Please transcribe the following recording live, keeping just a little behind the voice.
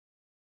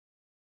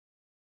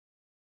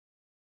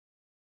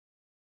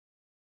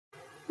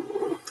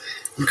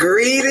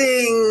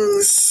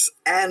Greetings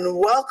and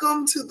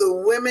welcome to the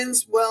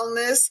Women's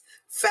Wellness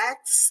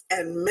Facts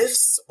and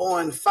Myths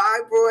on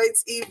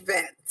Fibroids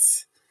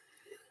event.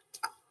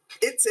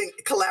 It's in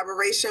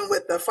collaboration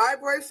with the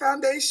Fibroid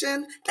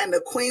Foundation and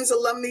the Queens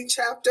Alumnae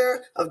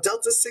chapter of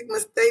Delta Sigma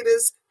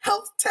Theta's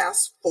Health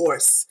Task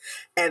Force,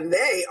 and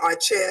they are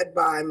chaired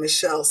by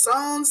Michelle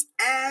Sones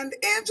and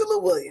Angela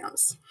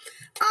Williams.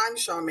 I'm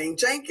Charmaine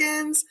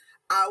Jenkins.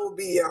 I will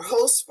be your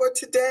host for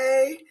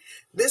today.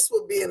 This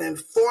will be an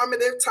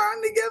informative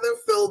time together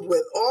filled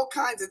with all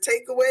kinds of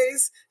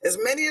takeaways, as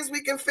many as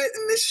we can fit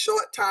in this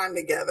short time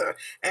together.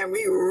 And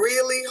we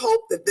really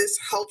hope that this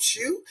helps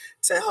you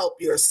to help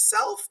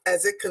yourself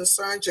as it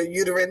concerns your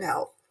uterine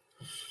health.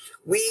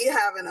 We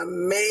have an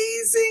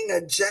amazing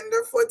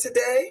agenda for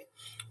today.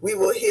 We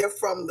will hear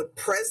from the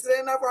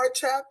president of our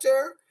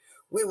chapter.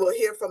 We will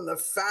hear from the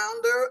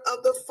founder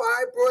of the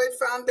Fibroid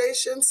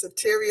Foundation,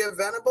 Soteria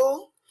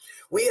Venable.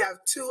 We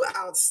have two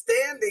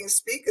outstanding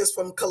speakers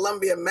from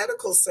Columbia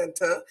Medical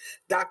Center,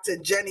 Dr.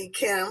 Jeannie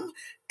Kim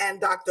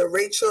and Dr.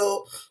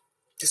 McConnell,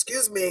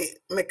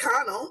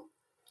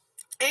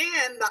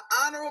 and the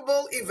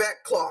Honorable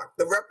Yvette Clark,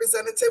 the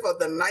representative of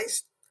the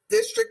 9th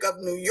District of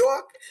New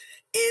York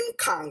in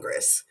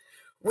Congress.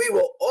 We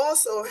will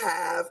also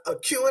have a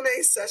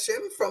Q&A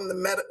session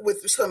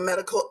with some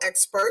medical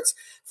experts,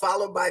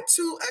 followed by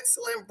two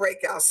excellent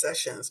breakout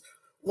sessions.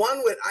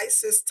 One with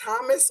Isis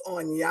Thomas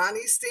on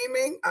Yanni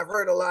steaming. I've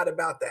heard a lot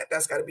about that.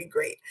 That's got to be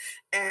great.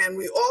 And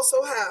we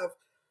also have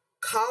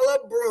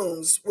Kala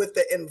Brooms with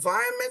the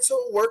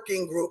Environmental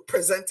Working Group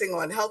presenting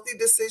on healthy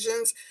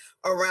decisions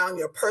around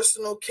your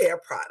personal care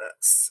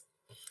products.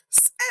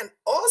 And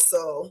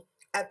also,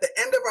 at the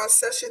end of our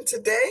session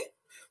today,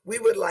 we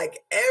would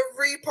like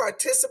every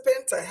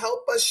participant to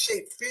help us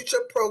shape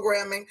future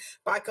programming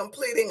by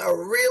completing a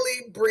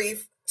really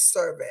brief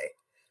survey.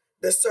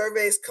 The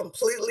survey is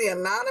completely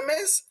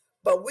anonymous,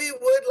 but we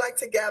would like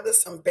to gather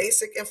some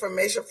basic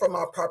information from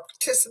our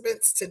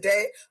participants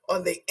today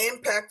on the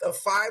impact of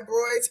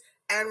fibroids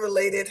and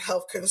related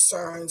health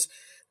concerns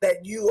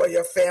that you or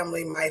your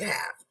family might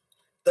have.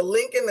 The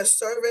link in the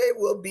survey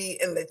will be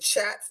in the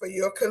chat for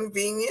your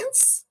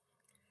convenience.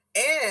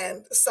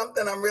 And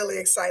something I'm really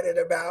excited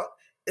about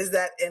is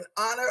that in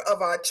honor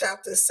of our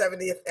chapter's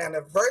 70th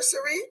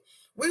anniversary,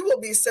 we will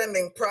be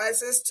sending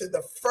prizes to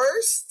the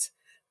 1st,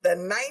 the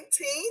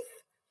 19th,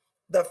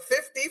 the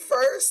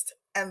 51st,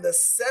 and the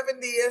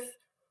 70th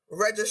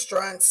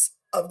registrants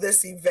of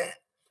this event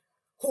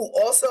who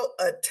also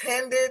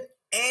attended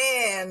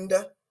and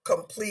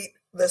complete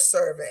the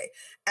survey.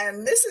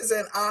 And this is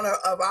in honor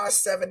of our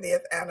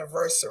 70th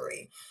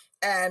anniversary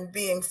and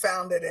being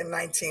founded in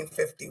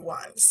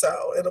 1951.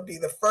 So it'll be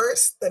the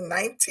 1st, the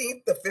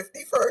 19th, the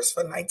 51st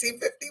for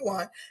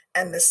 1951,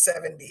 and the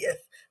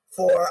 70th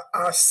for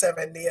our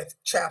 70th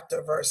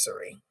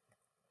chapterversary.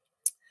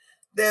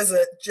 There's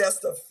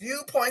just a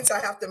few points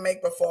I have to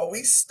make before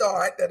we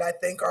start that I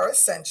think are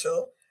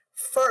essential.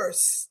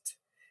 First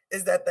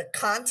is that the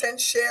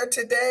content shared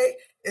today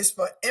is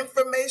for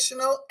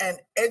informational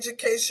and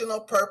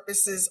educational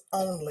purposes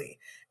only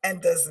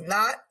and does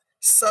not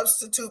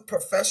substitute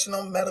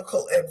professional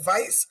medical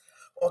advice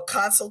or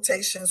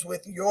consultations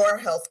with your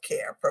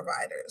healthcare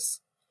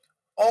providers.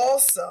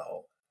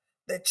 Also,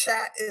 the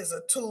chat is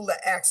a tool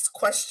that asks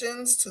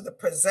questions to the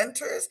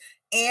presenters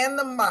and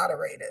the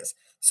moderators.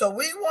 So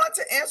we want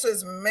to answer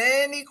as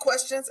many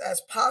questions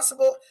as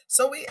possible.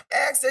 So we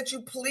ask that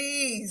you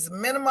please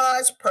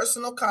minimize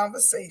personal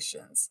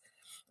conversations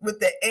with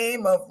the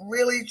aim of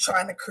really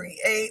trying to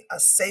create a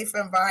safe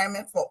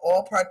environment for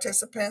all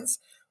participants.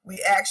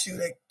 We ask you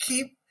to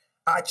keep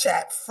our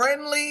chat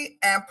friendly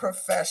and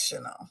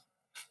professional.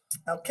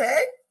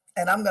 Okay?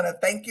 And I'm going to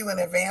thank you in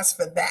advance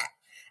for that.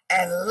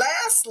 And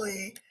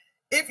lastly,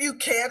 if you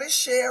care to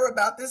share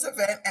about this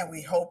event, and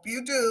we hope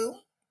you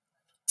do,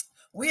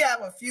 we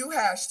have a few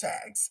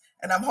hashtags,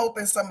 and I'm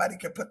hoping somebody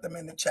can put them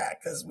in the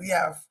chat because we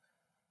have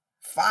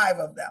 5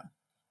 of them.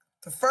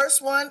 The first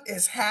one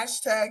is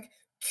hashtag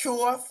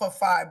Cure for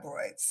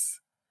Fibroids.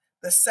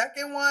 The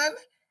second one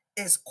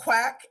is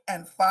QUAC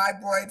and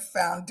Fibroid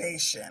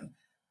Foundation,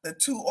 the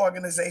two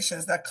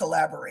organizations that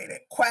collaborated.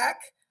 QUAC,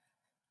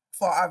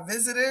 for our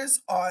visitors,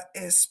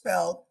 is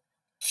spelled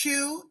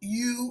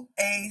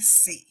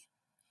QUAC.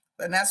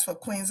 And that's for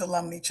Queens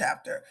Alumnae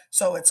Chapter.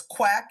 So it's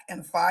QUAC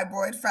and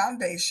Fibroid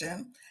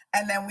Foundation.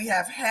 And then we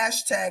have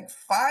hashtag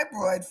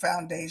Fibroid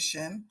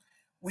Foundation.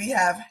 We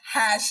have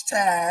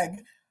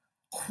hashtag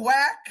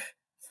QUAC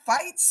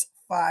Fights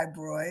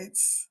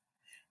Fibroids.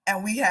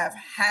 And we have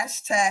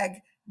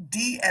hashtag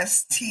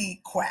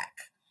DSTQUAC.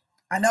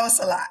 I know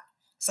it's a lot.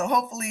 So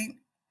hopefully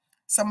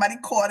somebody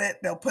caught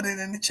it. They'll put it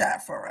in the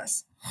chat for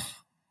us.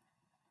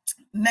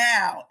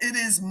 Now, it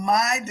is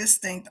my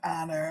distinct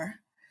honor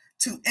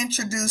to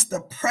introduce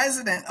the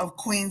president of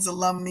Queens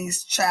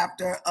Alumnae's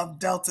chapter of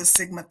Delta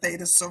Sigma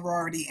Theta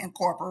Sorority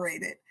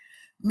Incorporated,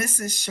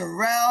 Mrs.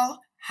 Sherelle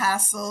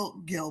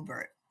Hassel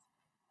Gilbert.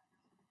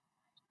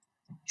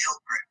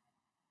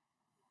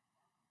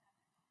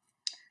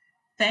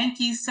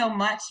 Thank you so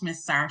much,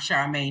 Ms.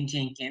 Charmaine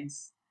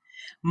Jenkins.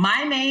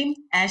 My name,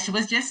 as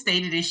was just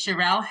stated, is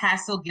Sherelle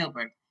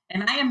Hassel-Gilbert,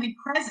 and I am the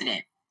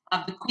president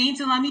of the Queens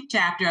Alumnae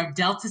chapter of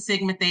Delta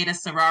Sigma Theta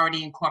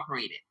Sorority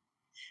Incorporated.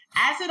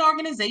 As an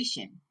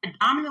organization,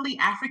 predominantly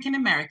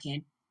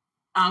African-American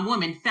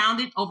women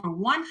founded over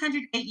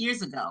 108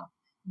 years ago,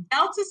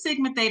 Delta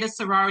Sigma Theta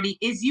Sorority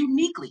is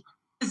uniquely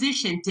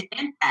positioned to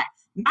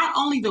impact not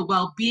only the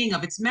well-being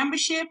of its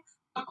membership,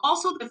 but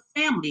also the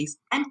families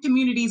and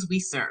communities we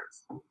serve.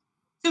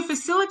 To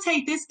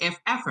facilitate this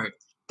effort,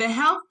 the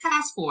Health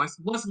Task Force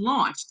was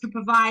launched to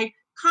provide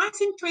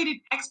concentrated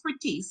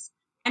expertise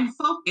and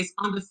focus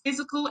on the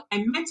physical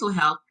and mental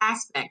health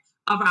aspect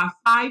of our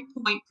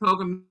 5-point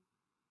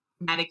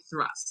programmatic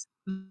thrust.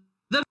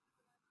 The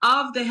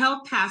of the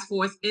Health Task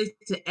Force is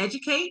to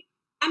educate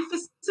and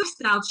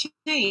facilitate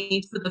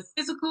change for the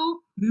physical,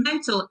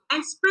 mental,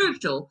 and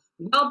spiritual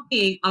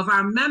well-being of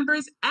our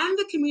members and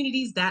the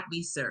communities that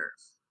we serve.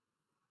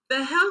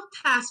 The Health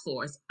Task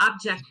Force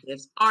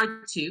objectives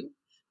are to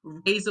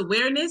raise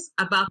awareness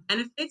about the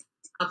benefits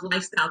of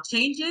lifestyle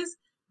changes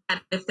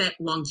that affect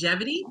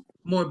longevity,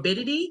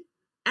 morbidity,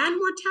 and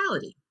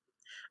mortality.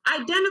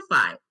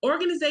 Identify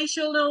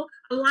organizational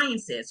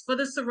alliances for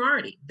the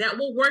sorority that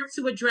will work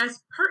to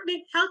address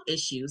pertinent health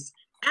issues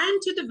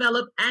and to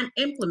develop and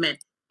implement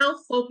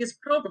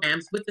health-focused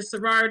programs with the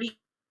sorority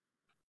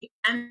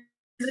and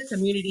the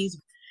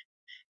communities.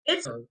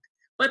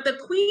 But the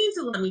Queens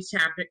Alumnae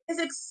chapter is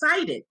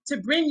excited to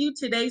bring you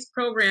today's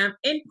program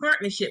in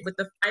partnership with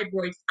the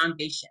Fibroid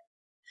Foundation.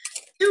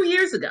 2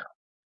 years ago,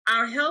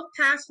 our Health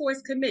Task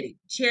Force Committee,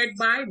 chaired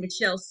by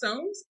Michelle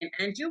Soames and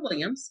Andrew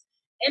Williams,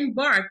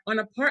 embarked on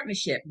a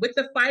partnership with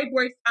the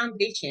Fibroid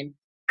Foundation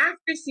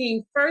after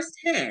seeing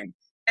firsthand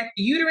that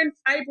uterine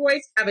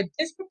fibroids have a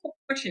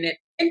disproportionate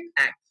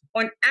impact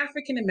on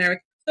African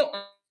Americans. So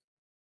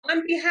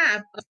on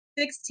behalf of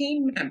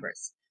 16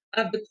 members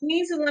of the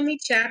Queens Alumnae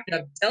chapter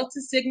of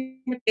Delta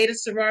Sigma Theta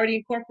Sorority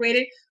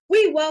Incorporated,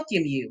 we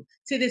welcome you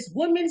to this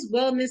Women's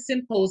Wellness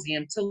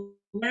Symposium to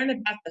learn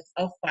about the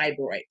health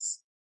fibroids.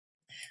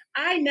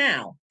 I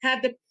now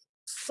have the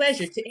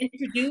pleasure to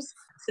introduce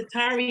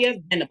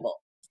Sataria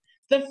Venable,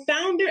 the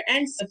founder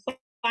and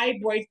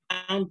Fibroid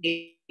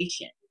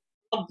Foundation,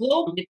 a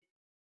global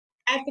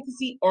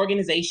advocacy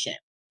organization.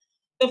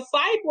 The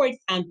Fibroid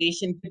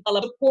Foundation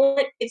developed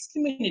support its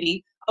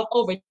community of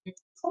over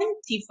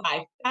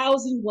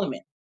 25,000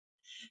 women.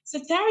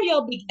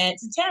 Sataria began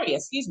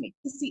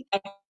advocacy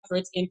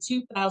efforts in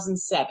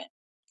 2007.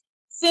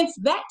 Since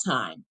that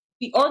time,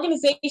 the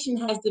organization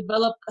has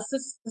developed a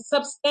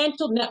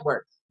substantial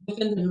network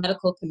within the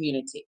medical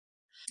community.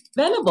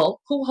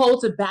 Venable, who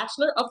holds a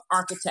Bachelor of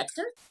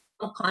Architecture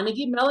from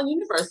Carnegie Mellon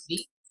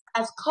University,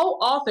 has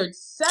co-authored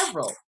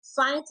several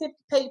scientific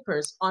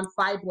papers on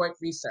fibroid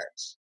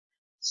research.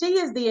 She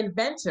is the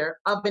inventor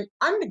of an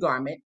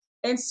undergarment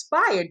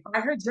inspired by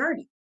her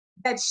journey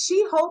that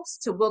she hopes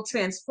will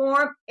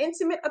transform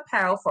intimate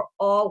apparel for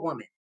all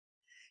women.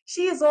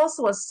 She is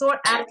also a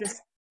sought-after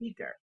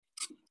speaker,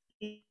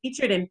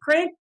 featured in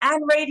print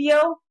and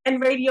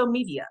radio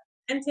media,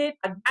 attended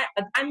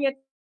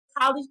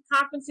gynecology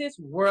conferences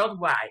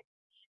worldwide.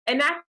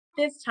 And at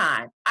this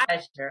time, I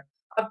have the pleasure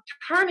of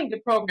turning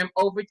the program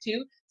over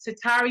to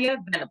Sataria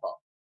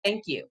Venable.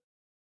 Thank you.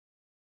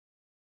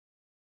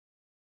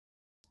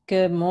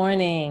 Good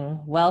morning.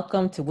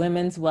 Welcome to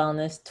Women's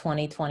Wellness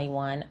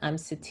 2021. I'm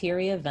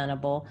Sataria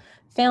Venable,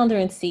 founder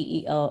and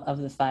CEO of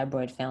the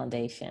Fibroid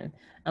Foundation.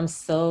 I'm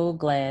so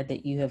glad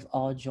that you have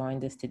all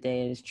joined us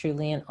today. It is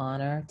truly an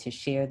honor to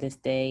share this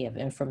day of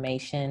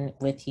information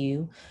with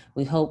you.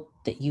 We hope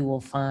that you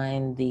will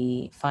find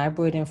the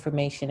fibroid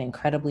information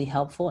incredibly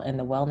helpful, and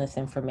the wellness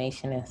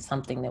information is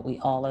something that we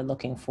all are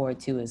looking forward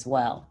to as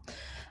well.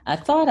 I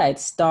thought I'd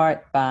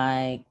start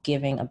by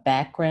giving a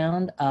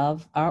background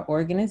of our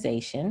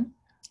organization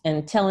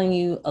and telling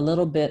you a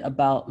little bit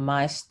about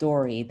my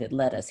story that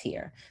led us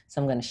here. So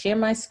I'm going to share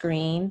my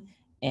screen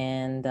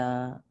and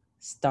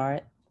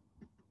start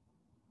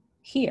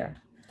here.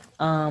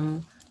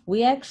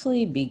 We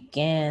actually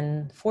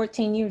began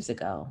 14 years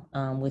ago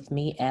with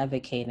me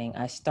advocating.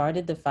 I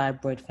started the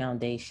Fibroid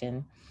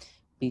Foundation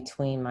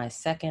between my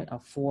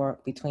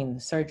between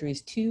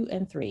surgeries 2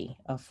 and 3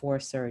 of 4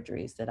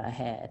 surgeries that I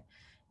had.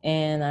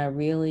 And I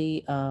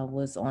really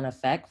was on a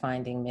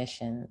fact-finding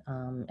mission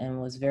and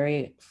was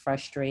very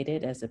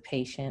frustrated as a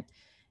patient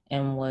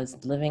and was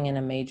living in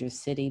a major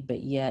city,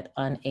 but yet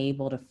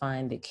unable to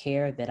find the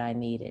care that I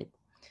needed.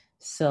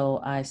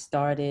 So I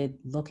started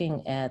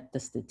looking at the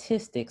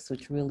statistics,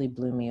 which really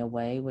blew me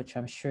away, which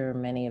I'm sure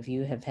many of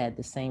you have had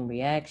the same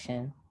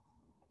reaction.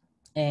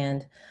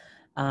 And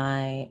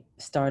I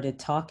started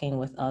talking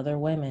with other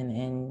women,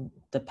 and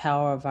the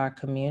power of our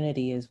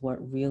community is what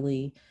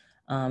really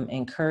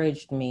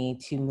encouraged me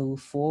to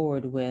move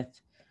forward with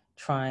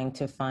trying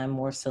to find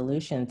more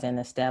solutions and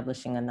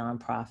establishing a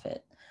nonprofit.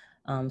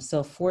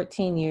 So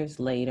 14 years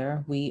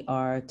later, we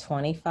are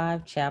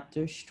 25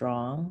 chapters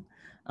strong.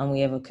 We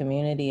have a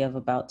community of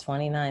about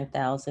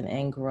 29,000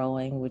 and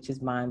growing, which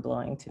is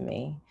mind-blowing to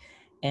me.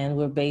 And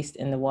we're based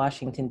in the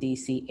Washington,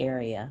 D.C.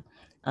 area.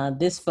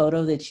 This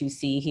photo that you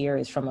see here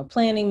is from a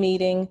planning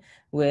meeting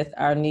with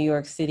our New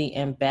York City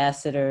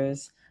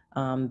ambassadors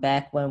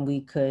back when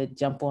we could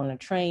jump on a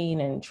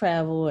train and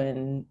travel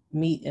and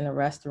meet in a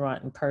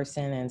restaurant in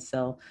person. And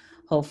so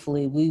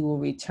hopefully we will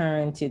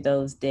return to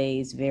those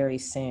days very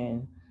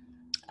soon.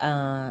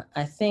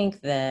 I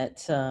think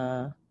that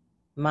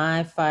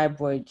my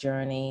fibroid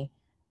journey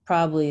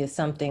probably is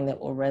something that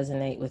will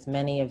resonate with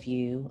many of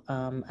you.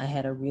 I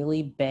had a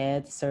really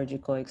bad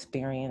surgical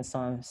experience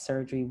on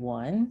surgery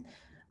 1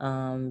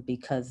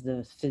 because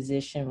the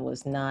physician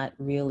was not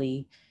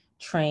really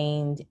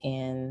trained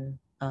in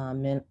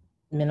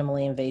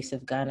minimally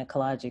invasive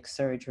gynecologic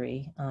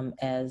surgery,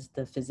 as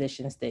the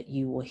physicians that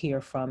you will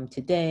hear from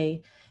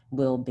today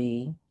will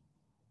be.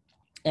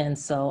 And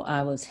so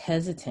I was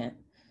hesitant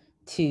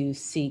to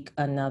seek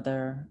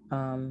another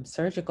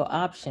surgical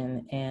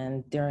option.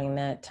 And during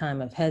that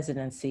time of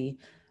hesitancy,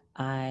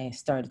 I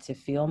started to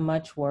feel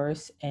much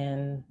worse,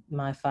 and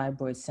my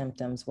fibroid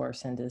symptoms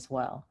worsened as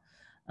well.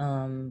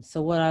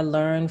 So what I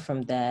learned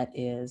from that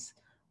is,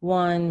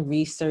 1,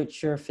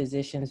 research your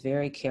physicians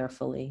very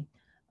carefully.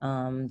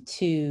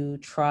 2,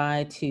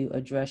 try to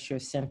address your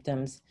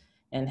symptoms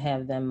and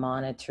have them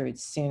monitored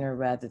sooner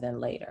rather than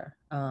later.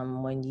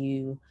 When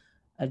you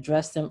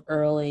address them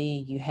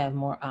early, you have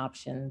more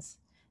options.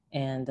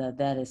 And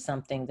that is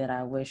something that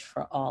I wish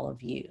for all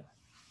of you.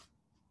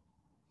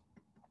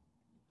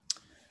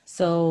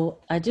 So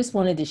I just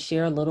wanted to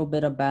share a little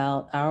bit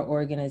about our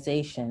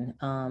organization.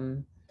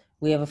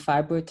 We have a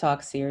Fibroid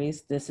Talk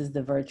series. This is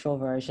the virtual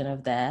version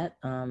of that.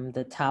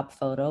 The top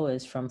photo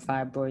is from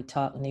Fibroid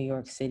Talk New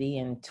York City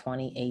in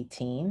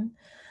 2018.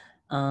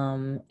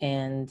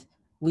 And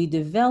we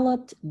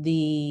developed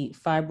the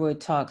Fibroid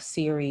Talk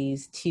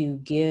series to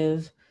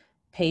give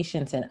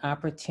patients an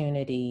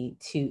opportunity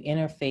to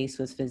interface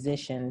with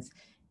physicians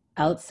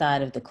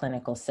outside of the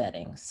clinical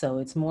setting. So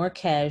it's more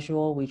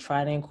casual. We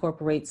try to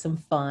incorporate some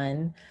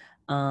fun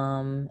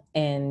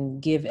and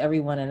give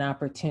everyone an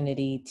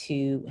opportunity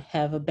to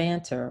have a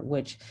banter,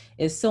 which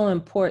is so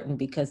important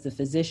because the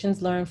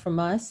physicians learn from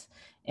us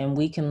and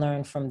we can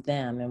learn from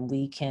them, and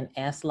we can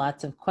ask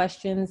lots of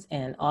questions,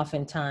 and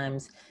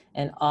oftentimes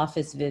an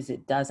office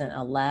visit doesn't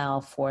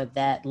allow for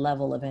that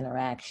level of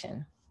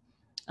interaction.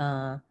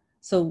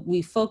 So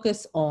we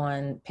focus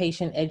on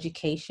patient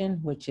education,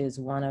 which is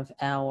one of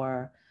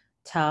our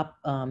top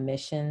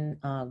mission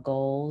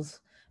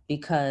goals,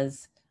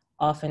 because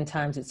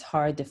oftentimes it's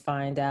hard to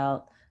find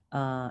out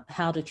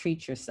how to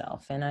treat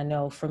yourself. And I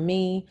know for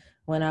me,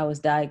 when I was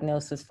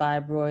diagnosed with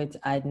fibroids,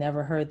 I'd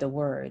never heard the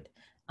word.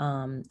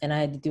 And I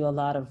had to do a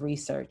lot of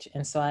research.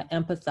 And so I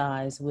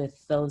empathize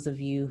with those of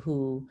you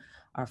who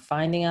are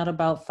finding out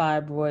about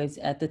fibroids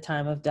at the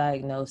time of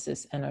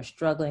diagnosis and are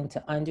struggling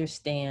to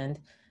understand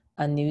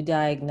a new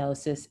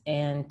diagnosis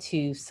and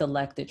to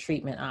select a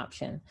treatment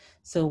option.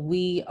 So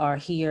we are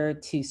here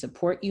to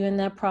support you in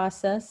that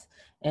process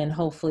and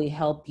hopefully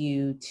help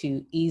you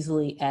to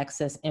easily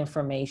access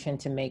information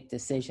to make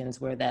decisions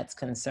where that's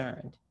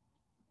concerned.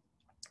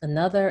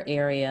 Another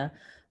area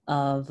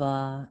of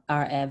our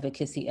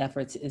advocacy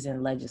efforts is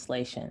in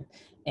legislation.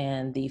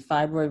 And the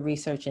Fibroid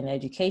Research and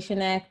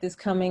Education Act is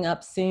coming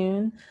up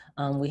soon.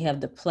 We have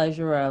the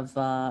pleasure of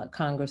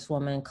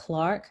Congresswoman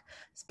Clark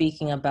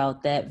speaking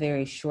about that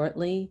very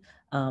shortly.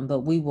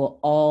 But we will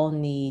all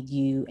need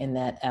you in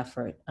that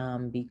effort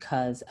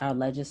because our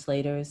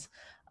legislators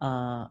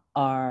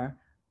are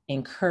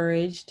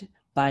encouraged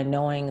by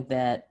knowing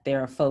that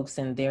there are folks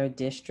in their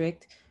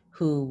district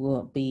who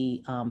will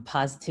be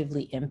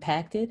positively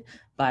impacted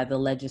by the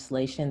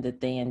legislation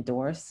that they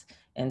endorse.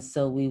 And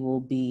so we will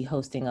be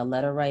hosting a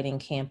letter writing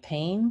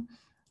campaign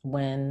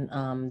when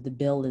the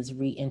bill is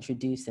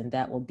reintroduced, and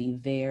that will be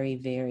very,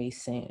 very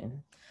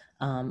soon.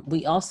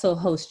 We also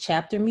host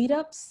chapter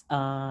meetups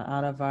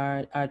out of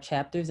our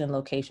chapters and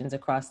locations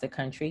across the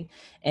country.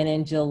 And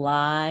in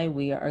July,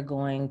 we are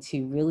going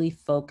to really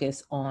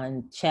focus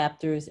on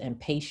chapters and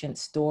patient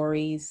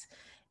stories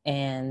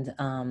and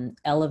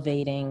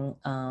elevating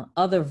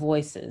other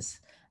voices.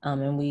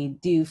 And we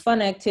do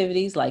fun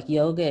activities like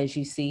yoga, as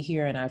you see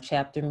here in our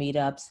chapter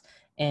meetups,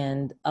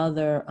 and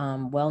other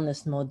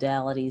wellness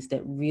modalities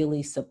that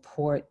really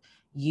support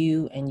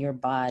you and your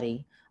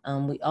body.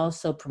 We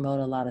also promote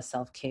a lot of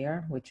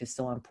self-care, which is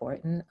so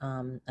important.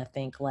 I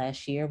think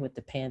last year with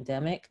the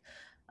pandemic,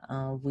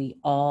 we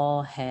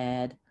all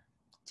had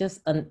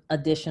just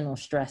additional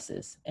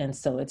stresses. And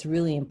so it's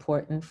really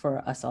important for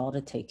us all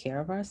to take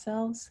care of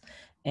ourselves.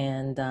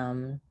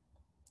 And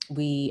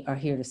we are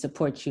here to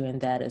support you in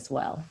that as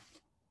well.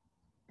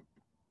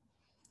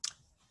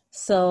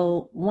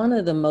 So one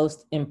of the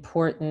most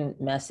important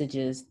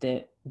messages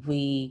that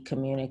we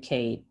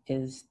communicate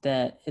is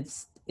that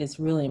it's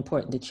really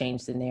important to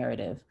change the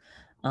narrative.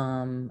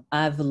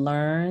 I've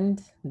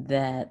learned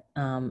that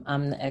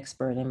I'm the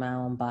expert in my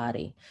own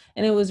body,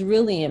 and it was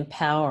really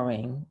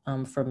empowering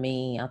for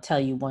me. I'll tell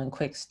you one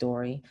quick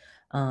story.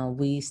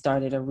 We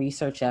started a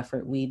research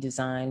effort. We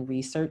designed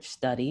research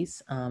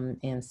studies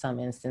in some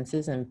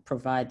instances and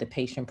provide the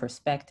patient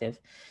perspective.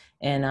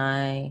 And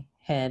I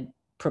had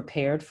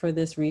prepared for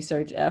this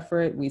research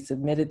effort. We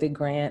submitted the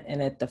grant,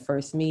 and at the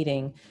first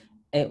meeting,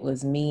 it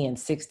was me and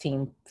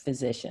 16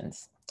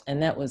 physicians.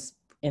 And that was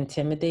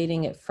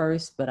intimidating at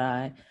first, but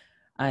I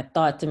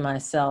thought to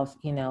myself,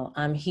 you know,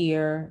 I'm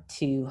here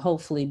to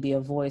hopefully be a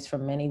voice for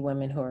many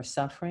women who are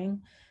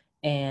suffering.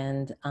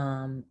 And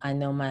I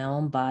know my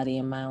own body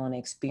and my own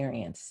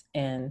experience.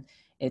 And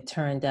it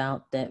turned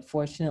out that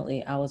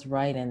fortunately I was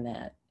right in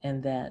that,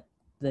 and that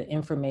the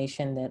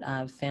information that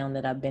I've found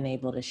that I've been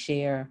able to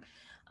share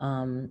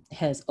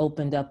has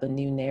opened up a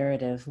new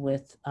narrative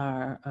with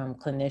our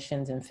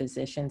clinicians and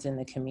physicians in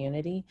the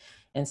community.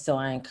 And so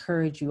I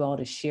encourage you all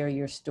to share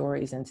your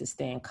stories and to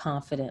stand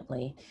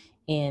confidently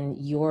in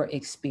your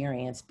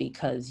experience,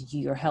 because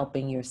you're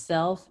helping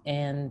yourself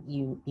and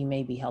you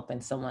may be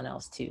helping someone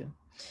else too.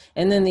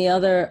 And then the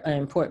other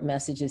important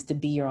message is to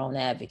be your own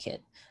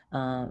advocate.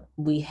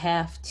 We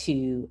have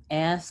to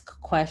ask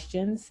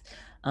questions.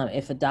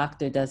 If a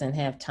doctor doesn't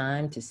have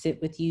time to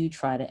sit with you,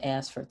 try to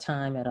ask for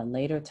time at a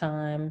later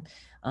time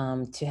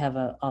to have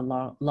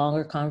a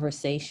longer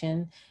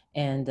conversation,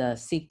 and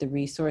seek the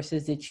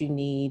resources that you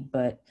need,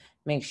 but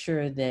make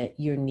sure that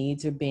your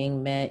needs are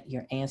being met,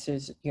 your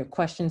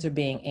questions are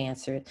being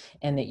answered,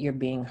 and that you're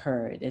being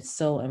heard. It's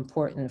so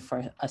important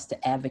for us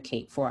to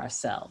advocate for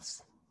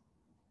ourselves.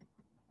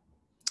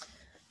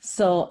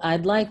 So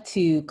I'd like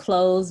to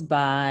close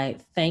by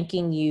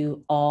thanking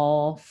you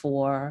all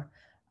for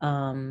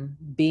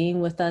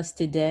being with us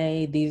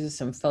today. These are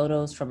some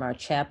photos from our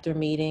chapter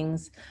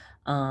meetings.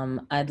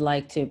 I'd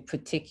like to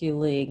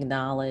particularly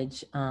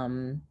acknowledge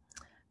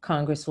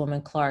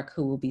Congresswoman Clark,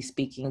 who will be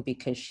speaking,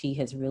 because she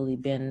has really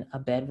been a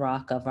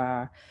bedrock of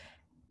our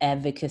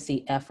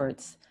advocacy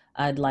efforts.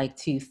 I'd like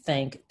to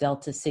thank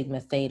Delta Sigma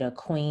Theta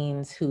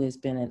Queens, who has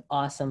been an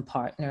awesome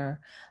partner.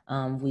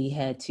 We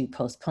had to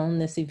postpone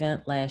this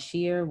event last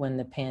year when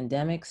the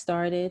pandemic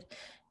started,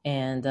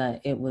 and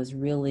it was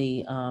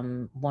really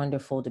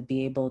wonderful to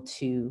be able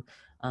to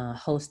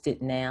host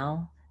it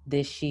now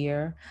this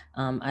year.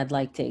 I'd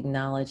like to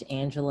acknowledge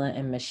Angela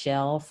and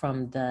Michelle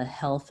from the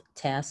Health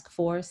Task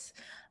Force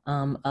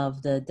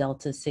of the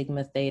Delta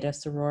Sigma Theta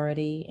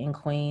sorority in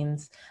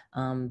Queens.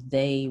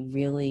 They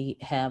really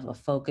have a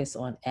focus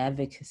on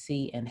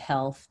advocacy and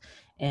health,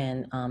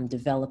 and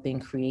developing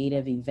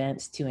creative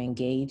events to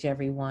engage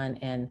everyone.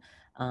 And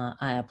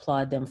I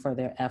applaud them for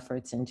their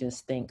efforts, and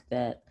just think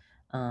that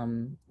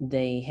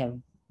they have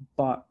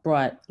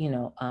brought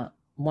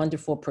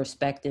wonderful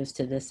perspectives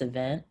to this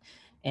event.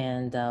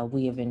 And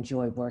we have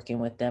enjoyed working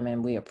with them,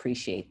 and we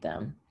appreciate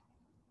them.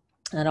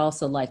 I'd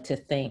also like to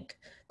thank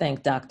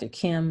Dr.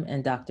 Kim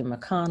and Dr.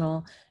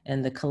 McConnell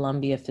and the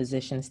Columbia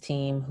physicians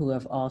team, who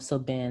have also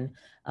been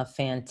a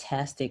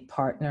fantastic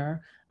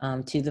partner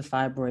to the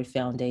Fibroid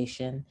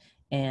Foundation.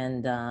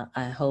 And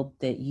I hope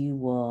that you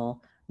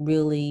will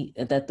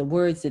that the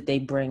words that they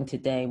bring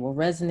today will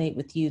resonate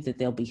with you, that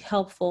they'll be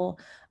helpful.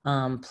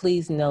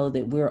 Please know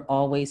that we're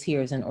always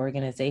here as an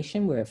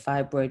organization. We're at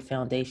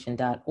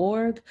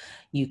fibroidfoundation.org.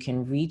 You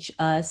can reach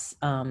us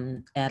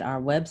at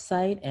our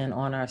website and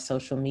on our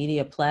social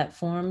media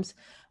platforms.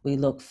 We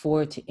look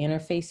forward to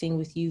interfacing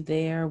with you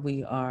there.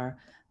 We are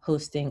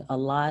hosting a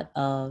lot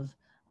of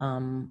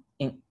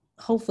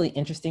hopefully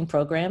interesting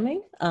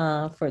programming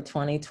for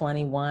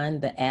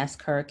 2021, the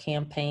Ask Her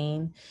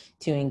campaign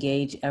to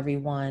engage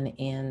everyone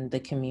in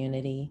the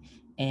community.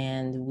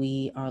 And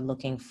we are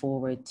looking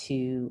forward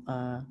to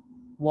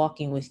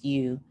walking with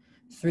you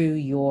through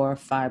your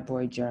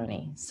fibroid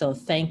journey. So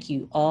thank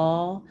you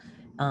all.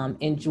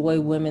 Enjoy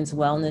Women's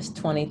Wellness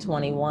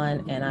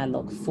 2021, and I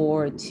look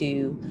forward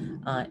to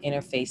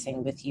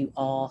interfacing with you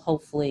all,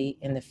 hopefully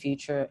in the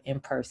future in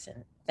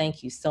person.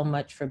 Thank you so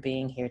much for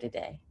being here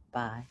today.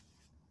 Bye.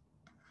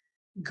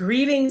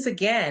 Greetings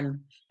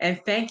again,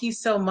 and thank you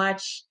so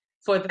much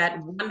for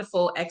that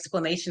wonderful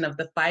explanation of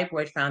the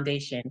Fibroid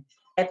Foundation.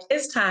 At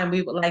this time,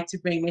 we would like to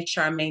bring Ms.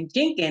 Charmaine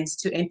Jenkins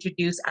to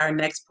introduce our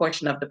next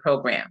portion of the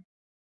program.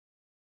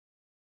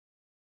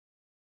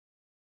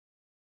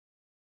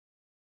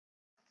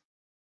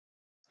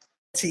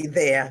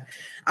 There.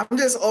 I'm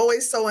just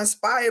always so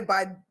inspired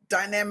by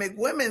dynamic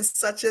women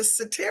such as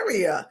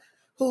Soteria,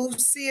 who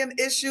see an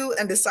issue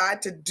and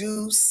decide to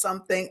do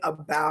something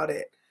about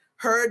it.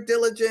 Her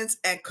diligence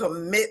and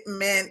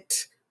commitment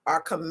are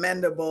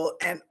commendable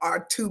and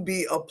are to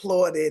be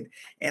applauded.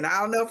 And I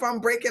don't know if I'm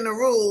breaking the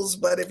rules,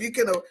 but if you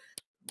can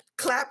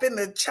clap in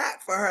the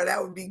chat for her, that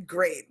would be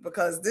great,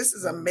 because this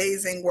is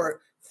amazing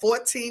work.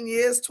 14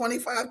 years,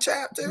 25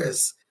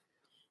 chapters.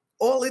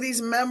 All of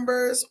these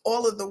members,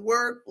 all of the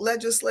work,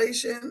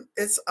 legislation,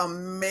 it's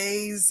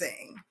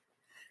amazing.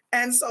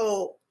 And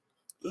so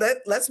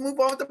let's move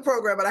on with the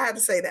program, but I had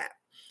to say that.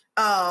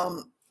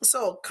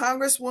 So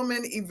Congresswoman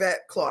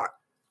Yvette Clarke,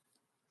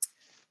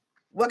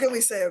 what can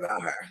we say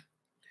about her?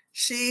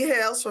 She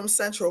hails from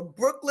Central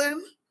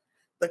Brooklyn.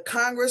 The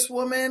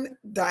Congresswoman,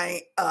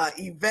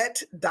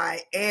 Yvette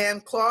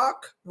Diane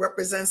Clarke,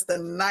 represents the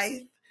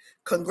 9th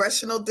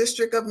Congressional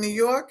District of New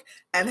York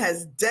and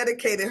has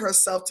dedicated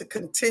herself to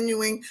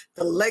continuing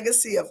the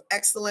legacy of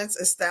excellence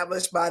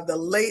established by the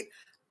late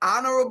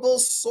Honorable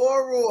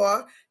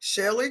Soror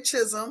Shirley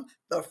Chisholm,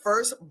 the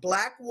first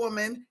Black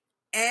woman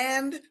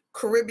and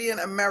Caribbean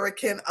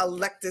American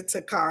elected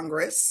to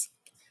Congress.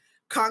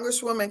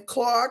 Congresswoman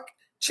Clark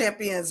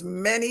champions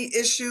many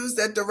issues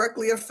that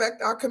directly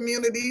affect our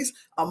communities,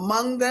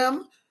 among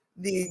them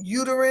the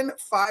Uterine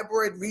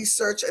Fibroid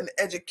Research and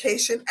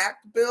Education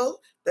Act bill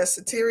that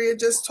Sateria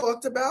just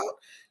talked about.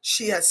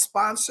 She has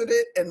sponsored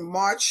it in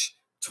March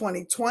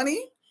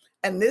 2020,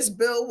 and this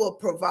bill will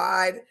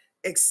provide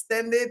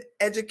extended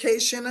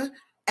education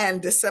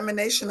and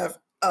dissemination of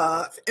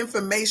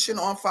information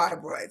on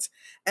fibroids.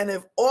 And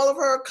if all of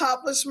her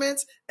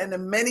accomplishments and the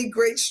many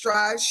great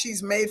strides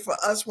she's made for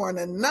us weren't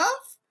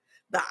enough,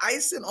 the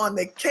icing on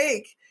the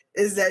cake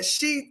is that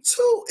she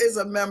too is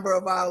a member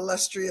of our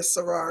illustrious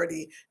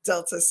sorority,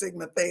 Delta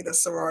Sigma Theta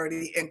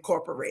Sorority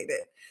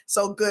Incorporated.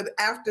 So good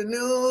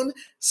afternoon,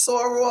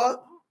 Soror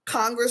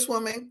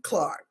Congresswoman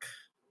Clark.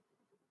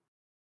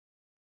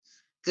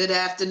 Good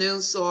afternoon,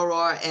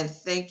 Soror, and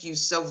thank you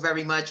so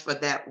very much for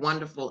that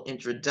wonderful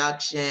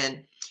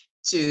introduction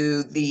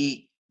to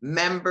the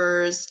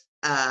members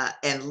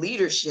and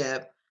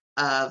leadership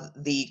of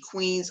the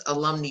Queens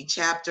Alumnae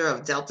chapter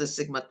of Delta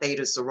Sigma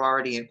Theta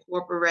Sorority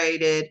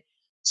Incorporated,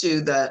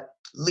 to the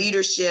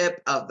leadership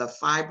of the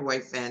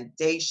Fibroid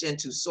Foundation,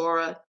 to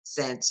Sora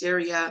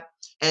Santeria,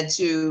 and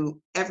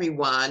to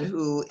everyone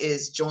who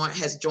has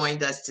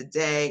joined us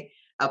today.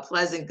 A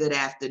pleasant good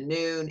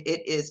afternoon.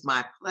 It is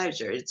my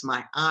pleasure, it's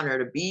my honor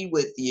to be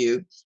with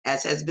you.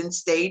 As has been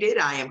stated,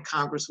 I am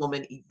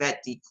Congresswoman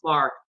Yvette D.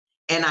 Clarke,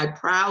 and I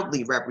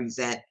proudly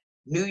represent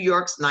New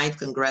York's 9th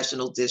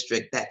Congressional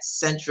District, that's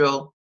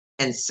Central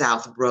and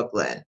South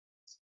Brooklyn.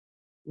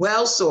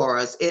 Well,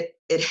 Soras,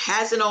 it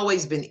hasn't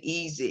always been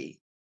easy,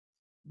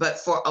 but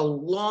for a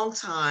long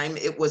time,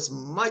 it was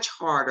much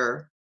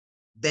harder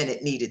than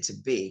it needed to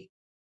be.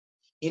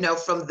 You know,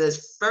 from the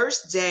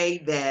first day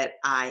that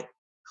I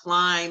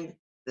climbed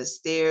the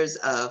stairs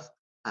of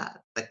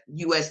the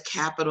U.S.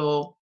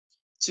 Capitol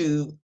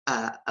to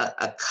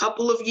a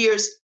couple of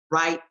years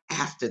right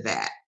after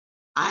that,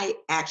 I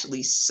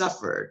actually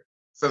suffered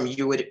from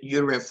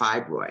uterine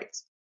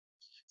fibroids.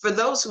 For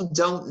those who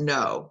don't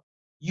know,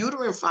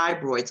 uterine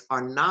fibroids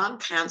are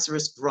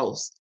non-cancerous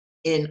growths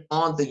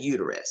on the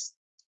uterus.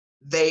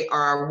 They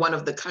are one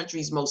of the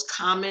country's most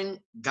common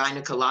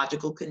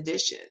gynecological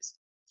conditions,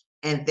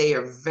 and they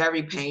are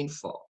very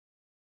painful.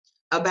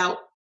 About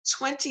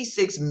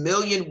 26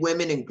 million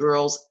women and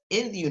girls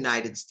in the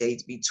United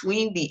States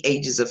between the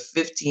ages of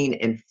 15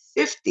 and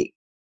 50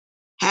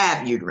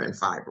 have uterine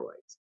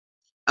fibroids.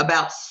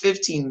 About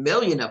 15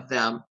 million of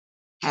them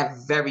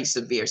have very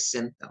severe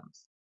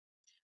symptoms.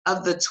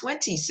 Of the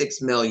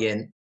 26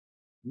 million,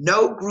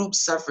 no group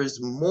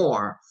suffers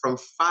more from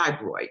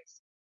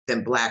fibroids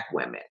than Black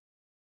women.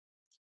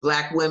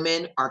 Black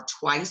women are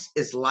twice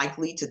as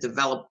likely to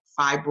develop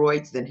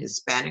fibroids than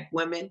Hispanic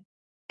women,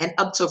 and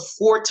up to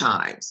 4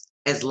 times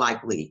as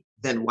likely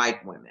than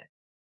white women.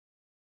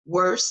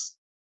 Worse,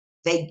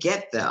 they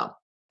get them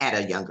at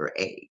a younger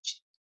age,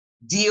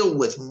 deal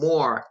with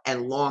more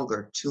and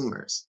larger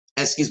tumors,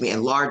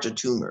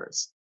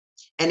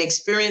 and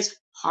experience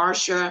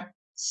harsher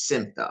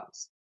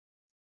symptoms.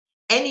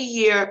 Any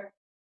year,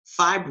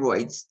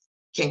 fibroids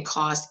can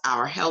cost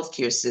our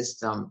healthcare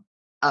system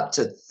up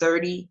to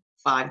 $35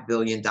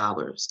 billion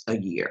a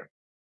year.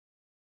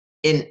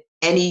 In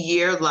any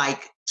year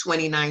like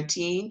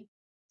 2019,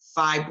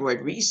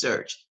 fibroid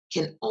research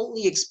can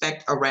only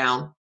expect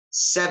around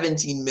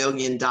 $17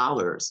 million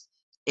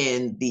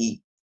in the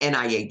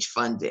NIH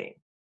funding,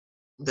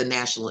 the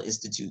National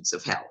Institutes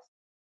of Health.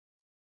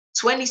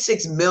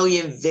 26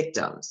 million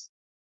victims,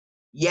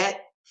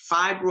 yet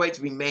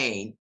fibroids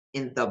remain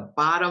in the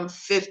bottom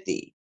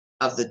 50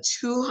 of the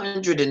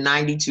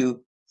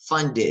 292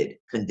 funded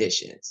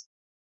conditions.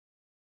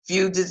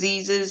 Few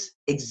diseases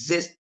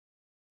exist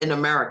in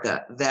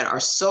America that are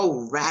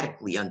so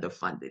radically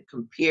underfunded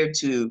compared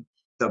to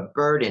the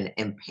burden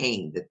and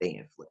pain that they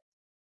inflict.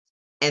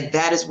 And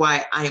that is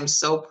why I am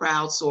so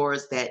proud,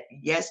 Soras, that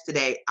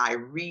yesterday I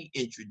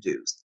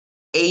reintroduced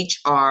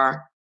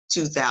HR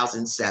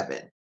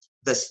 2007,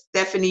 the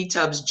Stephanie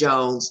Tubbs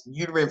Jones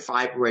Uterine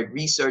Fibroid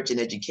Research and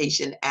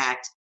Education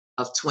Act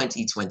of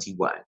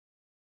 2021.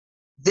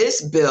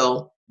 This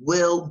bill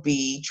will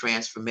be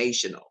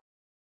transformational.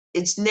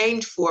 It's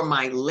named for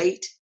my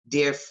late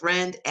dear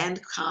friend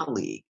and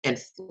colleague and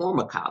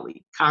former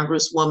colleague,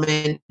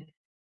 Congresswoman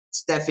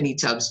Stephanie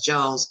Tubbs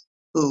Jones,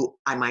 who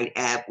I might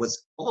add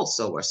was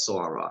also a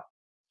soror,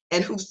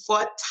 and who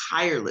fought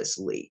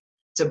tirelessly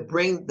to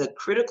bring the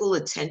critical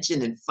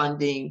attention and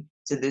funding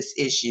to this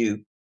issue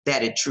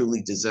that it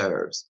truly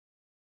deserves.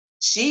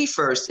 She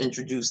first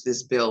introduced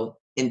this bill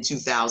in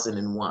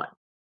 2001,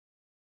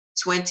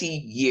 20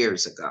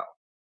 years ago.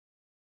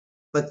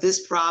 But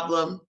this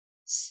problem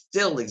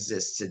still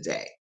exists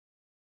today.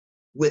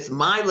 With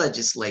my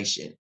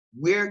legislation,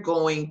 we're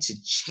going to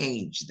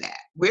change that.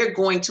 We're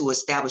going to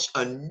establish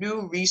a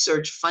new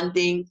research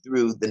funding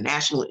through the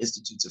National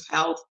Institutes of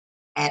Health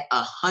at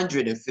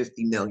 $150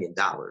 million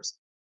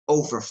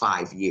over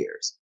 5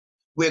 years.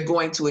 We're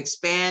going to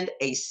expand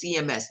a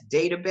CMS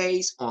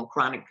database on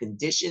chronic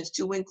conditions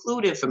to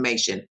include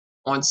information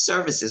on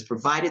services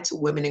provided to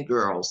women and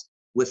girls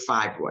with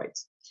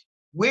fibroids.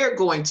 We're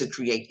going to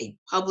create a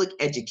public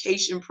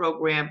education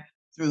program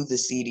through the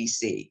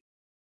CDC.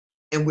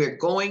 And we're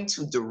going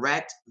to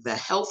direct the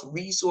Health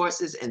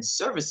Resources and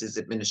Services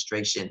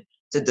Administration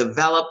to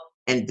develop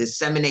and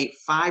disseminate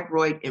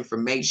fibroid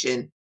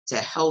information to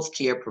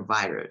healthcare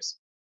providers.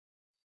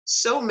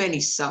 So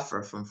many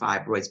suffer from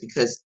fibroids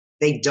because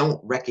they don't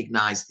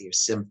recognize their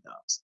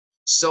symptoms.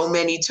 So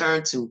many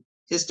turn to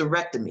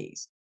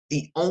hysterectomies,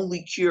 the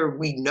only cure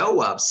we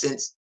know of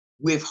since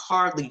we've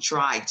hardly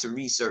tried to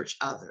research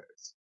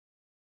others.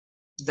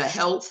 The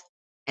health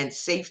and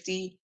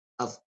safety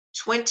of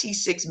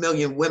 26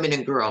 million women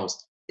and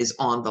girls is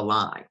on the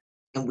line,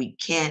 and we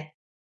can't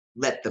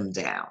let them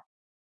down.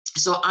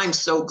 So I'm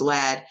so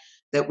glad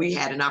that we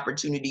had an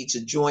opportunity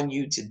to join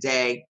you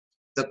today.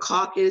 The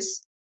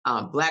caucus,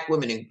 Black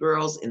Women and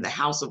Girls in the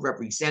House of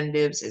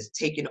Representatives, has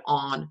taken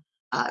on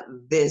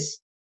this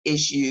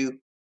issue.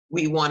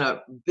 We want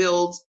to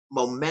build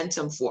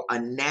momentum for a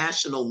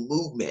national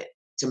movement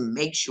to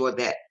make sure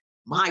that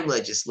my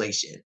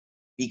legislation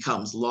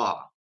becomes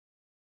law.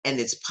 And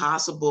it's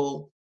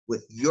possible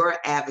with your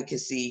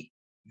advocacy,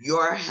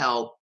 your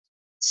help,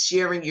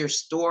 sharing your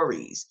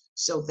stories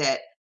so that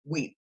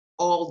we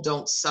all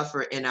don't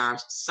suffer in our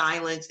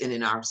silence and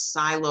in our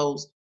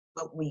silos,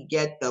 but we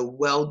get the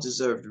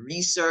well-deserved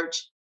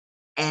research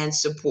and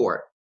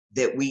support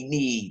that we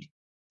need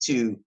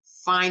to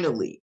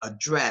finally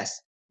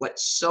address what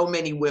so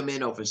many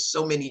women over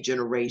so many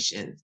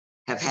generations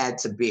have had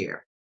to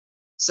bear.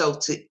 So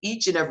to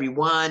each and every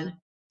one,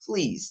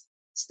 please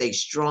stay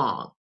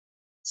strong,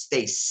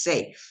 stay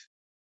safe,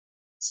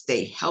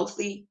 stay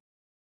healthy,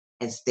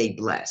 and stay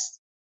blessed.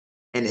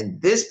 And in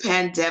this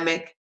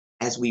pandemic,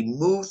 as we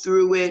move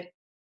through it,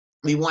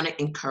 we want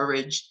to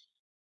encourage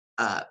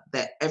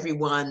that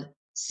everyone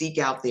seek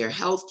out their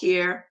health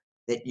care,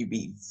 that you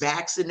be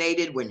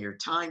vaccinated when your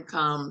time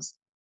comes,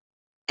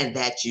 and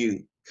that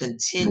you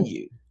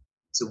continue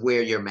to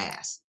wear your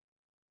mask.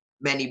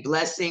 Many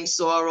blessings,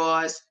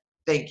 sorors.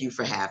 Thank you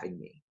for having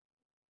me.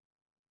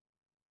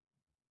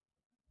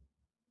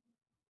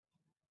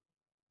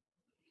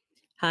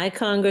 Hi,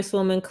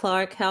 Congresswoman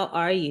Clark. How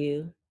are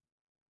you?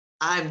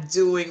 I'm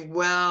doing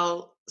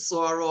well,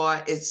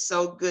 Soror. It's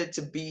so good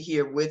to be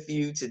here with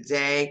you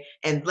today.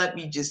 And let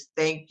me just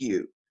thank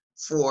you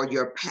for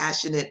your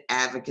passionate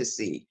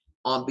advocacy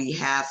on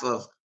behalf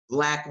of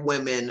Black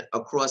women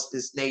across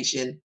this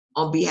nation,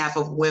 on behalf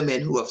of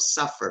women who have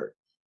suffered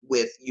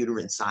with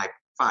uterine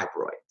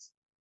fibroids.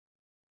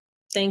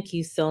 Thank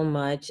you so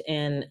much.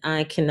 And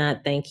I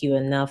cannot thank you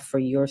enough for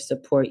your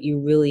support. You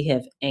really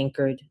have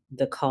anchored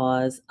the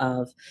cause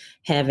of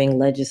having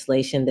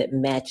legislation that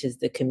matches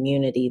the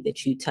community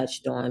that you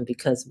touched on,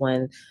 because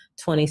when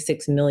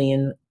 26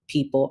 million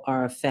people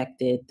are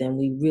affected, then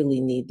we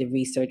really need the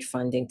research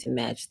funding to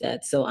match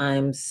that. So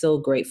I'm so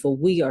grateful.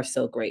 We are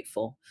so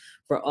grateful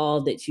for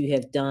all that you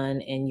have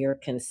done and your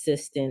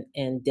consistent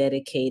and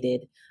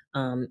dedicated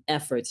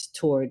efforts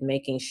toward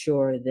making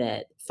sure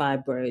that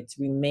fibroids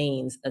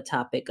remains a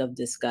topic of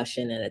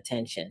discussion and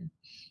attention.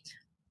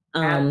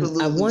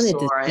 Absolutely, I wanted to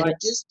Sora. And start.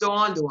 it just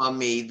dawned on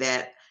me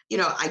that,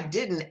 I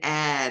didn't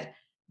add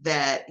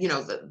that,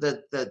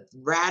 the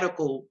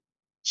radical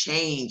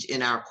change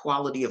in our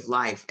quality of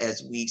life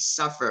as we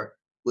suffer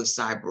with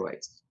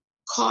fibroids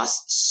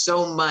costs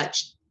so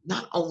much,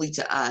 not only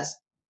to us,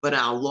 but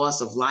our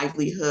loss of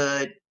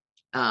livelihood,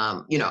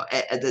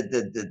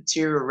 the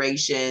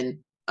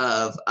deterioration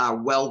of our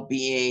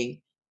well-being,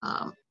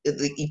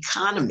 the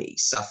economy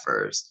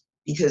suffers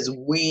because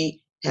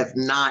we have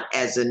not,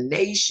 as a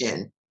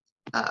nation,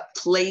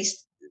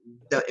 placed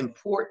the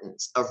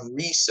importance of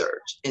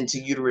research into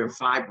uterine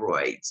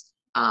fibroids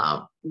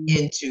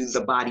into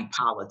the body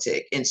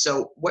politic. And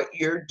so what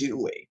you're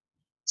doing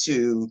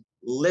to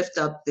lift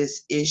up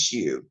this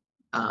issue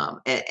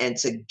and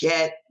to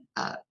get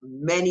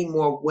many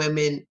more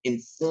women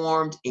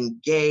informed,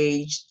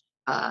 engaged,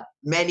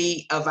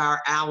 many of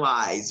our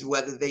allies,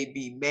 whether they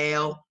be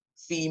male,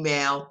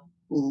 female,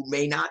 who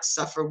may not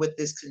suffer with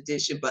this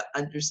condition, but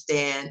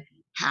understand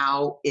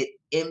how it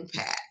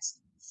impacts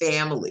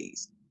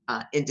families,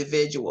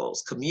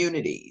 individuals,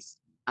 communities.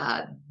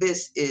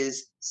 This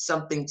is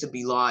something to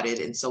be lauded.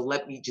 And so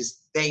let me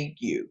just thank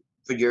you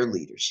for your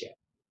leadership.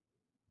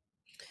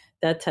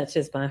 That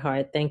touches my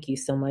heart. Thank you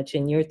so much.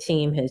 And your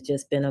team has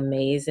just been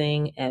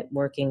amazing at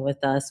working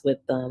with us with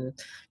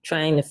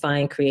trying to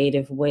find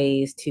creative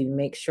ways to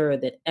make sure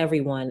that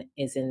everyone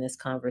is in this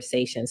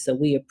conversation. So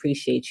we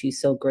appreciate you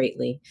so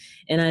greatly.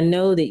 And I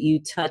know that you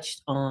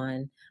touched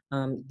on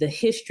the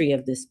history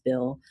of this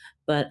bill,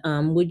 but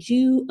would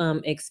you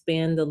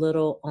expand a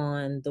little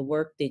on the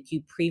work that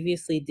you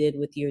previously did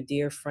with your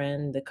dear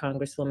friend, the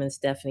Congresswoman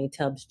Stephanie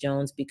Tubbs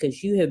Jones,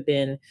 because you have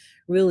been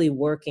really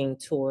working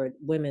toward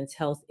women's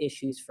health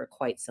issues for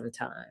quite some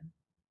time?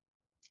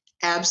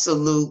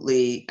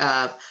 Absolutely.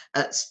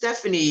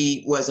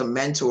 Stephanie was a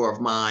mentor of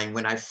mine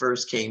when I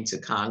first came to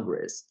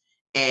Congress.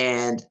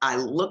 And I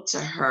look to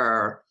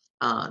her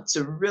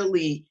to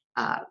really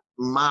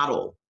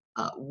model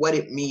what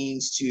it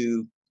means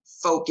to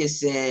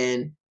focus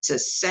in, to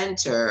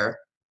center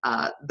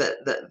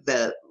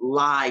the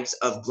lives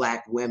of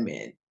Black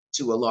women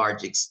to a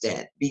large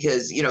extent,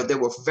 because there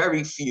were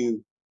very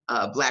few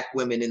Black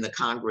women in the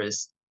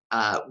Congress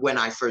when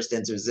I first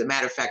entered. As a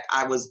matter of fact,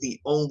 I was the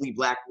only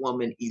Black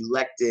woman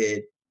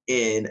elected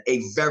in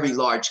a very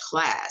large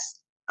class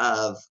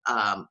of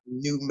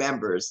new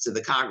members to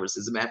the Congress.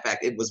 As a matter of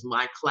fact, it was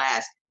my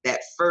class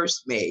that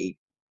first made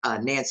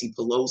Nancy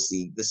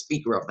Pelosi the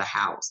Speaker of the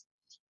House.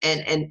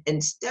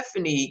 And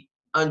Stephanie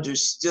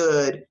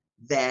understood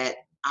that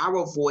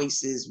our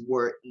voices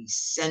were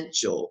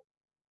essential,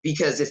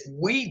 because if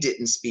we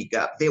didn't speak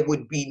up, there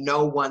would be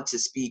no one to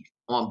speak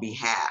on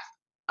behalf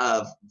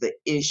of the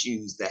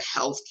issues, the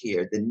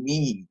healthcare, the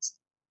needs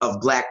of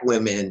Black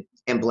women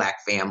and Black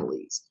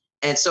families.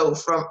 And so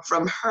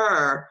from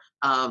her,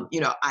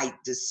 I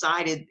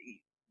decided,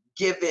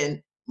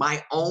 given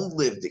my own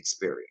lived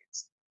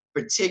experience,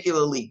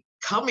 particularly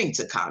coming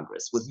to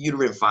Congress with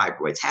uterine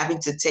fibroids, having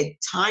to take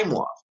time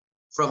off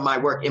from my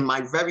work in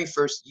my very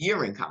first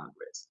year in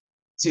Congress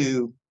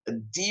to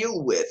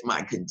deal with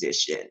my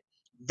condition,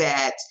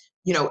 that,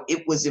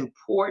 it was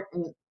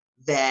important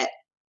that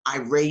I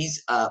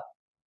raise up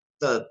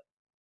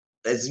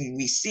as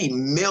we see,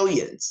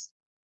 millions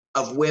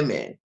of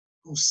women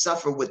who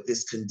suffer with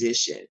this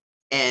condition.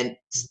 And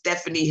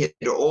Stephanie had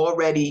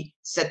already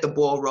set the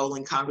ball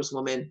rolling.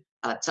 Congresswoman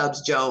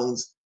Tubbs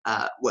Jones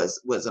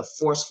was a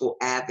forceful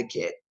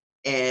advocate.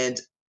 And,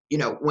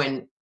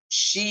 when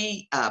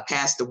she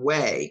passed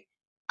away,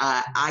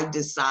 I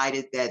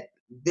decided that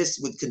this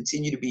would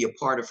continue to be a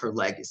part of her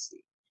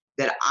legacy,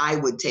 that I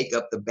would take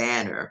up the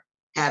banner,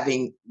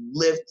 having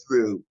lived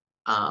through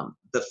a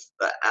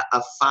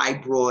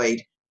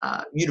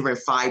uterine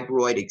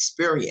fibroid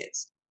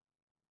experience,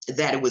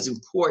 that it was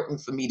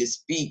important for me to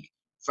speak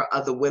for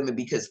other women,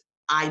 because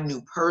I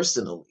knew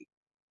personally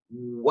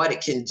what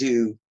it can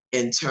do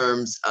in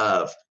terms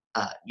of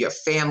your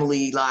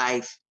family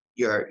life,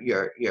 your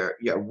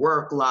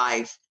work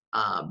life,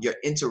 your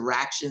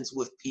interactions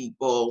with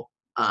people,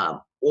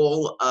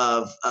 all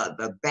of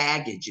the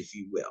baggage, if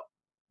you will,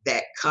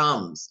 that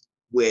comes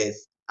with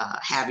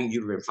having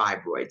uterine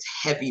fibroids,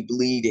 heavy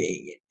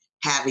bleeding,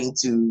 having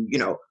to,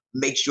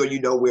 make sure you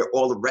know where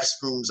all the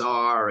restrooms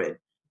are, and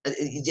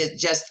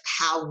just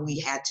how we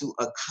had to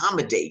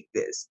accommodate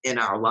this in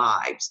our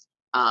lives.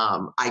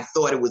 I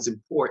thought it was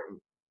important.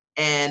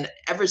 And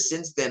ever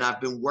since then,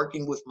 I've been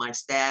working with my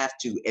staff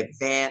to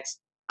advance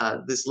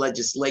this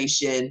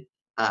legislation.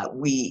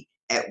 We,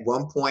 at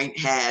one point,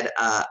 had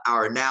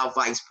our now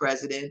Vice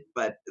President,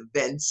 but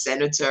then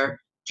Senator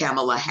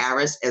Kamala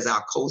Harris as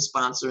our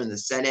co-sponsor in the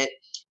Senate.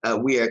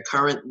 We are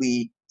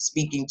currently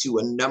speaking to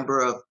a number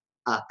of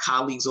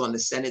colleagues on the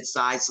Senate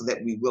side, so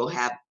that we will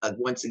have,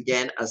 once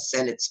again, a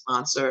Senate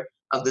sponsor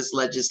of this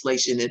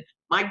legislation. And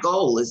my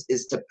goal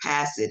is to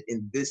pass it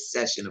in this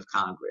session of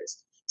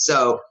Congress.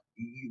 So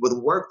with the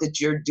work that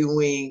you're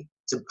doing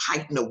to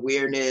heighten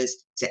awareness,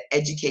 to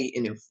educate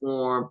and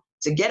inform,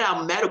 to get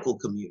our medical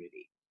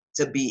community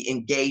to be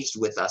engaged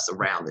with us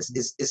around this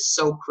is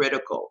so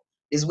critical,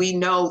 is we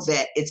know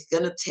that it's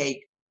going to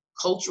take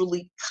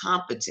culturally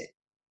competent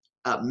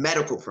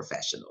medical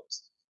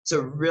professionals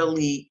to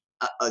really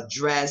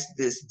address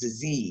this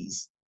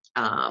disease,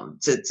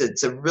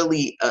 to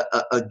really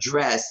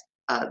address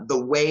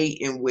the way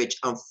in which,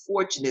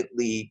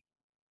 unfortunately,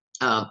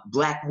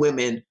 Black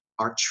women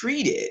are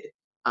treated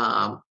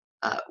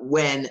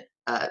when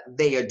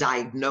they are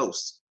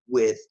diagnosed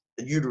with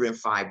uterine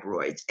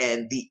fibroids,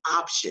 and the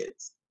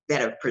options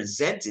that are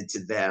presented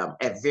to them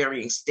at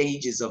varying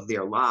stages of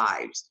their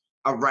lives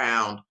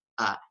around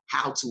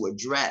how to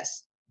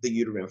address the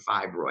uterine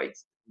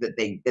fibroids that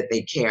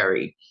they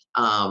carry,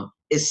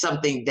 is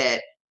something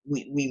that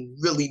we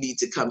really need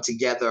to come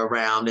together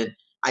around. And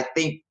I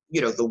think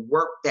the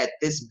work that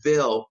this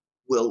bill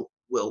will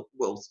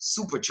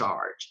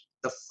supercharge,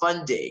 the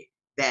funding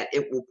that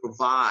it will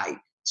provide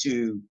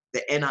to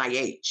the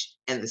NIH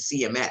and the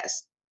CMS,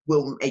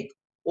 will make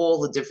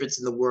all the difference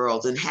in the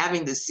world. And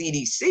having the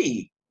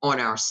CDC on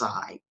our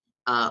side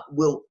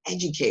will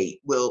educate,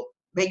 will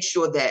make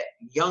sure that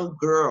young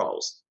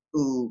girls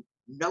who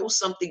know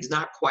something's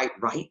not quite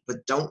right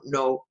but don't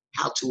know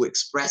how to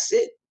express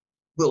it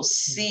will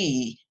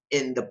see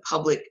in the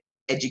public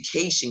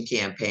education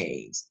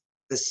campaigns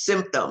the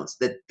symptoms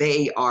that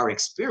they are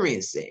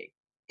experiencing,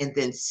 and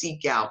then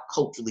seek out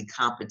culturally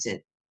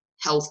competent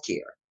healthcare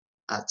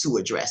to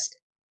address it.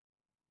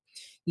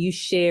 You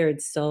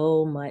shared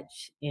so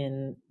much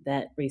in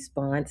that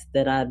response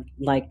that I'd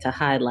like to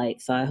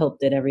highlight. So I hope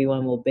that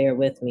everyone will bear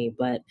with me.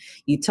 But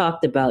you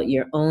talked about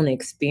your own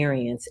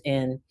experience,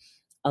 and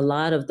a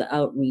lot of the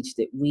outreach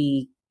that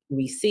we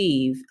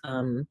receive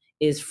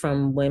is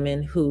from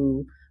women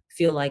who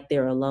feel like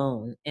they're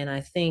alone. And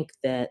I think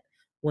that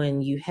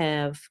when you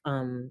have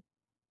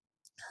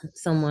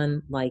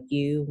someone like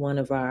you, one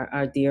of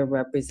our dear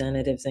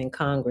representatives in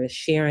Congress,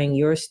 sharing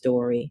your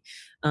story,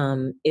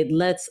 it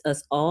lets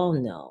us all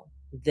know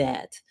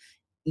that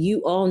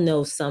you all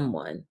know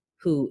someone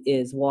who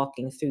is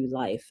walking through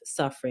life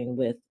suffering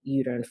with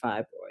uterine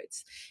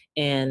fibroids,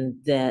 and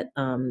that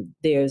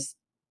there's,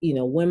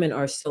 women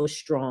are so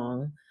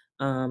strong,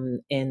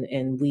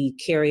 and we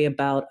carry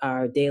about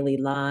our daily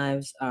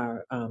lives,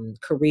 our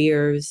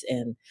careers,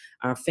 and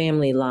our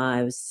family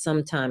lives,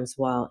 sometimes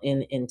while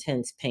in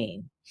intense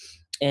pain.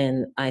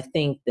 And I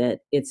think that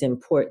it's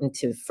important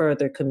to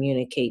further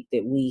communicate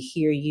that we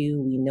hear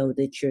you, we know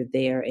that you're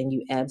there, and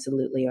you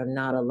absolutely are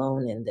not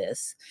alone in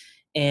this.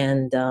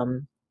 And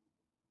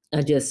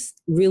I just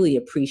really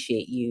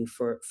appreciate you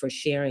for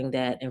sharing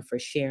that, and for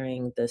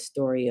sharing the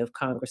story of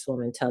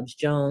Congresswoman Tubbs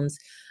Jones,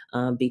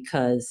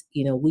 because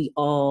we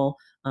all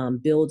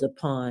build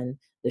upon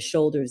the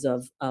shoulders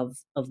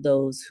of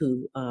those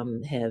who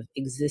have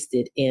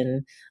existed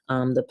in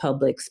the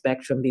public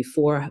spectrum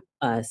before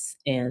us,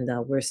 and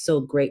we're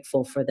so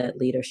grateful for that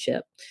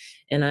leadership.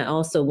 And I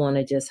also want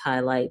to just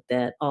highlight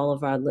that all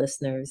of our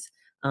listeners,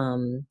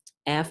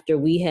 after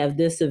we have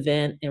this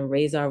event and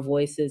raise our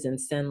voices and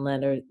send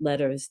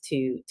letters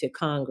to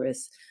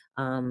Congress,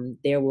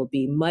 there will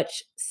be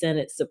much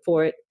Senate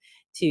support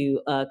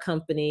to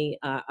accompany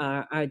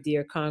our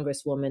dear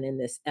Congresswoman in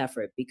this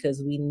effort,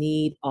 because we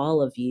need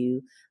all of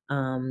you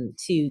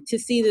to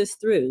see this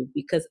through,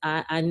 because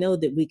I know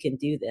that we can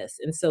do this.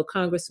 And so,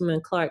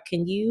 Congresswoman Clark,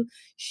 can you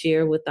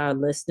share with our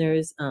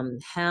listeners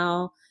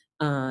how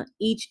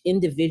each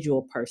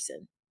individual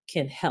person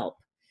can help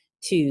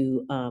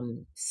to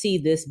see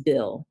this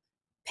bill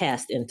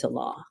passed into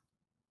law?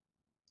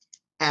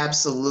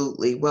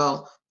 Absolutely.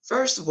 Well,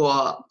 first of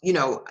all,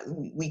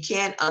 we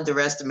can't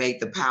underestimate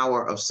the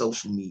power of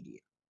social media.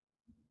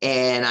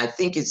 And I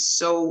think it's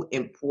so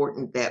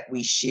important that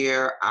we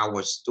share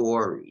our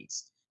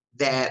stories,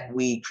 that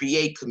we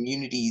create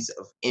communities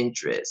of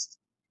interest,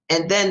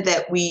 and then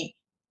that we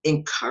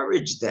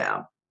encourage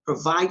them,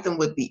 provide them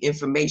with the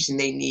information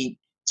they need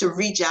to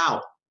reach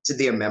out to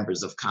their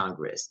members of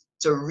Congress,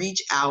 to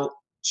reach out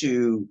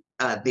to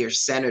their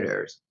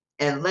senators,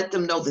 and let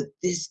them know that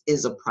this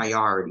is a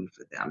priority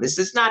for them. This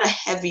is not a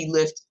heavy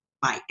lift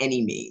by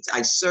any means.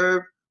 I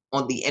serve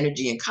on the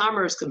Energy and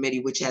Commerce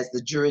Committee, which has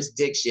the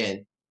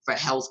jurisdiction for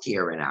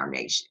healthcare in our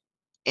nation.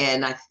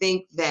 And I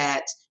think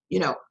that,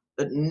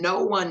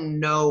 no one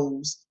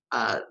knows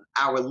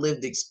our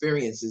lived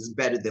experiences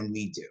better than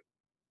we do.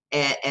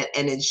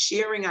 And in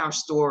sharing our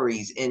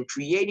stories and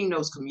creating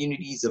those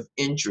communities of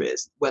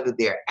interest, whether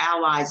they're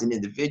allies and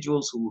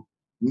individuals who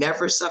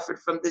never suffered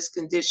from this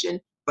condition,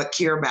 but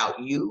care about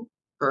you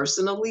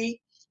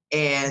personally,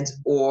 and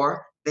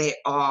or they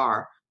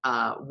are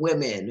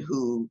women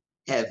who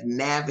have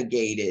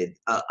navigated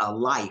a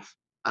life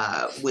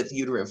with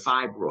uterine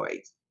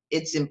fibroids.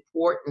 It's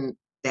important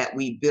that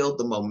we build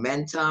the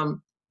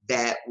momentum,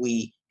 that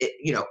we,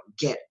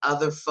 get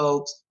other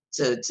folks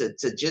to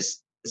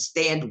just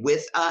stand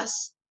with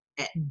us.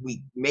 And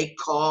we make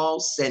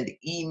calls, send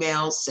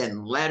emails,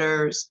 send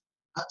letters,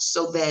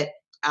 so that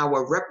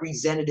our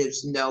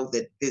representatives know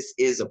that this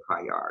is a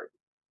priority,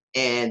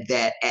 and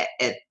that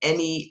at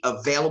any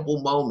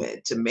available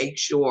moment to make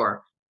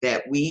sure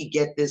that we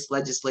get this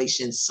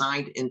legislation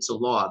signed into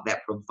law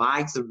that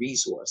provides the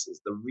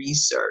resources, the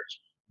research,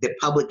 the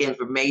public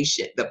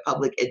information, the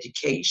public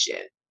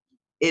education.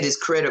 It is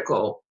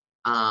critical,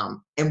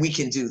 and we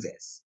can do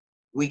this.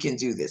 We can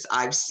do this.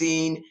 I've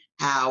seen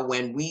how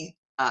when we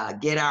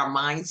get our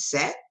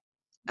mindset,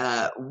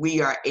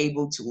 we are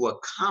able to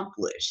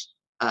accomplish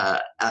a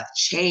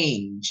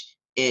change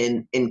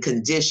in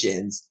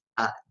conditions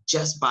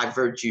just by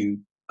virtue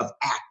of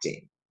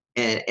acting.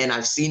 And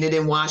I've seen it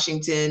in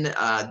Washington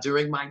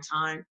during my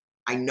time.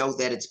 I know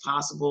that it's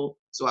possible.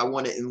 So I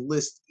want to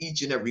enlist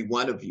each and every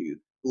one of you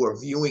who are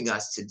viewing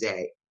us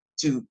today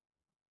to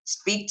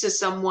speak to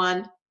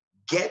someone,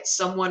 get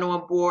someone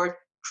on board,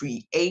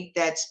 create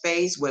that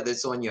space, whether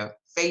it's on your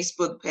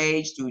Facebook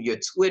page, through your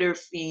Twitter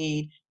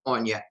feed,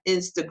 on your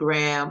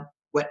Instagram,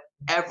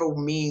 whatever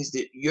means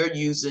that you're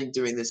using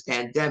during this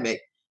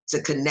pandemic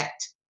to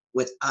connect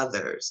with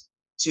others,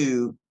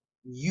 to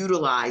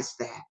utilize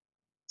that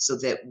so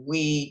that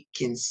we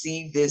can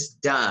see this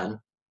done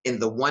in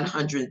the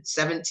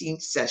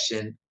 117th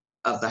session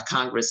of the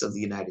Congress of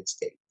the United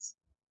States.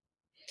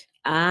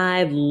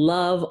 I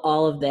love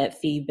all of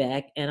that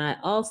feedback. And I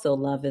also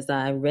love, as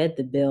I read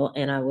the bill,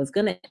 and I was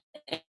going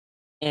to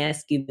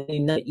ask you,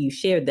 that you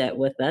shared that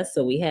with us.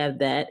 So we have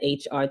that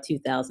HR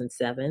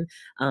 2007.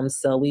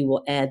 So we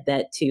will add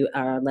that to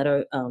our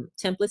letter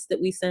templates that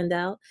we send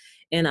out.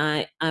 And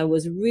I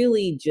was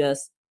really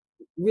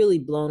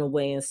blown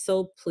away and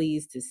so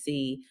pleased to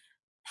see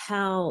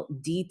how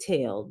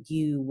detailed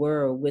you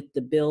were with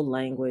the bill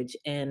language,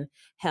 and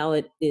how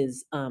it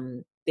is,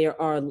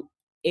 there are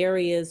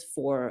areas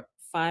for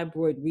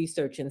fibroid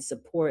research and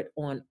support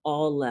on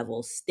all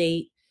levels,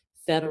 state,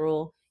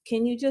 federal.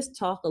 Can you just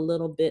talk a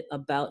little bit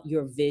about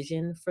your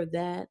vision for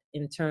that,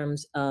 in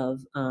terms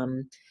of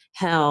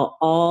how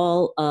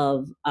all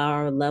of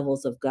our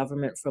levels of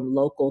government, from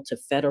local to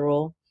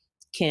federal,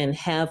 can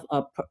have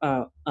a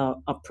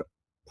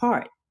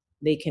part?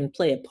 They can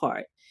play a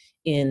part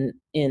in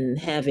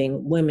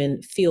having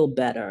women feel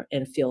better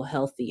and feel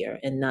healthier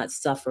and not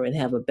suffer and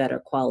have a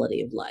better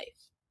quality of life.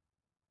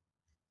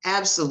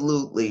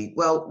 Absolutely.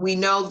 Well, we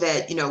know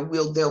that,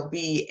 there'll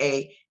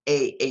be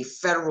a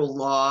federal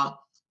law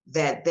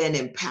that then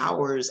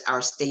empowers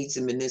our states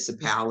and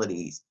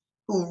municipalities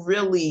who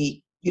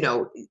really,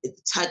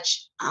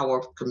 touch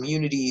our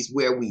communities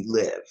where we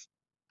live.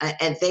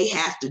 And they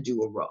have to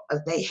do a role.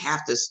 They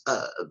have to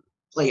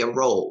play a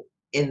role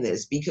in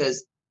this,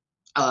 because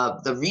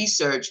the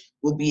research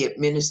will be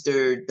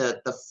administered,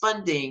 the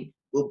funding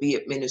will be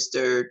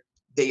administered,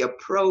 the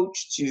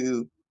approach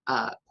to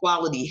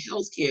quality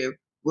healthcare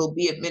will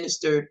be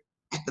administered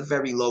at the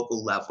very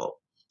local level.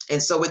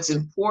 And so it's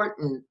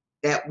important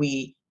that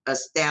we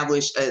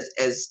establish,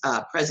 as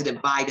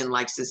President Biden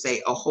likes to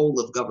say, a whole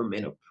of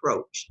government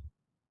approach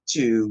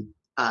to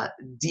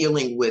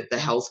dealing with the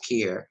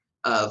healthcare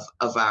of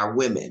our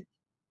women.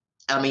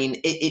 I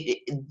mean,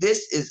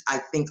 this is, I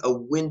think, a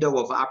window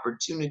of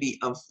opportunity.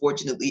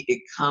 Unfortunately,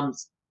 it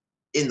comes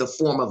in the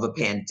form of a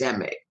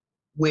pandemic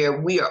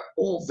where we are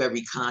all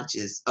very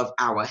conscious of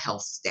our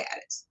health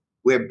status.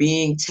 We're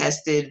being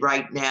tested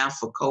right now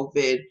for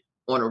COVID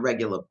on a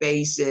regular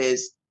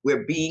basis.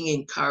 We're being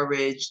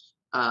encouraged,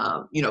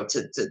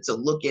 to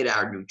look at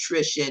our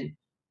nutrition.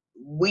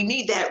 We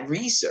need that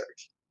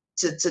research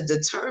to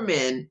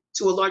determine,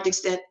 to a large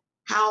extent,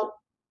 how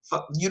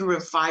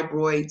uterine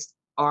fibroids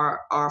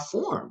are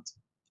formed.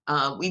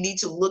 We need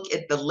to look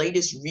at the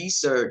latest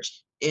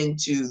research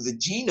into the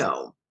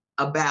genome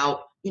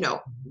about,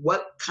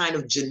 what kind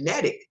of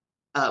genetic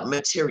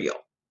material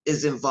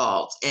is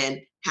involved, and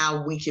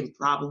how we can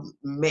probably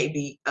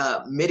maybe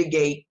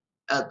mitigate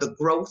the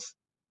growth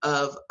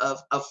of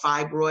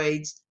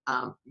fibroids,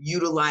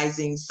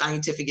 utilizing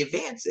scientific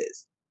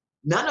advances.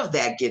 None of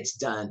that gets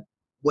done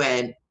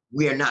when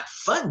we are not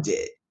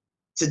funded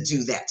to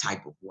do that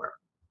type of work.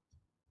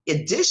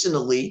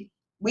 Additionally,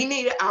 we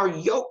need our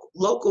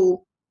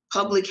local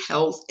public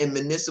health and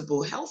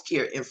municipal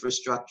healthcare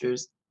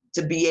infrastructures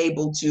to be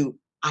able to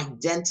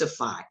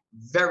identify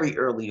very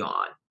early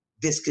on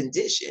this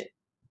condition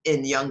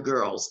in young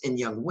girls and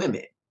young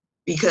women.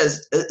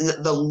 Because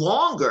the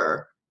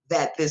longer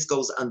that this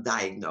goes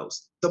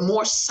undiagnosed, the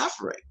more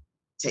suffering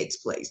takes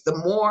place, the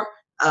more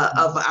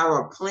of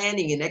our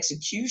planning and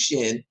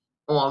execution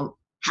on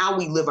how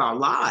we live our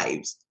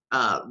lives,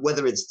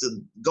 whether it's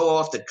to go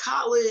off to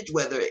college,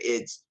 whether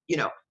it's,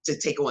 to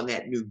take on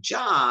that new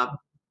job,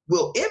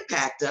 will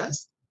impact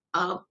us,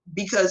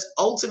 because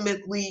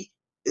ultimately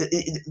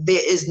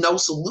there is no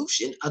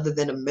solution other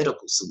than a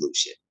medical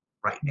solution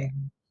right now.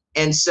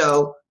 And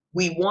so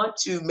we want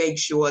to make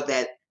sure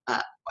that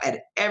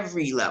at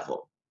every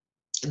level,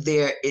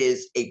 there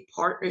is a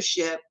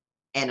partnership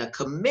and a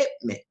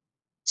commitment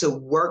to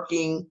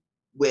working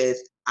with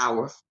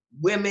our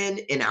women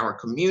in our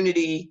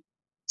community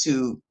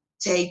to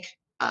take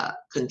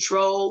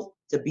control,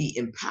 to be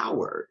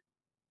empowered,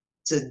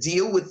 to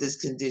deal with this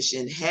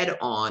condition head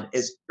on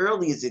as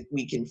early as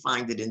we can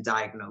find it and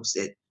diagnose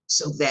it,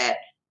 so that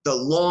the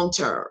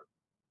long-term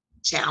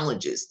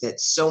challenges that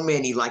so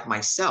many like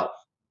myself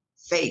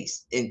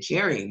face in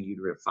carrying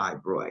uterine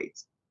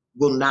fibroids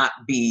will not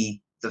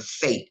be the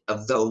fate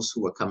of those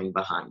who are coming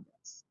behind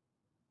us.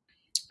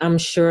 I'm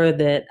sure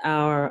that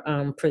our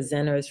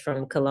presenters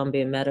from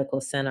Columbia Medical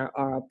Center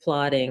are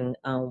applauding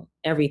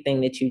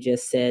everything that you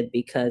just said,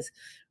 because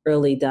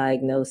early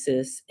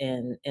diagnosis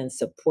and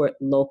support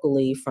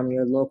locally from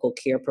your local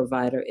care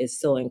provider is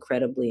so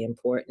incredibly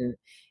important.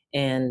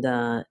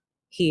 And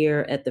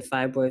here at the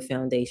Fibroid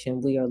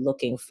Foundation, we are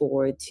looking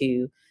forward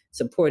to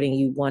supporting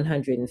you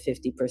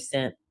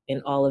 150%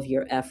 in all of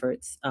your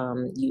efforts.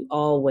 You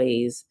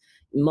always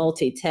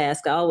multitask.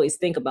 I always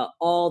think about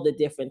all the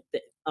different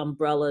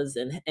umbrellas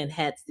and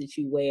hats that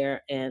you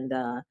wear. And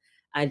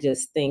I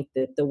just think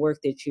that the work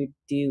that you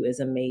do is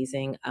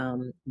amazing.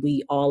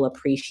 We all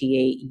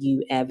appreciate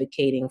you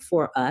advocating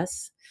for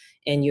us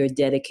and your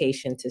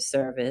dedication to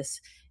service.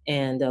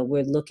 And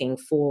we're looking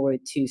forward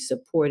to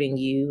supporting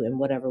you in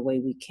whatever way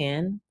we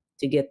can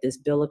to get this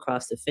bill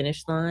across the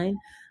finish line,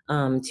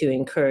 to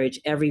encourage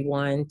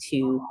everyone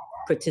to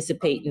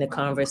participate in the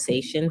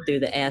conversation through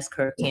the Ask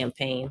Her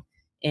campaign.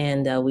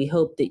 And we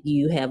hope that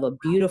you have a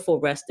beautiful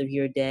rest of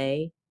your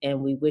day,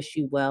 and we wish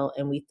you well.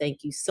 And we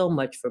thank you so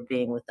much for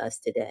being with us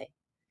today.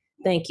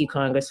 Thank you,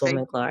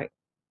 Congresswoman Clark.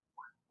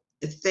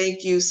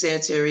 Thank you,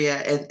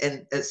 Santeria,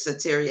 and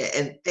Santeria,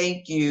 and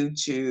thank you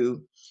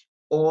to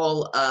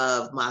all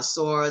of my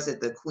sorors at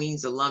the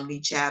Queens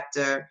Alumnae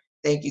chapter.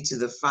 Thank you to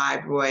the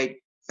Fibroid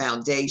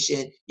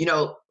Foundation.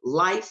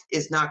 Life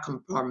is not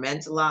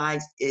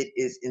compartmentalized, it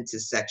is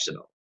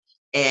intersectional.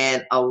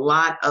 And a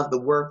lot of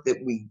the work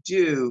that we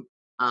do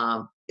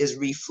is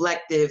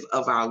reflective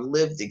of our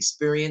lived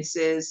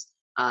experiences,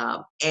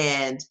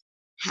 and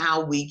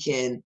how we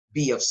can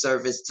be of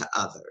service to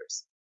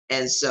others.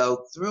 And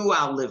so through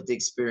our lived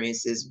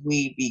experiences,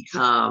 we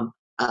become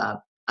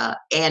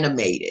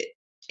animated,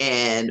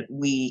 and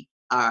we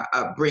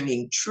are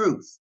bringing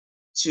truth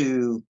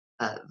to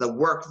the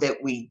work that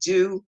we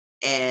do,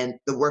 and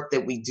the work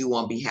that we do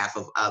on behalf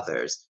of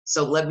others.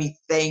 So let me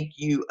thank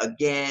you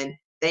again,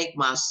 thank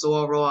my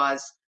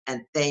sorors,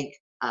 and thank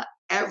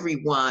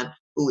everyone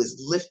who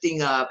is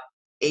lifting up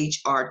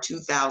HR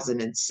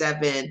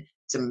 2007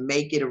 to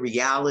make it a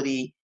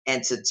reality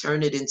and to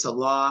turn it into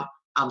law.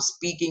 I'm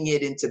speaking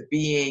it into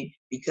being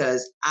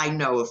because I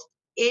know if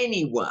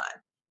anyone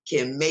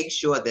can make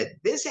sure that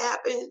this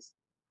happens,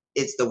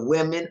 it's the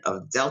women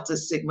of Delta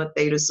Sigma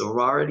Theta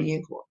Sorority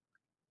Incorporated.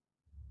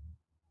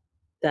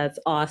 That's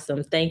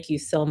awesome. Thank you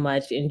so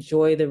much.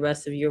 Enjoy the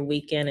rest of your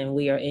weekend, and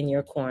we are in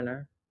your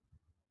corner.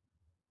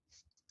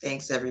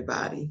 Thanks,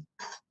 everybody.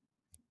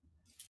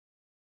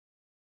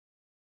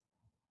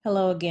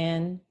 Hello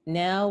again.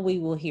 Now we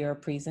will hear a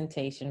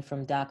presentation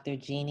from Dr.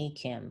 Jeannie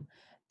Kim.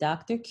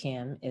 Dr.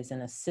 Kim is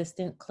an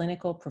assistant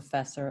clinical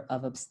professor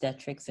of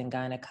obstetrics and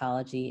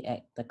gynecology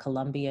at the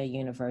Columbia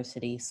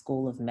University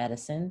School of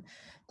Medicine.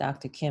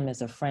 Dr. Kim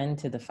is a friend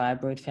to the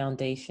Fibroid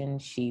Foundation.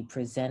 She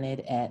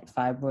presented at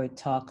Fibroid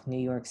Talk New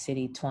York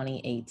City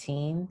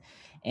 2018,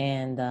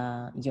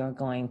 and you're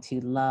going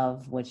to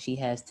love what she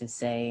has to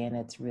say, and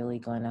it's really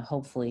going to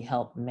hopefully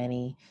help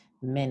many,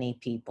 many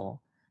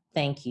people.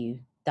 Thank you.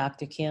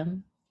 Dr.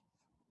 Kim?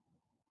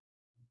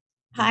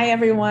 Hi,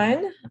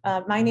 everyone.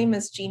 My name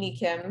is Jeannie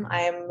Kim.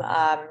 I am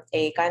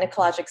a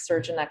gynecologic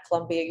surgeon at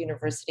Columbia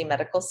University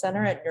Medical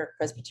Center at New York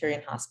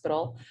Presbyterian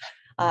Hospital.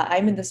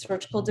 I'm in the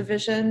surgical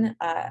division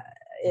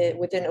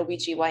within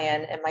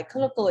OBGYN, and my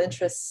clinical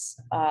interests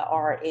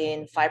are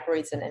in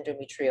fibroids and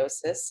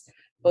endometriosis,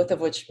 both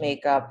of which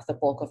make up the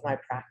bulk of my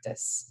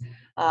practice.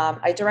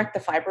 I direct the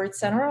Fibroid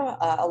Center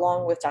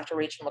along with Dr.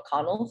 Rachel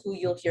McConnell, who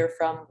you'll hear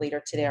from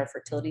later today, our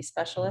fertility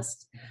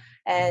specialist.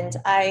 And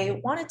I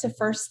wanted to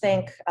first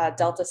thank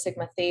Delta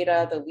Sigma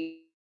Theta,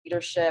 the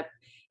leadership,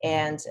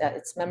 and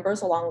its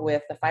members, along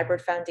with the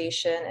Fibroid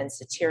Foundation and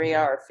Soteria,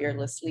 our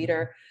fearless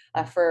leader,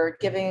 for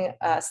giving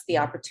us the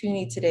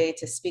opportunity today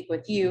to speak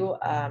with you.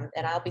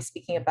 And I'll be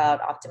speaking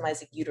about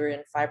optimizing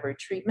uterine fibroid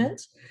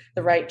treatment,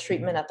 the right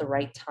treatment at the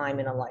right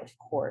time in a life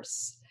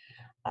course.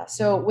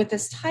 So with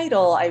this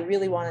title, I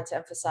really wanted to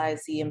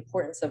emphasize the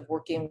importance of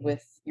working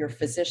with your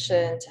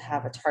physician to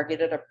have a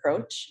targeted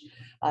approach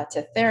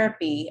to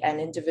therapy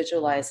and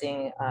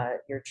individualizing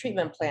your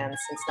treatment plan,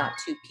 since not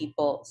two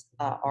people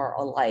are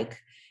alike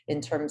in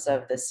terms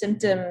of the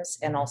symptoms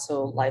and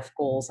also life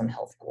goals and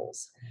health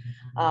goals.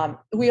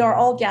 We are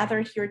all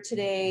gathered here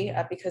today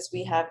because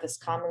we have this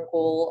common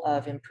goal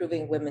of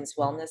improving women's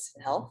wellness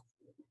and health.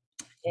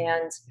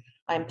 And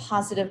I'm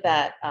positive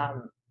that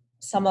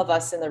some of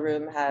us in the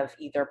room have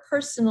either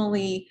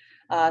personally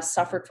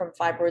suffered from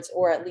fibroids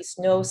or at least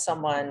know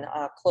someone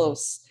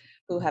close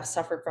who have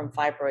suffered from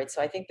fibroids.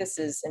 So I think this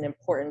is an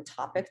important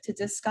topic to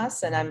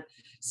discuss. And I'm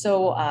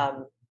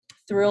so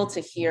thrilled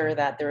to hear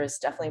that there is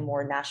definitely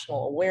more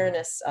national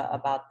awareness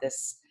about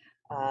this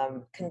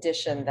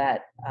condition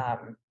that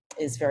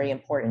is very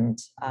important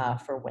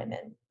for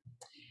women.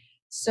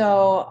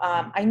 So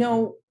I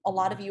know a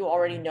lot of you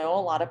already know a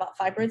lot about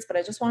fibroids, but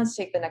I just wanted to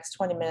take the next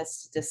 20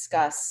 minutes to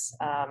discuss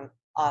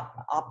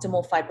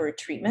optimal fibroid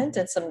treatment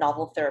and some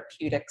novel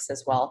therapeutics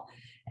as well,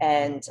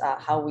 and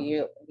how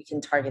we can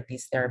target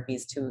these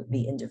therapies to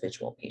the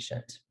individual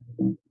patient.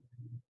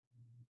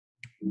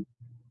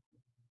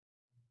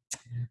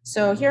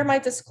 So here are my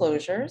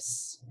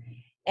disclosures.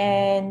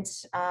 And,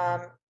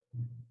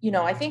 you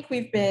know, I think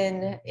we've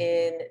been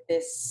in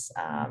this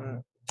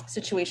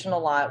situation a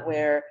lot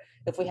where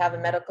if we have a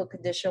medical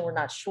condition, we're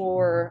not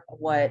sure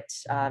what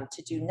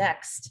to do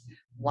next.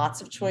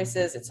 Lots of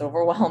choices, it's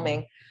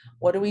overwhelming.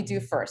 What do we do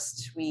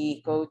first?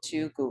 We go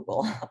to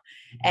Google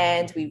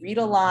and we read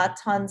a lot,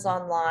 tons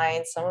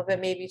online. Some of it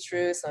may be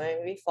true, some of it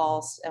may be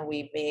false, and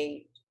we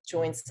may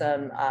join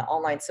some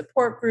online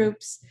support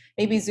groups,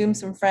 maybe Zoom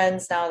some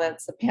friends now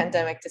that's the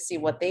pandemic to see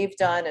what they've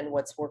done and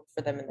what's worked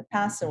for them in the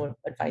past and what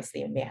advice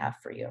they may have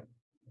for you.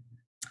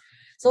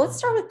 So let's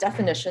start with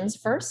definitions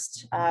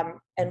first.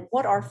 And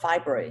what are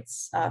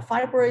fibroids?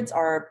 Fibroids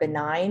are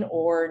benign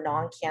or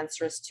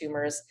non-cancerous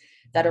tumors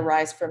that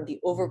arise from the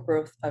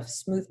overgrowth of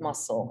smooth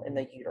muscle in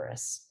the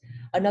uterus.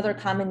 Another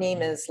common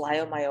name is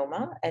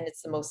leiomyoma, and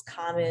it's the most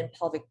common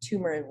pelvic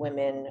tumor in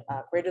women,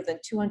 greater than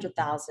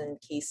 200,000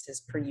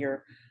 cases per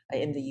year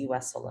in the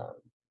US alone.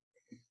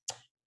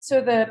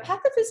 So the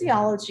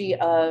pathophysiology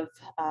of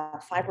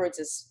fibroids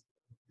is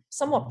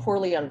somewhat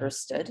poorly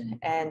understood,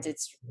 and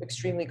it's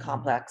extremely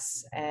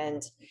complex.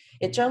 And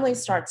it generally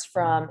starts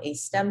from a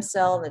stem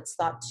cell, and it's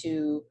thought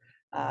to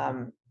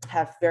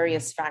have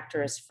various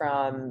factors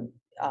from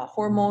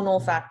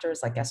hormonal factors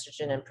like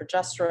estrogen and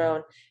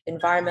progesterone,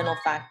 environmental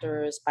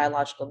factors,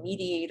 biological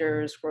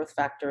mediators, growth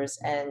factors,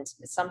 and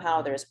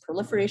somehow there's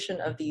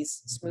proliferation of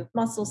these smooth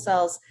muscle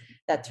cells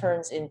that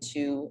turns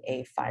into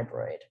a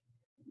fibroid.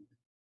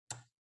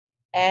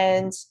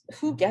 And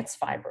who gets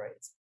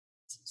fibroids?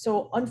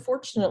 So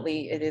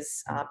unfortunately, it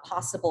is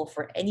possible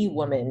for any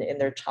woman in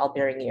their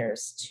childbearing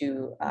years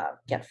to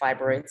get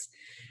fibroids,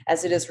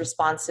 as it is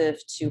responsive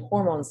to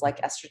hormones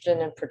like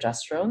estrogen and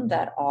progesterone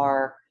that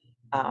are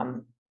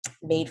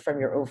made from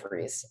your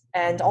ovaries.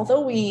 And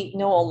although we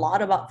know a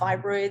lot about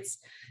fibroids,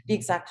 the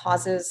exact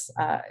causes,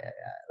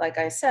 like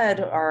I said,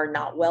 are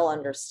not well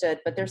understood,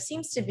 but there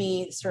seems to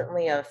be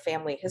certainly a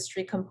family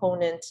history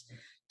component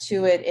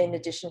to it, in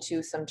addition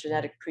to some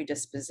genetic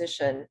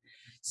predisposition.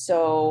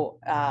 So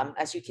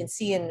as you can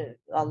see in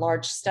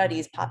large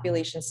studies,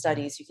 population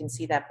studies, you can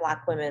see that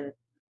Black women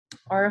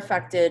are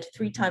affected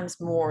 3 times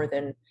more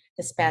than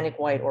Hispanic,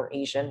 white, or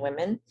Asian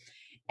women.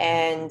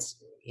 And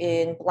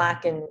in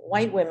Black and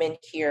white women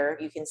here,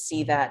 you can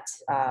see that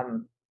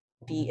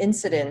the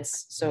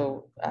incidence,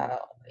 so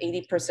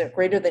 80%,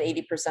 greater than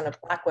 80%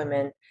 of Black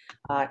women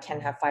can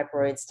have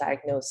fibroids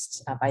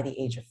diagnosed by the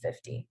age of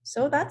 50.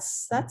 So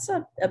that's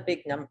a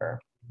big number.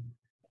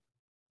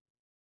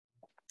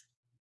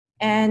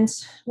 And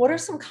what are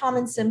some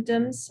common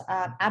symptoms?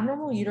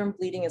 Abnormal uterine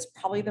bleeding is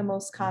probably the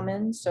most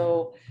common.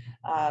 So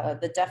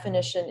the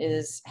definition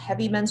is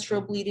heavy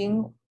menstrual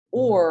bleeding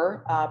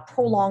or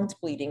prolonged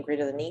bleeding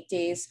greater than 8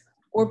 days,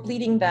 or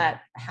bleeding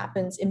that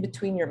happens in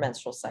between your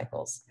menstrual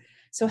cycles.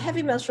 So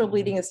heavy menstrual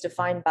bleeding is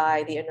defined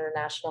by the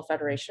International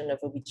Federation of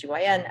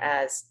OBGYN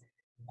as,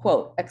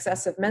 quote,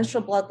 excessive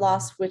menstrual blood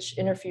loss, which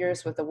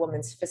interferes with a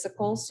woman's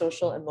physical,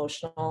 social,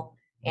 emotional,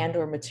 and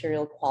or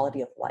material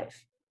quality of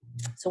life.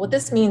 So what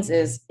this means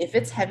is if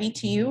it's heavy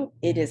to you,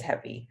 it is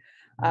heavy.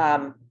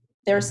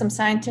 There's some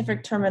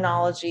scientific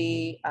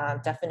terminology,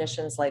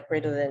 definitions like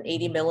greater than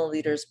 80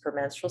 milliliters per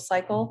menstrual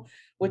cycle,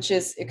 which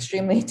is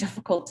extremely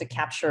difficult to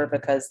capture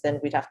because then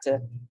we'd have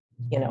to,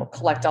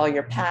 collect all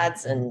your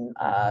pads and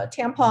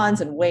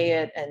tampons and weigh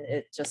it, and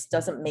it just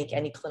doesn't make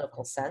any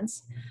clinical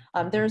sense.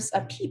 There's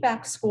a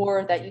PBAC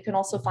score that you can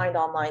also find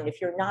online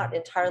if you're not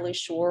entirely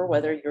sure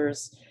whether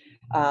yours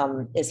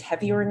is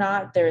heavy or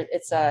not.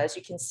 It's as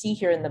you can see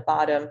here in the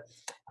bottom,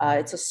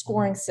 it's a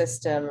scoring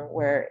system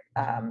where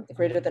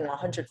greater than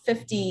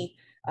 150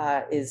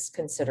 is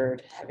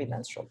considered heavy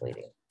menstrual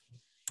bleeding.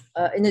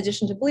 In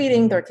addition to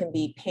bleeding, there can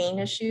be pain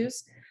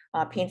issues,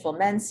 painful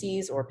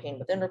menses or pain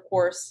with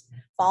intercourse,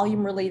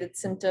 volume-related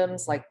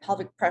symptoms like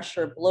pelvic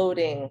pressure,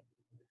 bloating,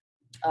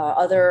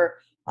 other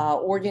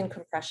organ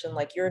compression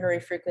like urinary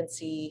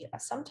frequency,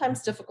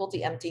 sometimes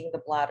difficulty emptying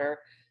the bladder.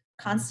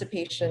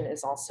 Constipation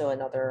is also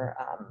another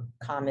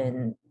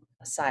common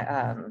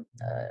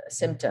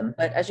symptom,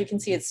 but as you can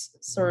see, it's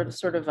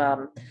sort of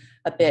a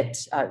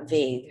bit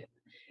vague.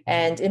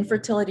 And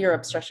infertility or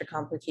obstetric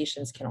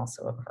complications can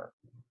also occur.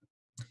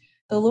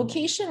 The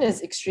location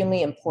is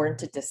extremely important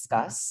to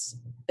discuss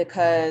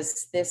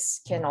because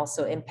this can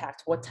also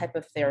impact what type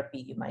of therapy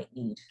you might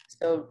need.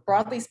 So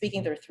broadly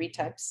speaking, there are 3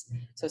 types.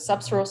 So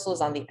subserosal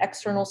is on the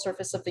external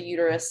surface of the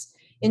uterus,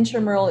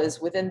 intramural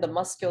is within the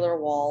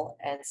muscular wall,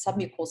 and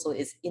submucosal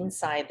is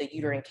inside the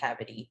uterine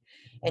cavity.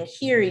 And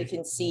here you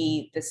can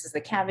see this is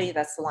the cavity,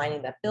 that's the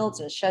lining that builds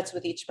and sheds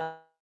with each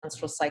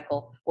menstrual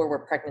cycle where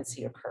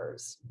pregnancy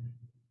occurs.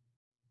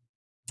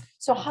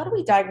 So how do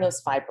we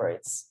diagnose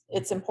fibroids?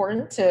 It's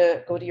important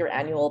to go to your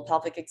annual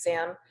pelvic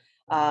exam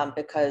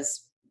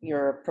because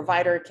your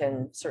provider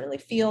can certainly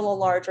feel a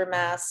larger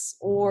mass,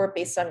 or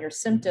based on your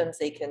symptoms,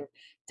 they can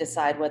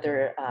decide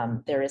whether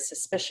there is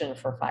suspicion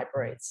for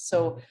fibroids.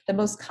 So the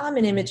most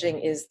common imaging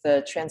is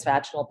the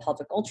transvaginal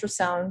pelvic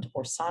ultrasound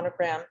or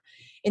sonogram.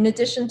 In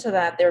addition to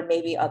that, there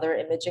may be other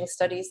imaging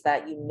studies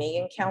that you may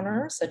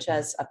encounter, such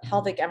as a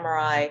pelvic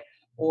MRI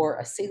or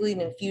a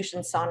saline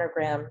infusion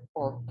sonogram,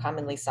 or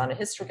commonly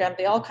sonohystogram.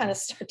 They all kind of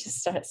start to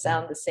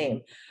sound the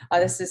same.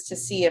 This is to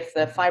see if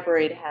the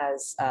fibroid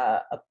has a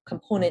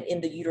component in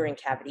the uterine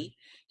cavity.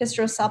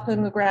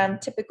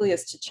 Hysterosalpingogram typically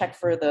is to check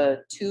for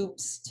the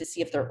tubes to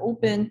see if they're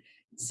open,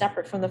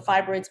 separate from the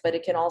fibroids, but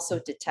it can also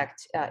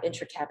detect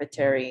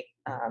intracavitary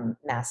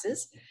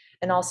masses.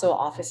 And also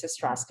office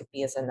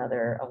hysteroscopy is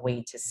another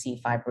way to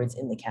see fibroids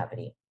in the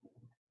cavity.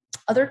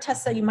 Other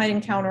tests that you might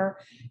encounter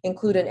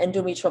include an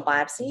endometrial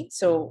biopsy.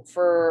 So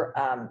for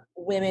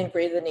women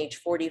greater than age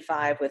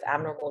 45 with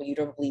abnormal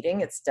uterine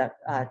bleeding, it's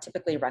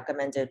typically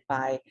recommended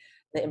by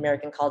the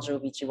American College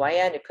of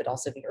OBGYN. It could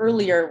also be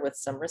earlier with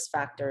some risk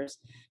factors.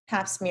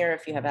 Pap smear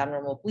if you have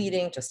abnormal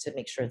bleeding, just to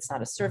make sure it's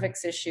not a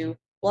cervix issue.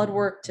 Blood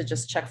work to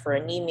just check for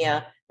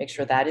anemia, make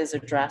sure that is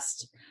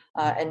addressed.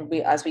 And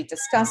as we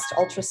discussed,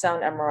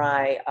 ultrasound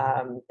MRI,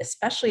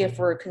 especially if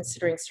we're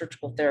considering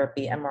surgical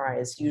therapy, MRI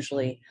is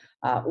usually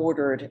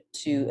ordered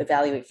to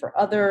evaluate for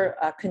other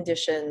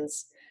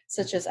conditions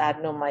such as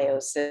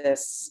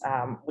adenomyosis,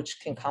 which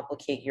can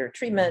complicate your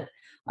treatment.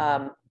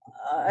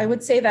 I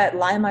would say that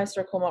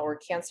leiomyosarcoma or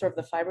cancer of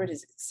the fibroid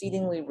is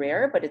exceedingly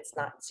rare, but it's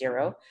not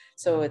zero.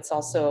 So it's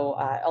also,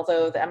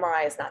 although the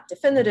MRI is not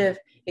definitive,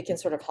 it can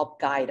sort of help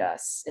guide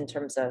us in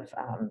terms of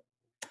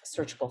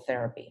surgical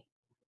therapy.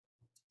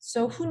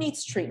 So who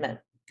needs treatment?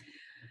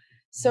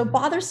 So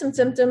bothersome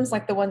symptoms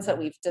like the ones that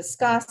we've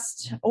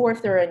discussed, or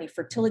if there are any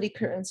fertility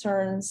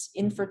concerns,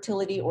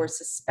 infertility or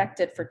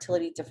suspected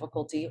fertility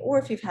difficulty, or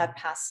if you've had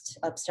past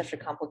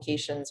obstetric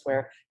complications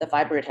where the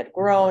fibroid had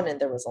grown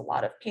and there was a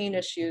lot of pain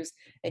issues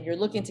and you're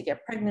looking to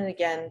get pregnant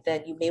again,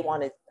 then you may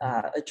want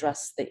to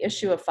address the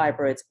issue of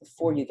fibroids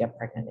before you get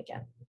pregnant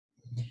again.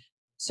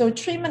 So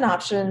treatment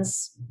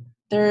options,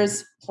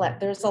 there's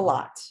a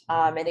lot,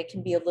 and it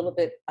can be a little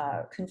bit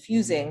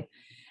confusing.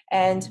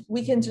 And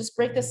we can just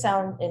break this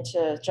down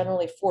into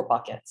generally 4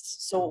 buckets.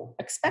 So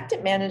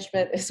expectant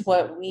management is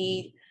what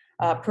we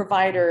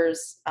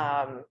providers,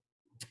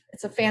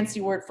 it's a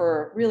fancy word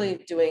for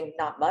really doing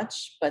not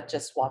much, but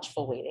just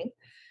watchful waiting.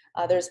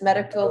 There's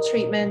medical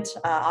treatment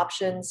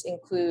options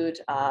include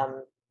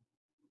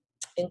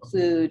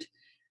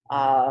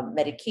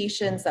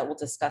medications that we'll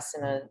discuss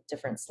in a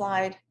different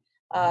slide.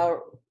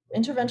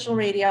 Interventional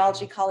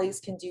radiology colleagues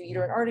can do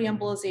uterine artery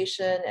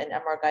embolization and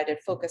MR-guided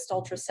focused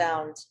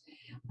ultrasound.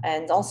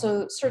 And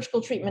also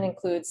surgical treatment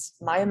includes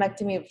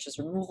myomectomy, which is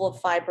removal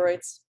of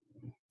fibroids,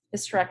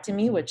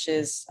 hysterectomy, which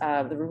is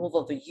the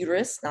removal of the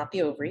uterus, not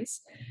the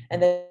ovaries.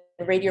 And then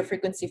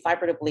radiofrequency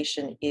fibroid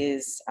ablation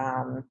is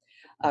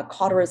a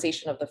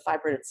cauterization of the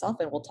fibroid itself,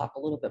 and we'll talk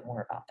a little bit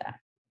more about that.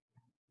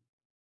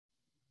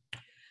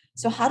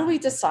 So how do we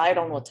decide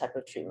on what type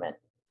of treatment?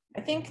 I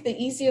think the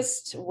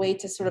easiest way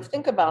to sort of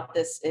think about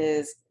this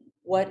is,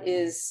 what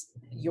is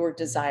your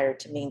desire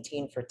to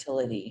maintain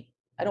fertility?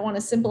 I don't want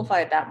to simplify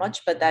it that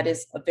much, but that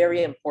is a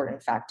very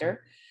important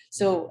factor.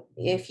 So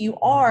if you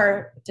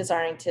are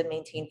desiring to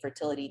maintain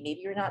fertility,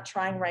 maybe you're not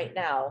trying right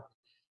now,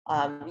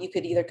 you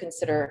could either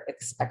consider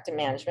expectant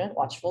management,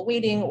 watchful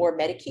waiting, or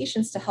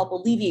medications to help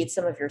alleviate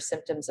some of your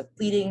symptoms of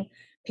bleeding,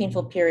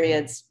 painful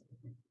periods,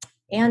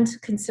 and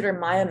consider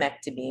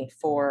myomectomy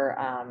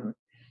for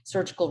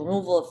surgical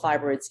removal of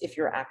fibroids if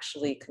you're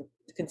actually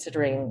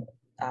considering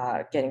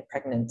getting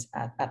pregnant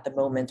at the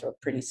moment or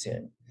pretty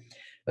soon.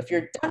 If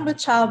you're done with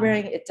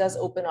childbearing, it does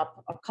open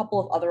up a couple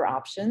of other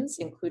options,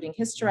 including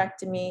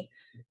hysterectomy,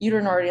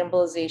 uterine artery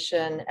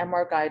embolization,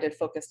 MR-guided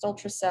focused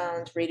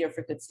ultrasound,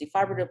 radiofrequency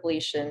fibroid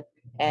ablation,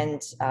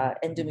 and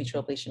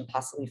endometrial ablation,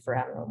 possibly for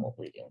abnormal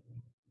bleeding.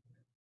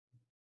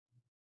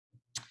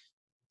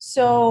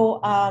 So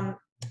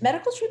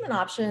medical treatment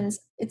options,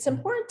 it's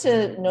important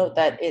to note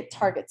that it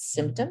targets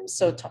symptoms,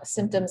 so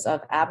symptoms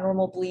of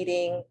abnormal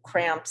bleeding,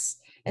 cramps,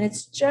 and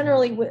it's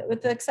generally,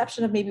 with the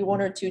exception of maybe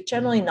 1 or 2,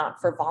 generally not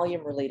for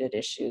volume-related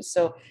issues.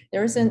 So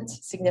there isn't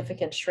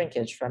significant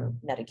shrinkage from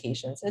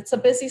medications. It's a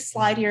busy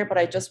slide here, but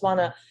I just want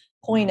to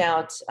point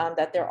out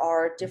that there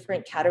are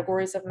different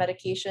categories of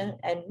medication,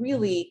 and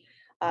really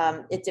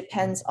it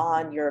depends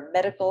on your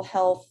medical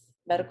health,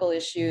 medical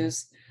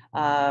issues,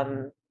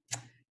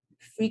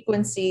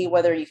 frequency,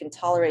 whether you can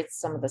tolerate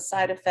some of the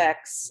side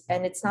effects.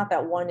 And it's not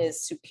that one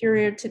is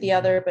superior to the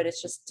other, but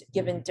it's just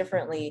given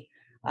differently.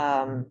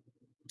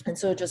 And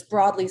so just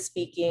broadly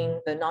speaking,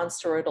 the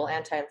non-steroidal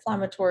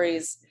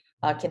anti-inflammatories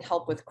can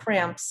help with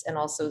cramps and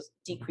also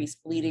decrease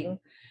bleeding.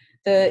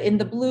 In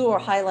the blue or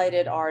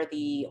highlighted are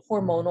the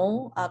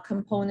hormonal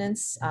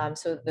components.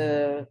 So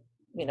the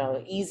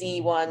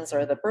easy ones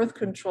are the birth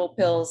control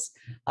pills.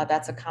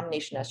 That's a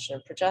combination estrogen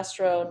and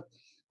progesterone.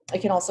 It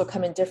can also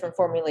come in different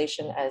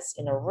formulation, as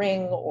in a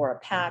ring or a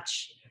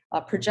patch.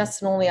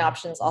 Progestin-only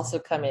options also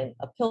come in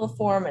a pill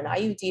form, an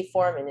IUD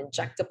form, an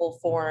injectable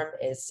form,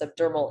 a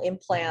subdermal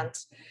implant.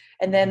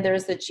 And then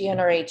there's the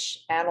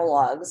GnRH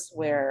analogs,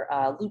 where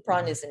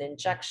Lupron is an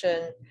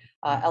injection,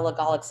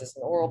 elagolix is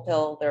an oral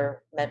pill.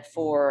 They're meant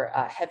for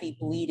heavy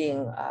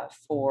bleeding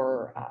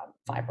for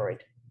fibroid.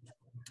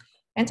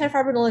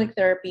 Antifibrinolytic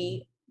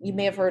therapy, you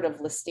may have heard of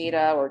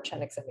Listata or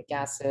tranexamic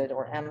acid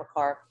or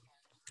Amicar.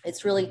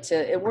 It's really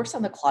it works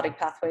on the clotting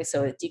pathway,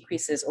 so it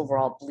decreases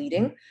overall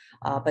bleeding,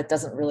 but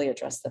doesn't really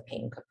address the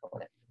pain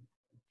component.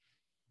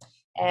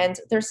 And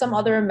there's some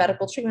other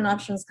medical treatment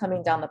options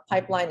coming down the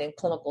pipeline in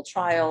clinical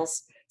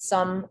trials,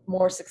 some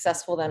more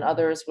successful than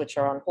others, which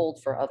are on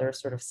hold for other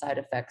sort of side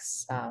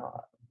effects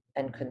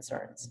and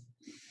concerns.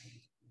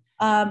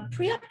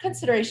 Pre-op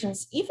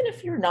considerations, even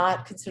if you're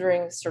not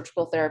considering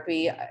surgical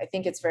therapy, I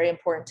think it's very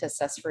important to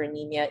assess for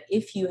anemia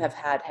if you have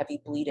had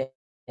heavy bleeding.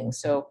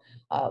 So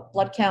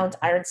blood count,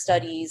 iron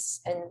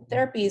studies, and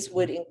therapies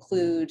would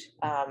include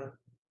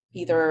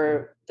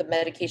either the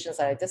medications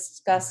that I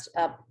discussed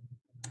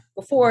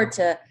before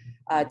to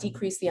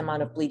decrease the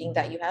amount of bleeding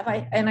that you have.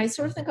 I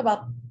sort of think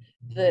about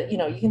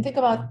you can think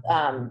about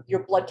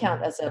your blood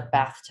count as a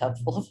bathtub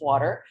full of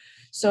water.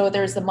 So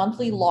there's the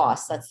monthly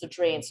loss, that's the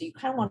drain. So you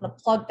kind of want to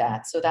plug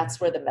that. So that's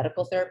where the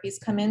medical therapies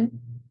come in,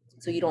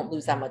 so you don't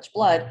lose that much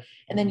blood.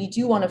 And then you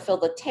do want to fill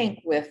the tank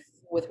with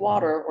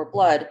water or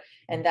blood,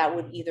 and that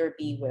would either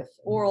be with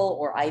oral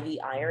or IV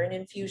iron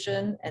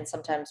infusion. And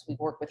sometimes we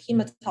work with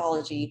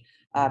hematology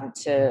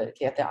to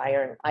get the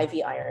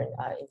IV iron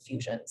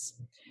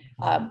infusions.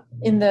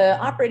 In the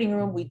operating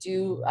room, we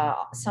do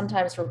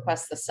sometimes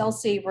request the cell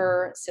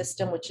saver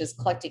system, which is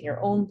collecting your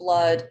own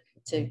blood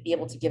to be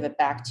able to give it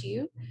back to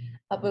you.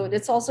 But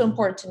it's also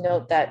important to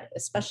note that,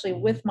 especially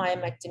with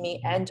myomectomy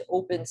and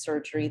open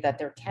surgery, that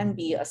there can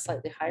be a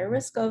slightly higher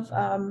risk of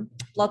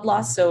blood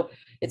loss. So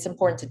it's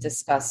important to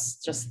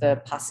discuss just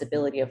the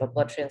possibility of a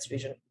blood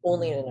transfusion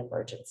only in an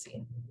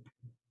emergency.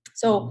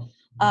 So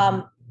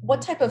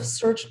what type of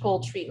surgical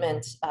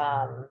treatment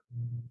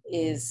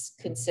is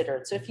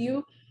considered? So if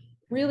you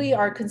really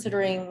are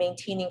considering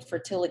maintaining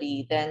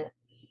fertility, then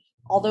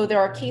Although there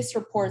are case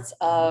reports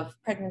of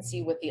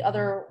pregnancy with the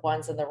other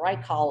ones in the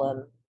right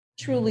column,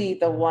 truly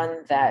the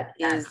one that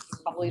is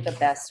probably the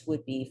best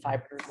would be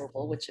fibroid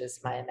removal, which is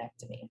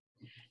myomectomy.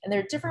 And there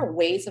are different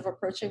ways of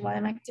approaching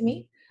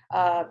myomectomy.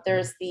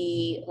 There's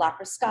the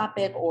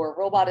laparoscopic or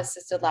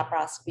robot-assisted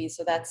laparoscopy.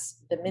 So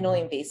that's the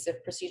minimally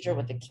invasive procedure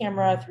with the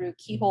camera through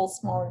keyhole,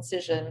 small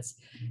incisions.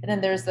 And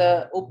then there's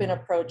the open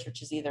approach,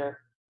 which is either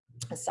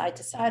a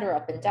side-to-side or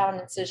up and down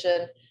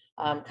incision,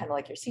 kind of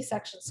like your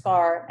C-section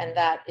scar. And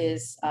that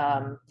is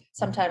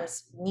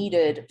sometimes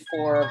needed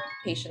for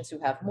patients who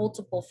have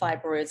multiple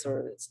fibroids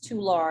or it's too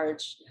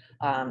large,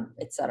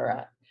 et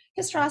cetera.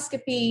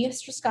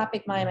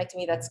 Hysteroscopic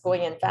myomectomy, that's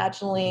going in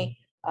vaginally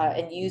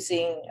and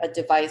using a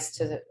device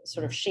to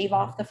sort of shave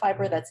off the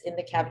fibroid that's in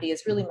the cavity,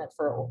 is really meant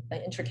for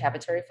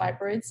intracavitary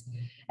fibroids.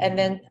 And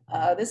then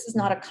this is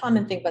not a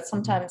common thing, but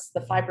sometimes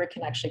the fibroid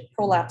can actually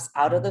prolapse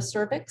out of the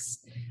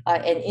cervix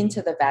and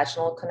into the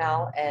vaginal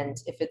canal. And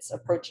if it's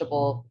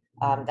approachable,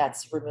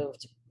 that's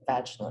removed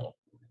vaginally.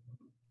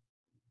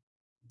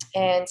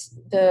 And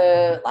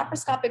the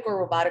laparoscopic or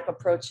robotic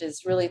approach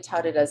is really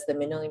touted as the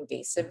minimally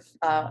invasive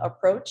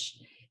approach.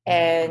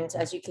 And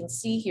as you can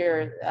see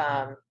here,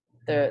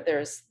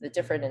 there's the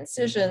different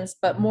incisions,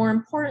 but more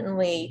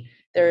importantly,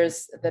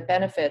 there's the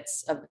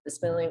benefits of this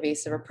minimally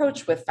invasive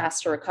approach with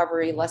faster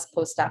recovery, less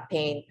post-op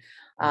pain,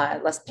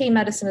 less pain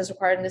medicine is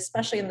required. And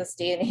especially in this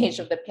day and age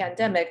of the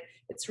pandemic,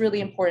 it's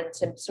really important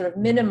to sort of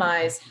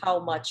minimize how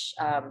much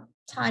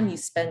time you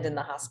spend in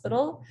the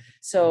hospital.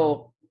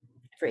 So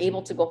if you're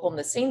able to go home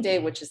the same day,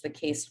 which is the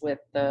case with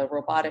the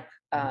robotic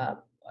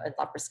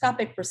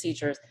laparoscopic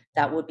procedures,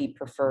 that would be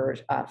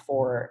preferred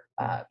for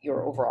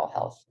your overall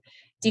health.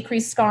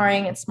 Decreased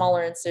scarring and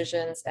smaller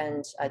incisions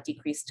and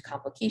decreased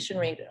complication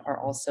rate are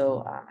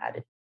also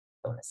added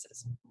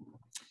bonuses.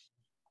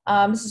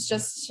 This is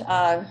just,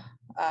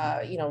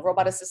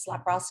 robot-assisted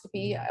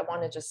laparoscopy. I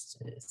want to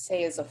just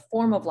say is a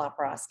form of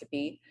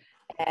laparoscopy,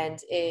 and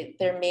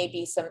there may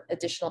be some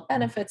additional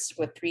benefits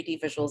with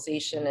 3D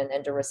visualization and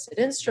endowristed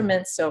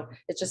instruments. So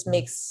it just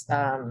makes,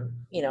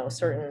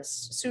 certain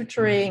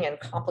suturing and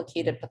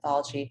complicated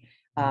pathology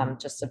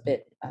just a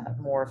bit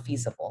more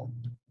feasible.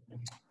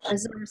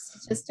 These are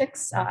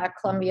statistics at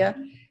Columbia.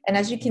 And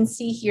as you can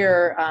see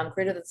here,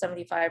 greater than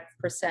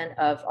 75%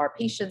 of our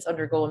patients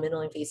undergo a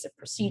minimally invasive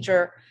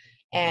procedure,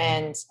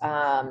 and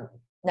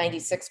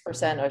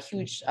 96%, a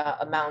huge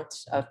amount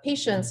of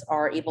patients,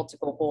 are able to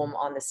go home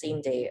on the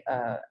same day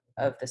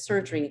of the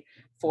surgery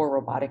for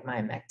robotic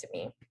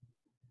myomectomy.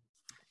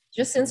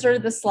 Just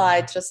inserted the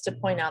slide just to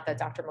point out that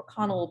Dr.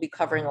 McConnell will be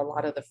covering a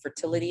lot of the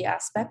fertility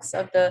aspects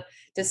of the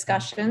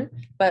discussion,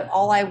 but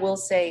all I will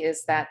say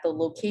is that the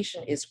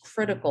location is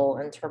critical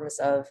in terms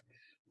of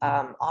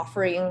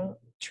offering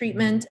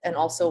treatment and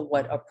also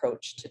what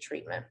approach to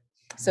treatment.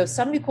 So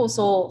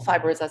submucosal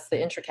fibroids, that's the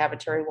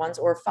intracavitary ones,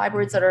 or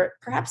fibroids that are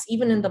perhaps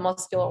even in the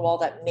muscular wall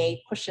that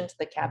may push into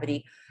the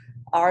cavity,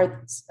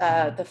 are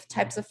the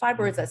types of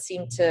fibroids that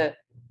seem to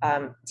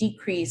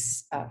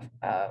decrease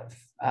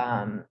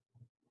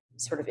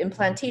sort of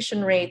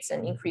implantation rates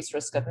and increased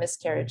risk of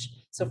miscarriage.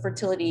 So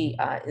fertility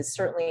is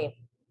certainly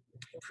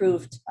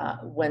improved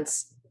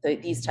once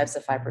these types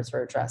of fibroids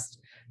are addressed.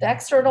 The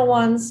external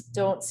ones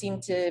don't seem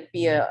to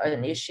be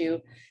an issue.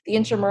 The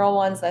intramural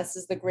ones, this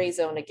is the gray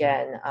zone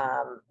again.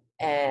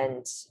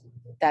 And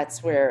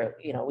that's where,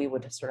 we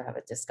would sort of have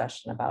a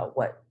discussion about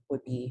what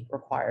would be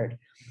required.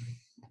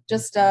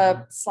 Just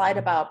a slide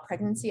about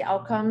pregnancy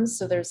outcomes.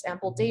 So there's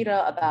ample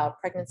data about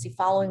pregnancy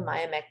following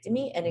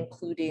myomectomy and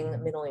including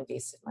minimally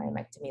invasive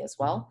myomectomy as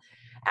well.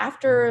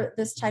 After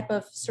this type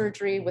of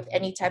surgery with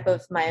any type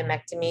of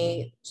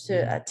myomectomy,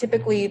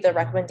 typically the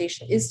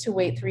recommendation is to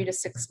wait 3 to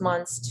 6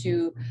 months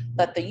to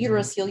let the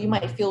uterus heal. You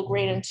might feel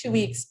great in 2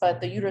 weeks,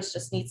 but the uterus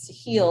just needs to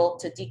heal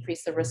to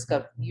decrease the risk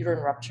of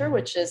uterine rupture,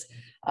 which is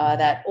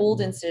that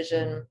old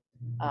incision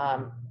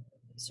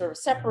sort of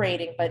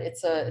separating, but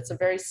it's a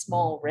very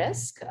small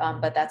risk.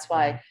 But that's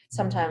why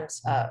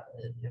sometimes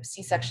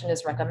C-section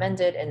is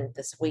recommended and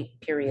this wait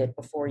period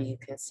before you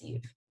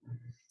conceive.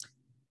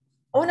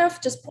 I want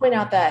to just point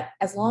out that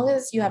as long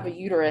as you have a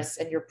uterus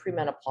and you're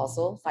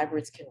premenopausal,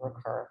 fibroids can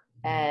recur.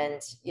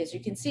 And as you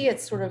can see,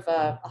 it's sort of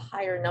a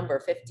higher number,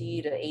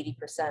 50 to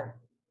 80%,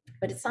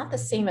 but it's not the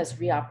same as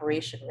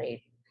reoperation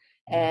rate.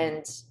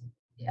 And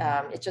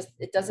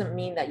it doesn't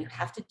mean that you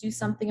have to do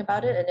something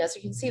about it. And as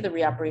you can see, the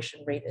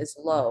reoperation rate is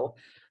low,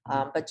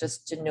 but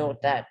just to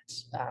note that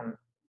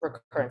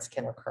recurrence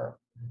can occur.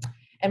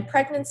 And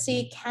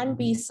pregnancy can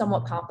be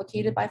somewhat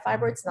complicated by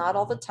fibroids, not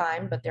all the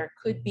time, but there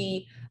could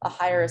be a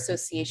higher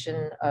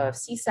association of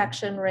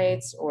C-section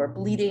rates or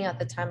bleeding at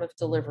the time of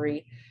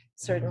delivery.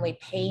 Certainly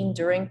pain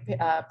during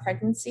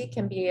pregnancy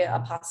can be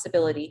a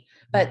possibility,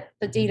 but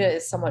the data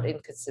is somewhat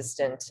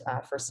inconsistent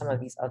for some of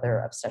these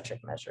other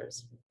obstetric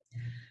measures.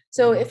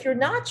 So if you're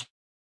not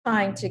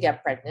trying to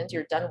get pregnant,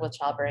 you're done with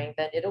childbearing,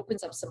 then it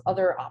opens up some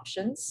other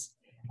options.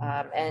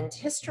 And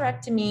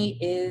hysterectomy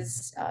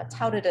is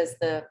touted as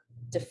the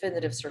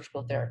definitive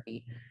surgical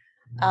therapy.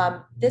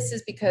 This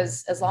is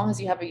because as long as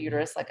you have a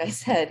uterus, like I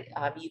said,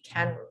 you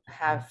can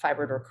have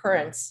fibroid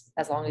recurrence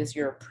as long as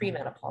you're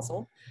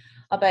premenopausal.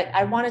 But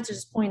I wanted to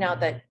just point out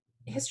that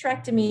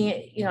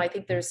hysterectomy, I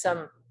think there's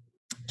some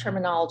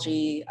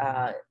terminology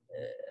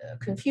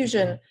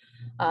confusion.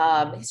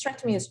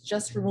 Hysterectomy is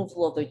just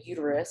removal of the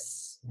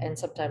uterus and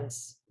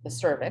sometimes the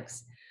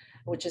cervix,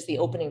 which is the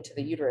opening to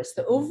the uterus.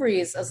 The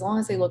ovaries, as long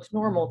as they look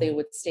normal, they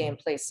would stay in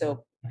place.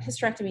 So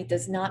hysterectomy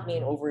does not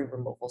mean ovary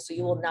removal. So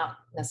you will not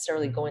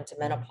necessarily go into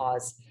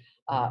menopause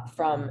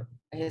from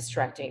a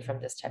hysterectomy from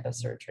this type of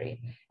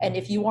surgery. And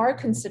if you are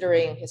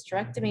considering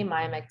hysterectomy,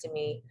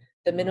 myomectomy,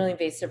 the minimally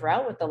invasive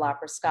route with the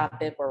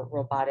laparoscopic or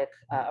robotic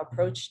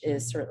approach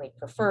is certainly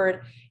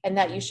preferred, and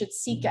that you should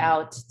seek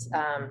out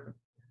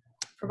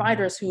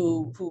providers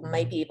who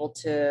might be able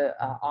to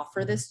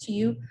offer this to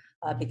you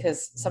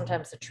because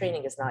sometimes the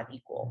training is not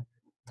equal.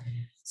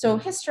 So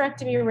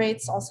hysterectomy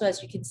rates, also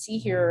as you can see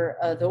here,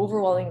 the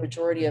overwhelming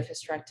majority of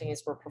hysterectomies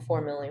were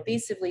performed minimally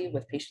invasively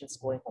with patients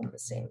going home the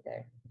same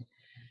day.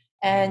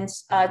 And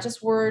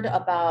just word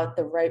about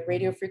the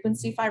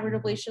radiofrequency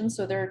fibroid ablation.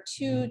 So there are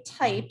two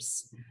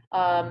types,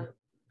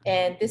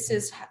 and this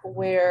is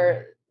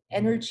where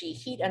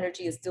heat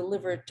energy is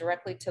delivered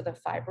directly to the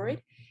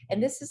fibroid.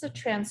 And this is a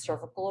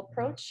transcervical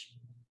approach,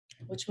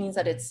 which means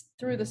that it's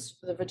through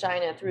the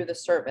vagina and through the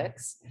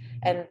cervix.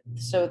 And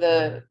so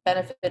the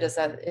benefit is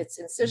that it's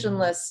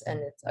incisionless, and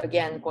it's,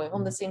 again, going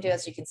home the same day.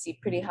 As you can see,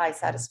 pretty high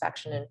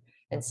satisfaction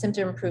and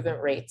symptom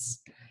improvement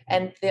rates.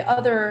 And the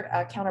other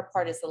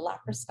counterpart is the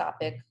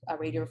laparoscopic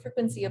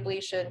radiofrequency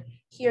ablation.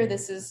 Here,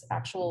 this is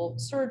actual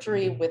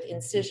surgery with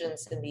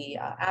incisions in the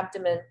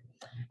abdomen.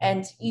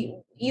 And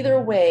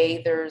either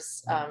way,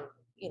 there's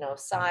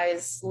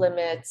size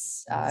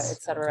limits, et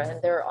cetera,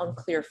 and there are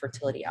unclear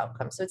fertility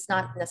outcomes. So it's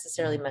not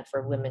necessarily meant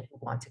for women who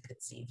want to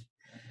conceive.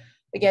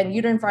 Again,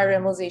 uterine fibroid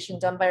embolization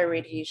done by our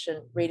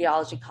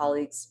radiology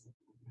colleagues.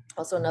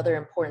 Also another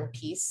important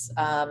piece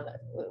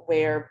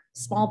where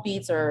small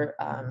beads are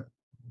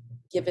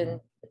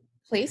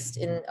placed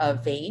in a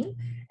vein,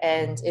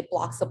 and it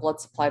blocks the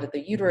blood supply to the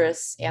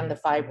uterus and the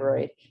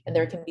fibroid. And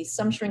there can be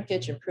some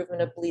shrinkage,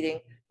 improvement of bleeding,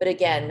 but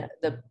again,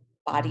 the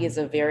body is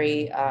a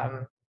very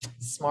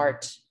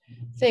smart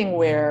thing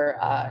where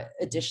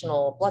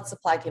additional blood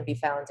supply can be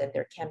found, and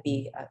there can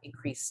be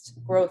increased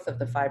growth of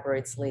the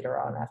fibroids later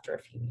on after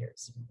a few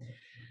years.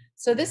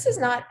 So this is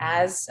not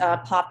as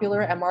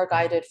popular,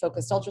 MR-guided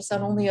focused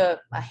ultrasound. Only a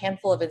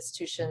handful of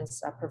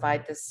institutions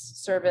provide this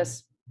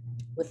service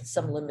with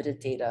some limited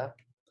data.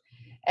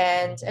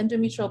 And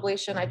endometrial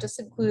ablation, I just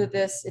included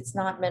this. It's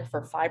not meant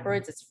for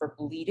fibroids, it's for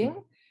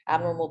bleeding,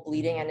 abnormal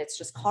bleeding, and it's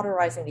just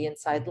cauterizing the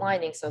inside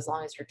lining. So as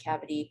long as your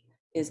cavity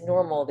is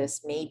normal,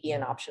 this may be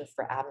an option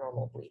for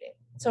abnormal bleeding.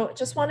 So I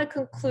just want to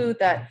conclude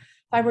that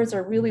fibroids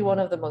are really one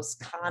of the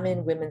most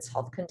common women's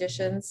health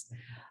conditions.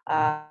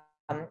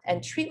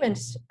 And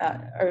treatments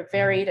are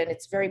varied, and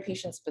it's very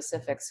patient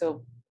specific.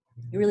 So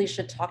you really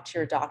should talk to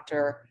your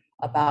doctor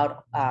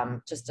about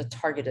just a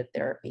targeted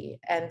therapy.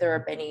 And there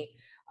are many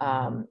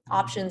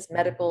options,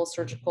 medical,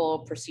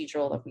 surgical,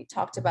 procedural, that we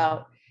talked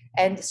about.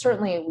 And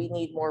certainly we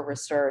need more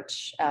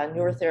research.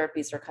 Newer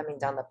therapies are coming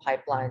down the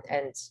pipeline.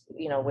 And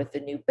with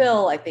the new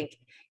bill, I think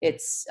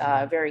it's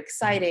very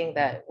exciting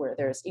that where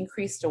there's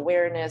increased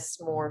awareness,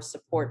 more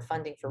support,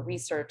 funding for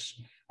research,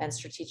 and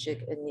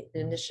strategic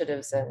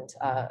initiatives and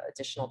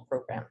additional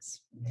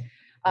programs.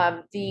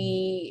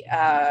 The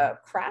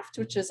CRAFT,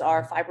 which is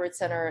our fibroid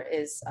center,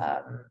 is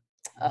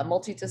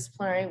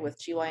multidisciplinary with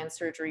GYN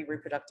surgery,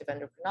 reproductive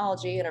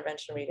endocrinology,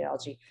 intervention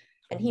radiology,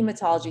 and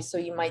hematology. So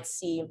you might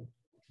see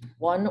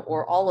one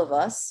or all of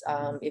us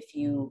if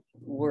you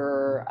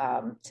were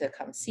to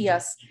come see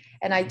us.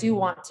 And I do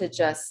want to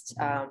just,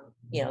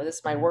 this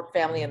is my work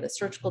family in the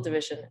surgical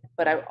division,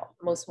 but I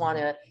most want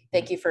to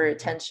thank you for your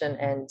attention,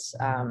 and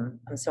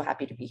I'm so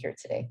happy to be here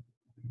today.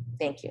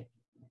 Thank you.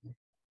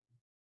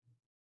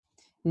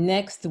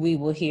 Next, we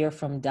will hear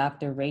from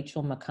Dr.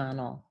 Rachel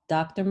McConnell.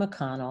 Dr.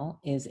 McConnell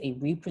is a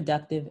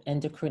reproductive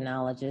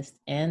endocrinologist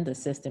and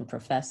assistant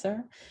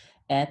professor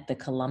at the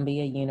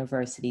Columbia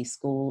University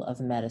School of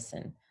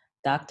Medicine.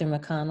 Dr.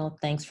 McConnell,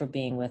 thanks for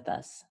being with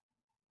us.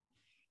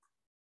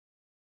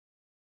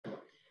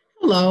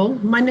 Hello,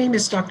 my name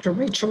is Dr.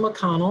 Rachel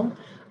McConnell.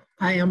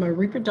 I am a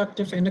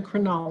reproductive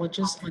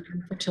endocrinologist and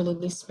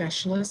infertility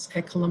specialist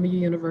at Columbia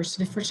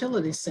University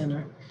Fertility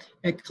Center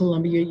at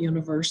Columbia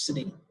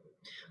University.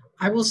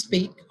 I will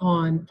speak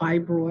on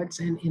fibroids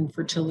and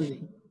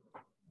infertility.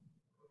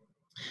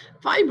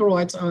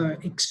 Fibroids are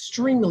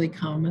extremely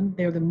common.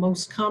 They're the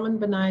most common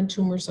benign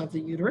tumors of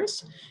the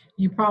uterus.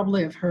 You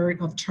probably have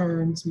heard of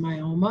terms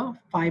myoma,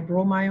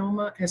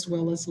 fibromyoma, as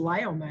well as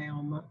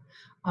leiomyoma.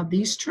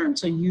 These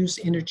terms are used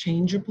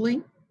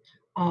interchangeably,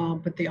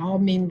 but they all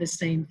mean the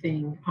same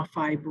thing, a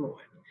fibroid.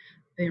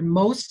 They're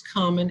most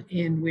common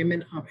in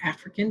women of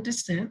African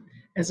descent.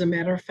 As a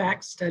matter of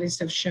fact, studies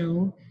have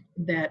shown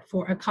that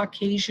for a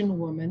Caucasian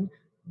woman,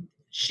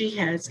 she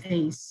has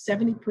a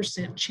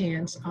 70%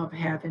 chance of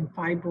having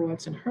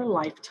fibroids in her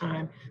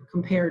lifetime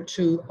compared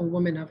to a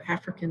woman of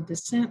African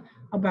descent,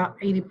 about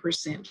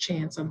 80%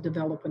 chance of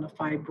developing a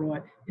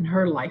fibroid in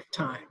her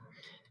lifetime.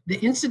 The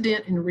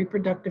incident in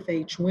reproductive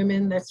age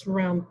women, that's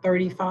around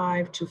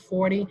 35 to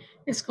 40,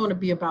 it's going to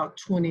be about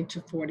 20 to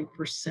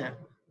 40%.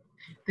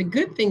 The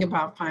good thing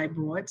about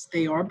fibroids,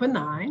 they are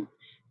benign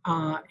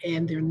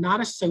and they're not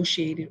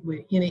associated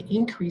with any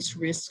increased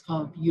risk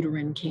of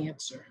uterine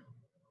cancer.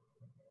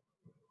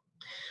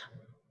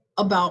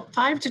 About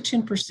 5 to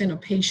 10%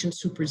 of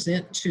patients who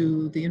present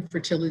to the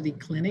infertility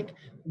clinic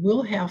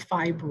will have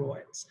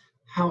fibroids.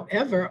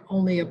 However,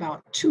 only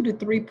about 2 to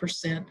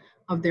 3%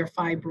 of their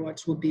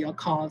fibroids will be a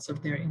cause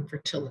of their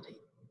infertility.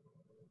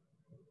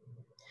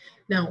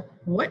 Now,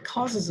 what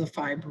causes a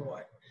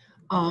fibroid?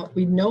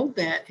 We know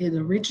that it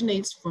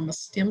originates from a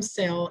stem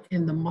cell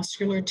in the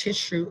muscular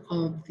tissue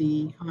of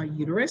the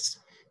uterus.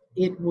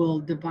 It will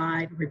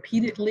divide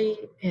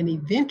repeatedly and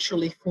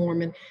eventually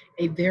forming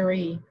a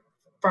very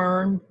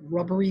firm,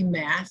 rubbery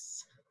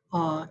mass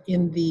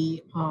in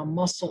the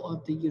muscle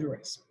of the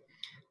uterus.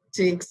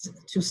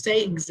 To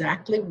say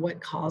exactly what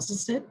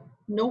causes it,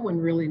 no one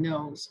really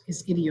knows.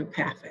 It's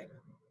idiopathic.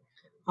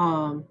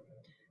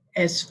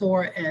 As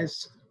far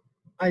as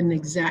an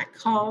exact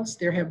cause,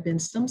 there have been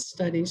some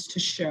studies to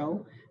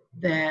show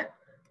that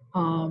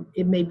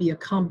it may be a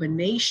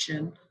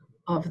combination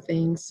of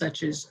things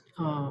such as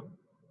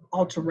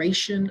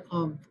alteration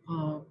of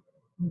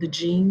the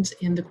genes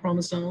in the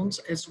chromosomes,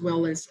 as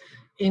well as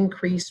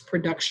increased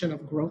production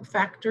of growth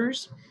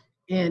factors.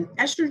 And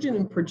estrogen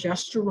and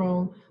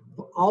progesterone,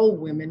 for all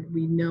women,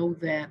 we know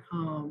that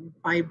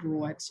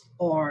fibroids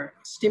are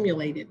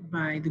stimulated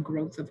by the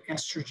growth of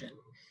estrogen.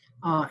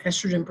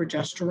 Estrogen and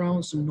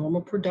progesterone is a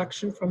normal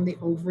production from the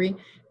ovary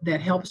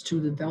that helps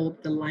to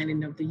develop the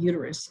lining of the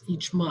uterus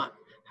each month.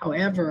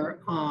 However,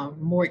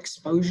 more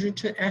exposure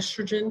to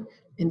estrogen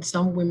in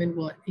some women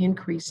will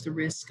increase the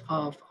risk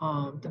of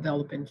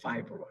developing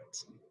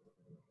fibroids.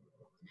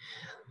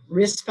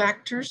 Risk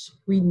factors,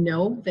 we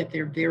know that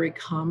they're very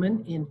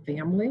common in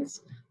families.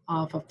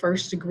 For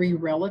first-degree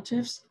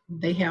relatives,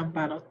 they have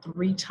about a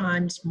 3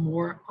 times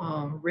more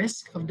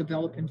risk of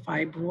developing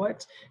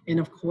fibroids. And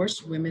of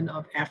course, women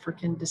of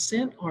African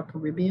descent or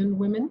Caribbean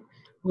women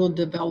will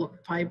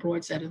develop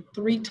fibroids at a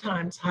 3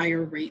 times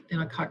higher rate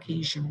than a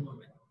Caucasian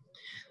woman.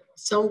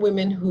 Some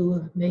women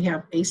who may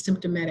have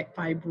asymptomatic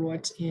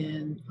fibroids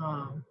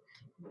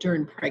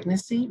during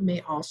pregnancy may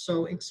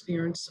also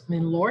experience an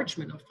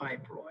enlargement of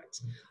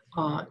fibroids.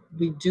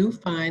 We do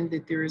find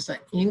that there is an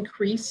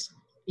increase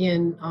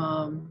in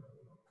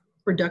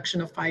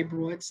production of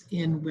fibroids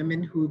in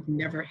women who've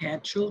never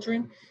had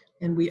children.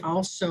 And we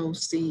also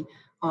see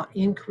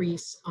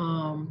increased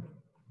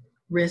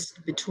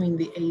risk between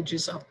the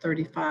ages of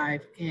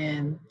 35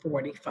 and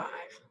 45.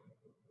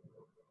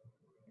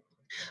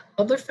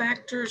 Other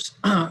factors,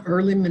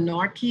 early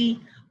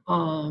menarche,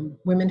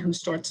 women who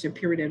start their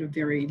period at a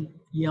very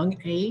young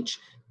age,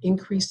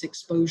 increased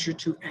exposure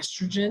to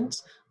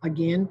estrogens,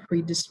 again,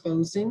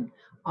 predisposing.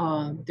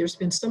 There's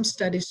been some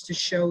studies to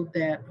show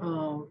that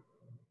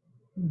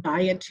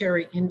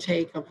dietary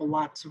intake of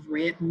lots of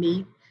red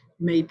meat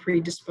may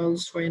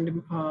predispose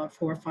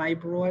for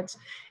fibroids.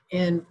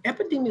 And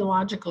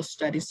epidemiological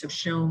studies have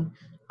shown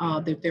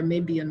that there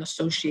may be an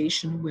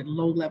association with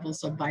low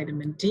levels of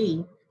vitamin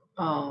D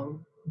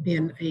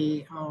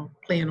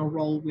playing a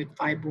role with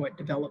fibroid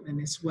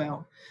development as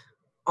well.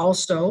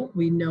 Also,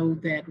 we know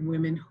that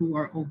women who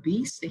are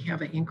obese, they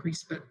have an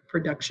increased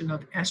production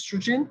of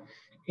estrogen,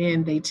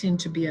 and they tend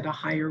to be at a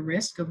higher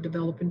risk of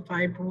developing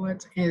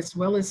fibroids, as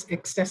well as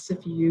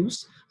excessive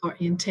use or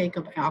intake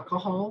of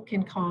alcohol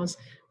can cause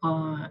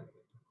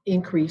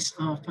increased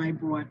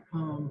fibroid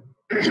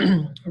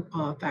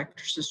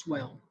factors as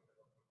well.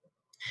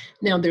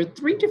 Now, there are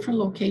 3 different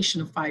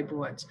locations of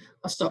fibroids.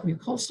 A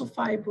submucosal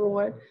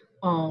fibroid,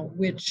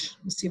 which,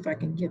 let's see if I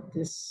can get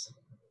this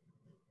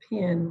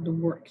pen to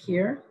work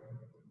here.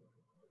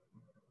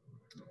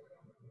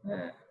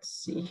 Let's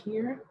see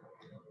here.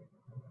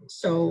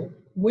 So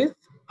with,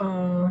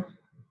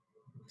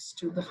 let's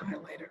do the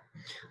highlighter.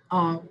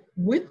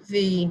 With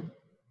the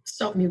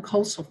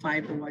submucosal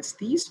fibroids,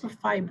 these are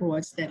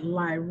fibroids that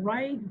lie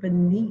right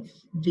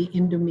beneath the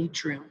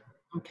endometrium,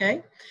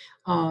 okay?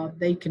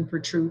 They can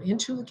protrude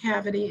into the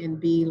cavity and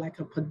be like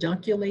a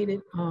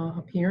pedunculated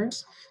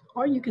appearance,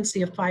 or you can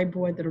see a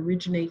fibroid that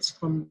originates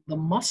from the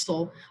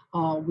muscle,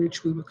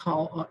 which we would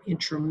call an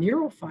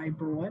intramural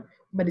fibroid,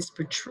 but it's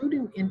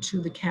protruding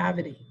into the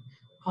cavity.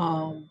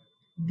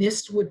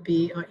 This would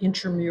be an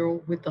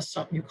intramural with a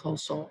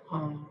submucosal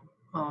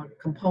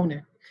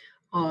component.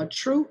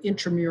 True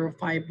intramural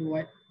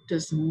fibroid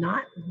does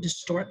not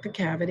distort the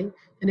cavity,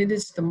 and it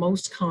is the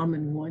most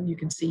common one. You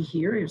can see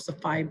here is a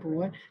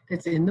fibroid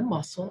that's in the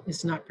muscle.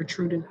 It's not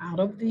protruding out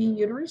of the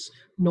uterus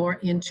nor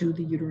into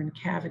the uterine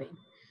cavity.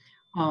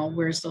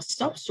 Whereas the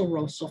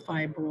subserosal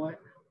fibroid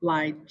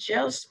lie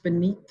just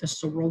beneath the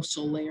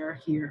serosal layer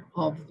here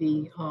of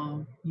the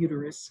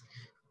uterus,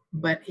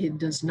 but it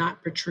does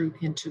not protrude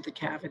into the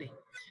cavity.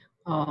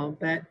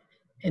 That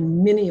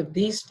And many of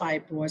these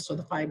fibroids are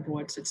the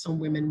fibroids that some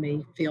women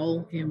may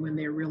feel in when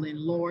they're really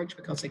enlarged,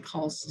 because it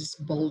causes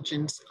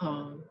bulging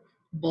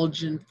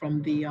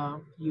from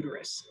the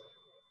uterus.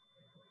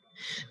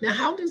 Now,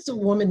 how does a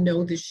woman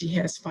know that she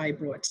has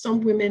fibroids?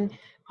 Some women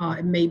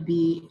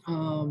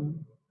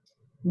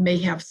may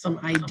have some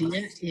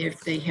idea if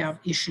they have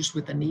issues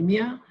with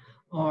anemia,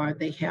 or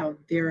they have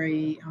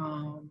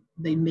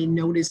they may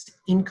notice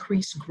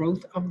increased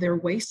growth of their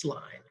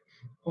waistline,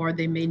 or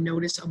they may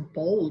notice a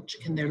bulge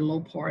in their low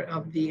part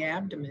of the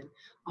abdomen.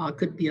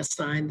 Could be a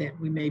sign that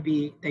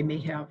they may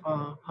have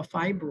a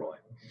fibroid.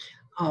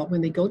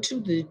 When they go to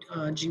the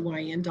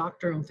GYN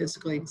doctor on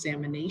physical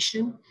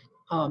examination,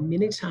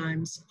 many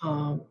times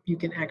you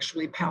can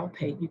actually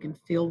palpate, you can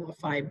feel a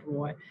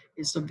fibroid.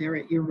 It's a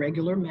very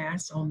irregular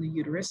mass on the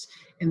uterus,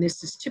 and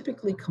this is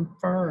typically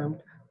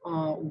confirmed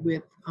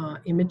with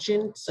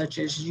imaging, such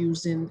as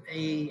using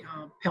a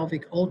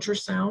pelvic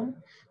ultrasound,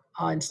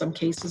 in some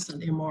cases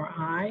an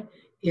MRI.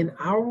 In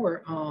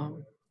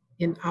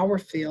our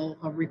field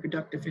of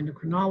reproductive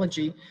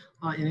endocrinology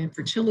and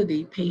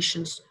infertility,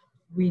 patients,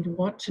 we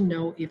want to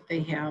know if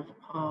they have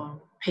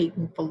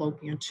patent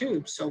fallopian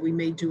tubes. So we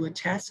may do a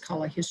test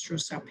called a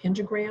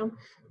hysterosalpingogram,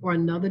 or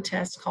another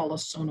test called a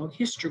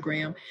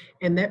sonohysterogram,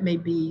 and that may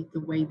be the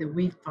way that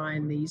we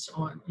find these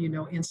on,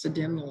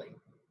 incidentally.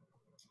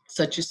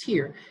 Such as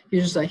here.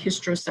 Here's a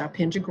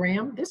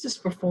hysterosalpingogram. This is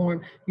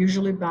performed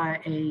usually by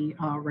a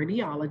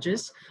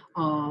radiologist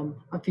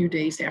a few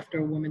days after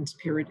a woman's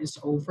period is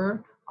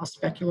over. A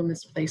speculum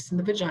is placed in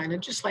the vagina,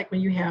 just like when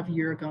you have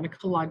your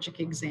gynecologic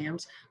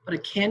exams, but a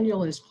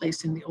cannula is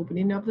placed in the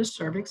opening of the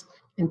cervix,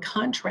 and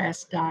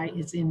contrast dye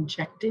is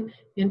injected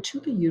into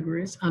the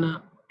uterus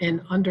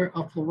and under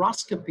a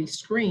fluoroscopy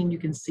screen, you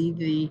can see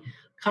the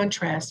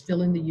contrast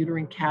filling the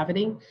uterine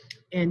cavity.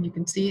 And you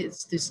can see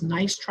it's this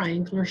nice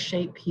triangular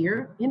shape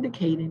here,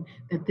 indicating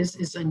that this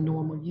is a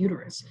normal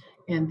uterus.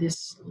 And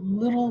this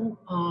little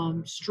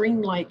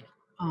string-like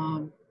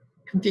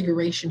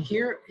configuration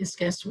here is,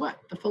 guess what?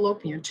 The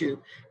fallopian tube.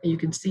 And you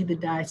can see the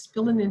dye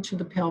spilling into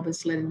the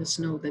pelvis, letting us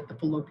know that the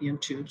fallopian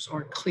tubes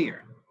are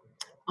clear.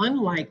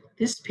 Unlike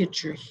this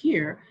picture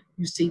here,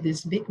 you see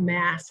this big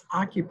mass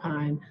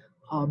occupying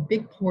a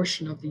big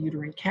portion of the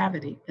uterine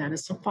cavity. That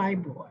is a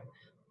fibroid.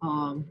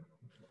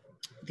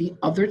 The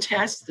other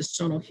test, the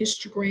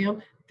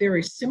sonohysterogram,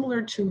 very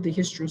similar to the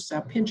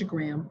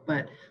hysterosalpingogram,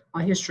 but a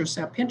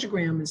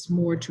hysterosalpingogram is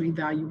more to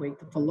evaluate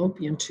the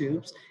fallopian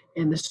tubes,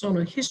 and the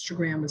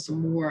sonohysterogram is a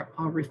more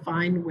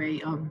refined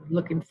way of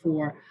looking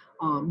for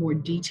more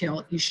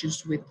detailed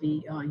issues with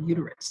the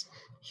uterus.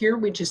 Here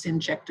we just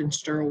inject in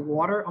sterile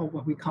water, or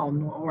what we call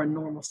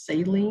normal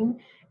saline,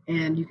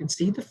 and you can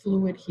see the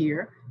fluid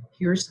here.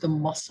 Here's the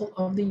muscle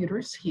of the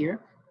uterus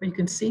here, but you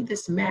can see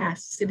this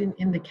mass sitting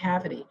in the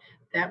cavity.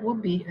 That will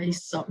be a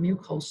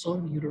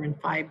submucosal uterine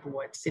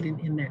fibroid sitting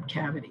in that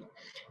cavity.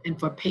 And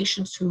for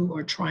patients who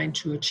are trying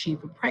to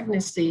achieve a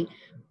pregnancy,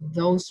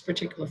 those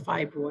particular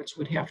fibroids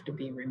would have to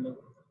be removed.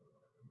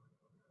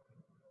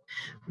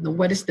 Now,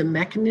 what is the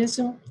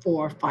mechanism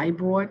for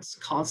fibroids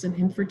causing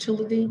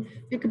infertility?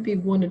 It could be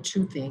one of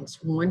two things.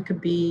 One could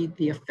be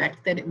the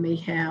effect that it may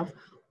have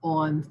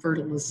on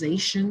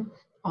fertilization.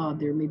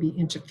 There may be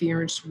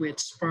interference with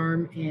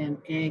sperm and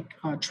egg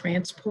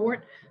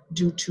transport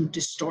due to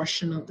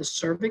distortion of the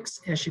cervix.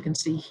 As you can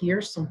see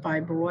here, some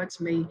fibroids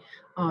may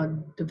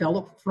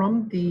develop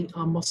from the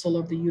muscle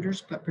of the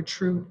uterus, but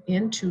protrude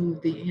into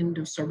the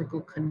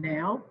endocervical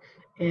canal,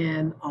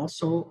 and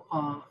also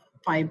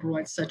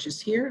fibroids such as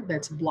here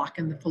that's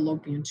blocking the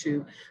fallopian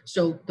tube.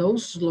 So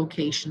those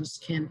locations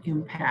can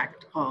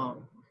impact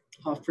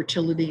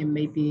fertility and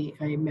may be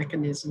a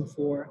mechanism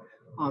for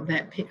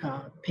that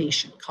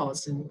patient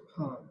causing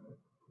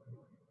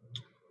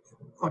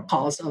a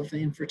cause of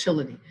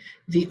infertility.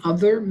 The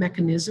other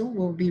mechanism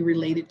will be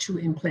related to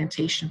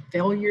implantation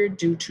failure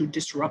due to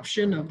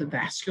disruption of the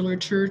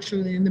vasculature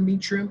to the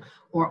endometrium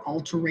or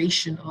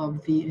alteration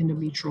of the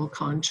endometrial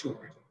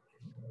contour.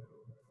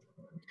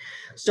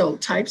 So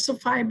types of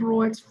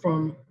fibroids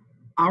from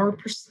our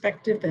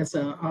perspective as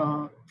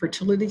a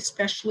fertility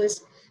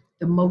specialist,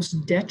 the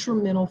most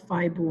detrimental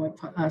fibroid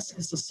for us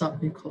is the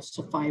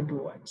submucosal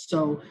fibroid.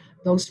 So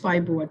those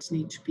fibroids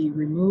need to be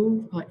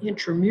removed.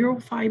 Intramural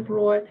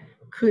fibroid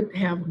could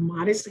have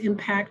modest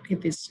impact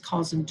if it's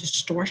causing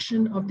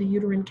distortion of the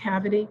uterine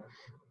cavity,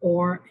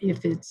 or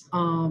if it's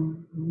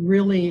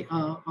really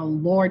a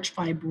large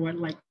fibroid,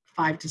 like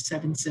 5 to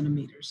 7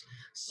 centimeters.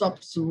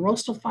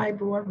 Subserosal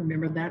fibroid,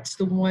 remember that's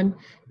the one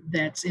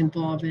that's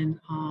involving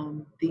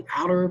the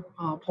outer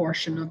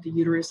portion of the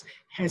uterus,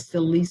 has the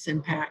least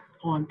impact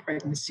on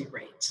pregnancy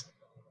rates.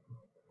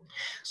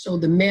 So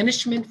the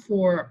management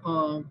for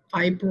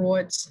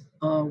fibroids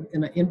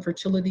in an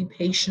infertility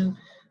patient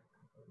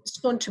is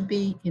going to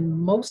be, in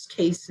most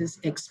cases,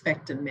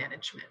 expectant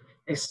management,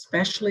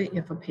 especially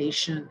if a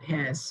patient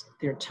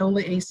they're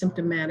totally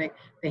asymptomatic,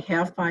 they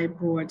have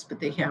fibroids, but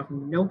they have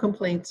no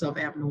complaints of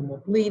abnormal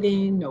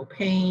bleeding, no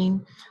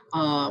pain.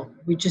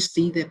 We just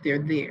see that they're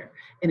there.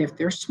 And if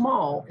they're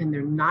small and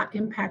they're not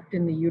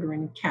impacting the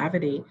uterine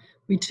cavity,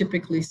 we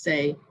typically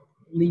say,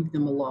 leave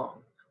them alone.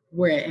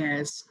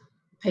 Whereas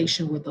a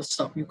patient with a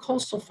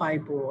submucosal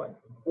fibroid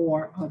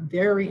or a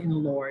very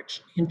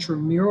enlarged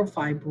intramural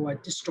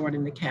fibroid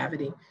distorting the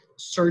cavity,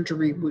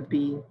 surgery would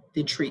be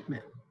the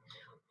treatment.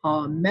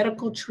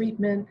 Medical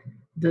treatment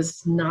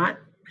does not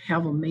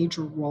have a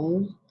major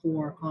role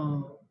for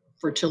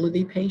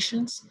fertility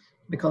patients,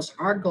 because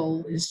our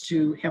goal is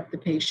to help the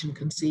patient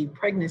conceive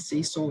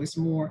pregnancy, so it's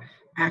more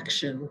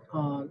action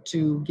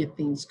to get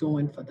things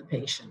going for the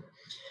patient.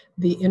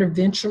 The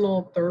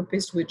interventional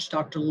therapist, which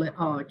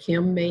Dr.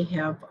 Kim may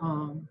have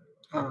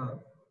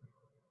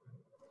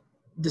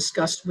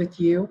discussed with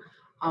you,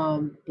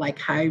 like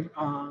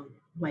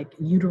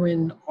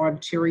uterine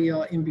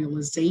arterial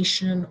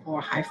embolization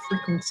or high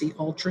frequency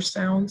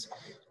ultrasounds,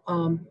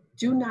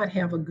 do not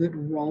have a good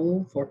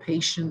role for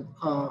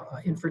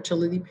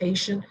infertility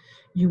patient.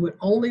 You would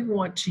only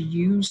want to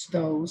use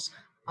those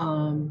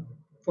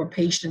for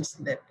patients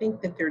that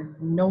think that they're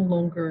no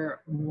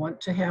longer want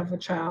to have a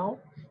child,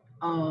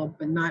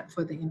 but not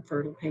for the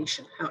infertile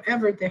patient.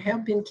 However, there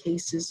have been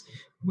cases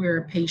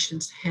where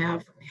patients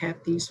have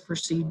had these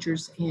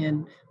procedures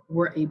and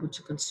were able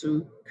to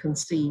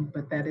conceive,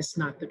 but that is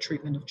not the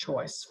treatment of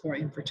choice for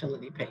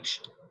infertility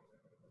patient.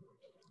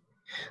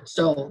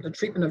 So the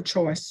treatment of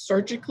choice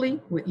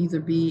surgically would either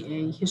be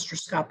a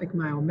hysteroscopic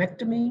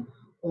myomectomy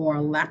or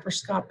a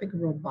laparoscopic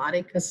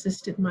robotic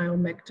assisted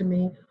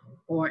myomectomy,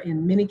 or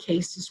in many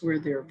cases where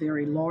there are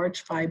very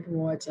large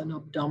fibroids, an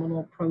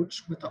abdominal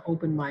approach with an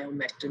open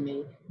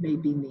myomectomy may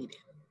be needed.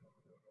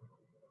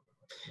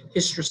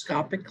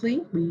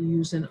 Hysteroscopically, we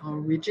use a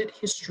rigid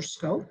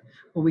hysteroscope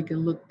where we can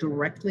look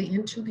directly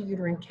into the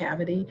uterine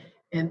cavity,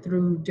 and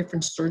through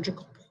different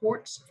surgical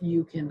ports,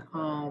 you can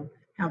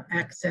have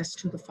access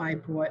to the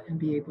fibroid and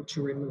be able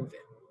to remove it.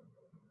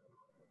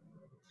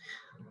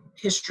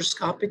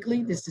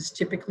 Hysteroscopically, this is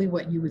typically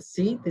what you would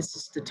see. This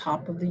is the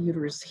top of the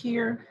uterus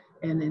here.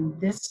 And in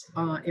this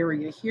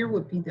area here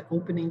would be the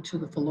opening to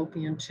the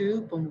fallopian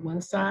tube on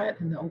one side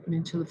and the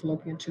opening to the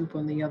fallopian tube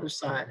on the other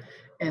side.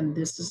 And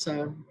this is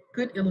a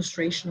good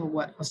illustration of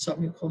what a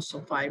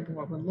submucosal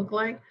fibroid would look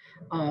like.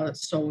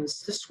 So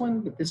is this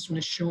one, but this one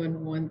is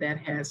showing one that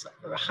has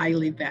a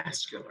highly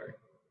vascular.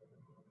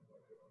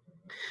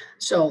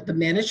 So the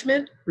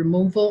management,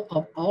 removal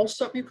of all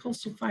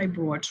submucosal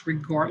fibroids,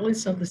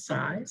 regardless of the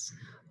size,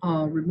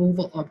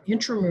 removal of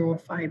intramural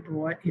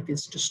fibroid if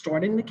it's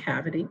distorting the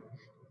cavity,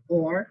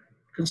 or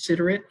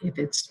consider it if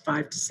it's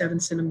 5 to 7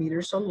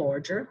 centimeters or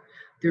larger.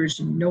 There's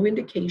no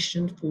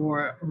indication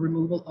for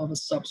removal of a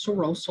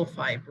subserosal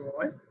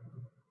fibroid.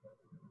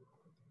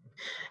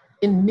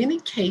 In many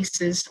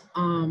cases,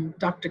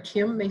 Dr.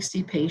 Kim may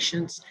see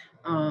patients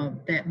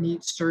that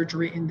need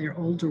surgery in their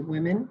older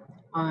women,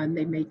 and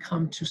they may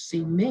come to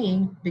see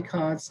me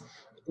because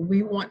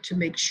we want to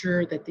make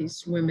sure that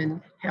these women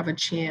have a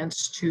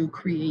chance to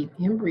create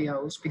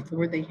embryos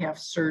before they have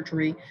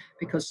surgery,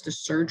 because the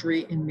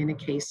surgery in many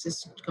cases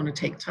is going to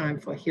take time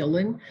for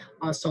healing,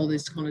 so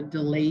it's going to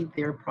delay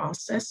their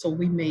process. So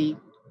we may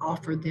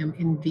offer them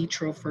in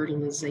vitro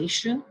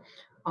fertilization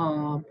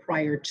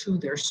prior to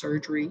their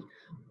surgery.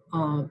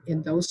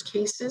 In those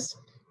cases,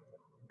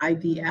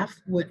 IVF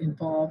would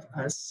involve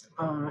us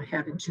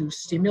having to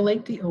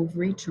stimulate the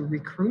ovary to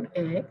recruit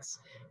eggs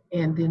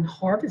and then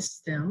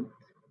harvest them,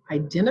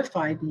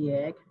 identify the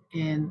egg,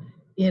 and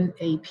in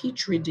a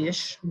petri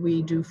dish,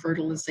 we do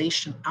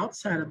fertilization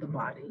outside of the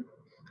body,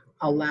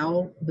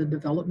 allow the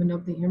development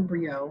of the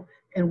embryo,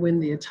 and when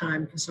the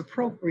time is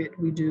appropriate,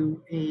 we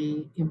do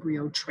an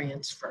embryo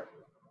transfer.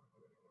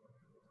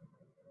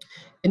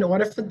 In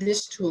order for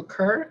this to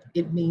occur,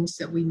 it means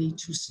that we need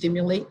to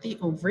stimulate the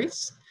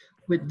ovaries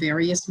with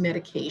various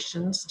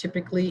medications,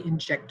 typically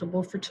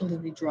injectable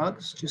fertility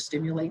drugs to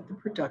stimulate the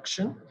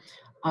production.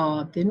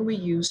 Then we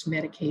use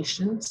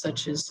medications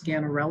such as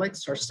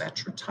ganirelix or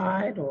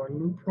Satratide or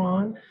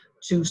Lupron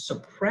to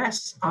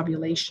suppress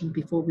ovulation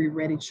before we're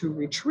ready to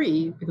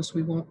retrieve, because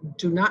we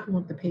do not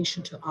want the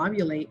patient to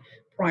ovulate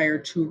prior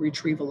to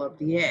retrieval of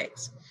the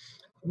eggs.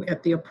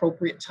 At the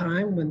appropriate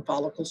time, when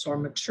follicles are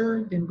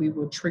mature, then we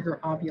will trigger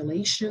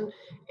ovulation.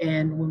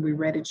 And when we're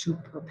ready to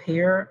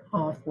prepare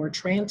for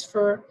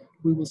transfer,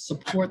 we will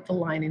support the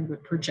lining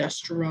with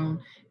progesterone,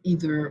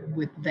 either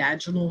with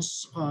vaginal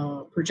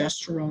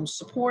progesterone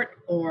support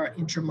or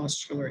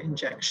intramuscular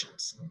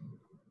injections.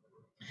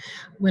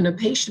 When a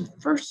patient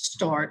first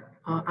starts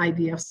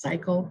IVF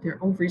cycle, their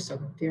ovaries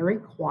are very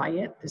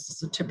quiet. This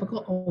is a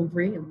typical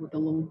ovary, and with a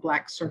little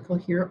black circle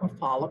here are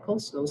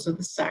follicles. Those are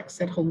the sacs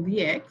that hold the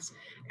eggs.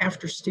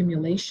 After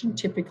stimulation,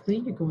 typically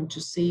you're going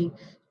to see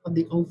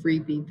the ovary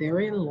be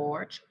very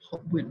enlarged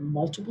with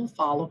multiple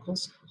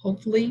follicles,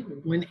 hopefully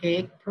one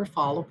egg per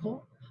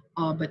follicle,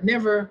 but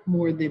never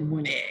more than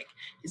one egg.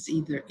 It's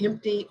either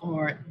empty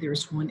or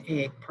there's one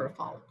egg per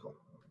follicle.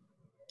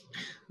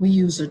 We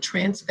use a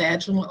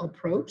transvaginal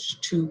approach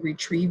to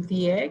retrieve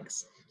the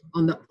eggs.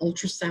 On the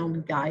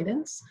ultrasound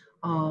guidance,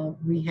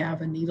 we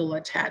have a needle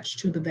attached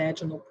to the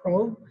vaginal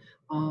probe.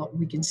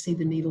 We can see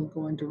the needle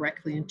going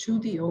directly into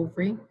the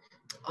ovary.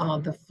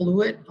 The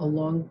fluid,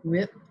 along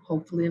with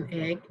hopefully an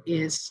egg,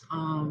 is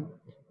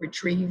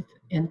retrieved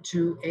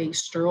into a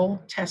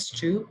sterile test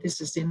tube.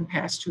 This is then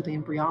passed to the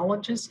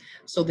embryologist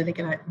so that they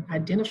can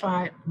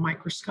identify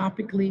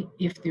microscopically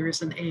if there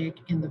is an egg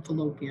in the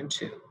fallopian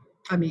tube.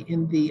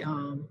 In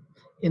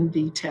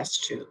the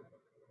test tube.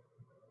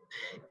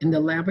 In the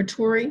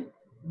laboratory,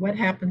 what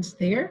happens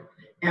there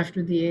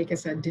after the egg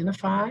is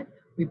identified?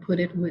 We put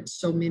it with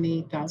so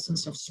many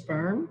thousands of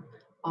sperm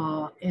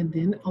and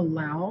then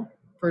allow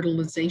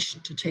fertilization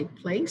to take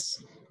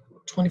place.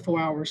 24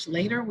 hours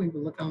later, we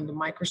will look on the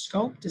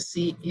microscope to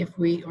see if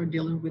we are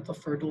dealing with a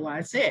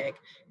fertilized egg.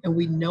 And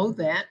we know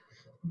that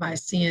by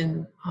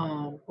seeing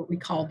what we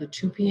call the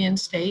 2PN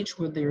stage,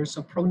 where there's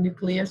a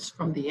pronucleus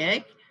from the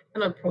egg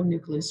and a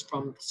pronucleus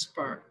from the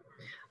sperm.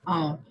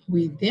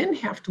 We then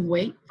have to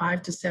wait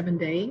 5 to 7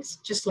 days,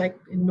 just like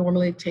it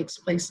normally takes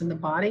place in the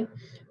body,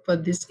 for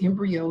this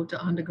embryo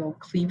to undergo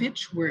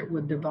cleavage, where it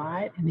would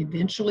divide and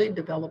eventually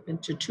develop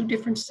into 2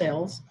 different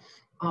cells,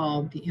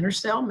 the inner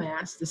cell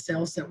mass, the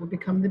cells that will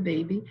become the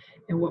baby,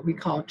 and what we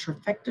call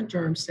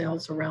trophectoderm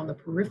cells around the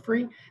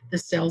periphery, the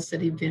cells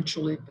that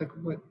eventually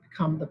would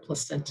become the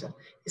placenta.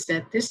 It's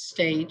at this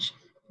stage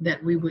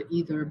that we would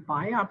either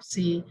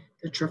biopsy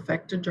the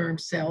trophectoderm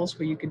cells,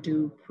 where you could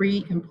do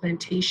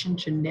pre-implantation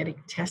genetic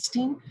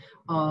testing,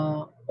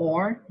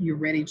 or you're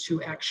ready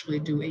to actually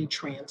do a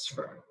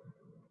transfer.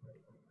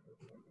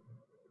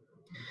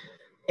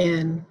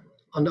 And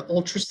on the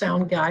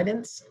ultrasound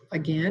guidance,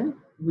 again,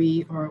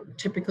 we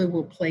typically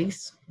will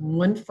place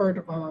one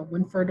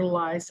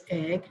fertilized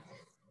egg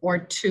or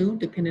 2,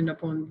 depending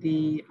upon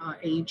the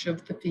age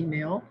of the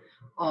female,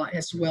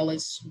 as well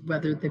as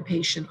whether the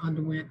patient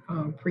underwent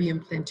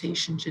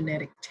pre-implantation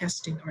genetic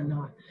testing or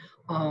not.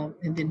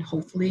 And then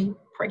hopefully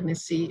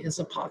pregnancy is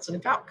a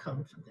positive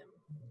outcome for them.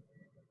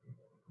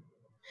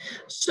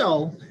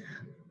 So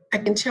I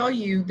can tell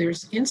you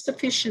there's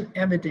insufficient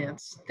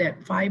evidence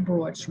that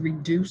fibroids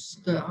reduce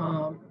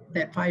the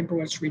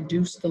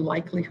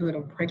likelihood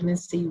of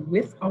pregnancy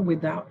with or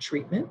without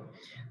treatment.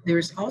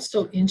 There's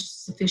also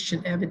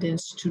insufficient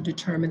evidence to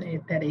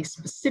determine that a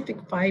specific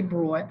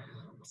fibroid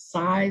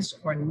size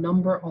or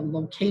number or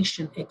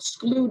location,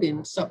 excluding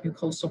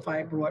submucosal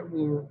fibroid,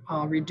 will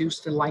reduce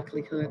the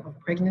likelihood of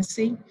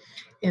pregnancy.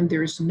 And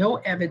there's no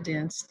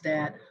evidence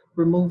that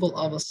removal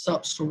of a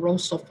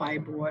subserosal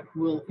fibroid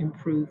will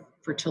improve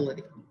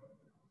fertility.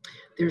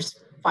 There's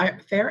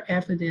fair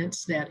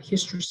evidence that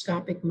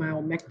hysteroscopic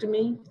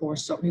myomectomy for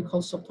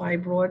submucosal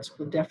fibroids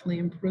will definitely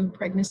improve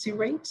pregnancy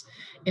rates.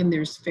 And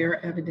there's fair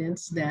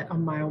evidence that a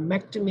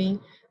myomectomy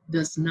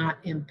does not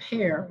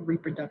impair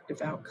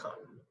reproductive outcome.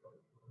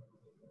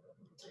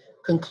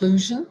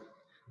 Conclusion,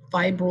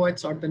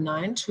 fibroids are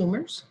benign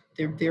tumors.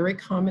 They're very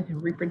common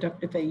in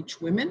reproductive age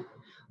women.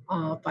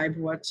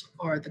 Fibroids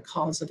are the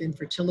cause of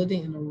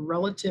infertility in a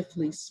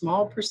relatively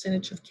small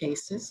percentage of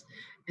cases,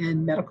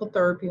 and medical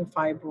therapy of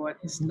fibroid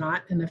is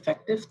not an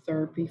effective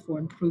therapy for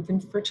improving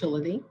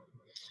fertility.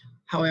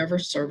 However,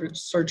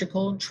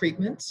 surgical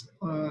treatments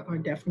are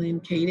definitely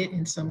indicated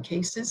in some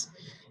cases.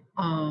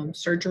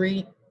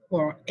 Surgery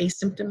for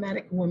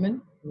asymptomatic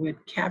women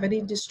with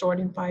cavity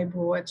distorting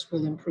fibroids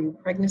will improve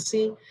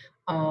pregnancy,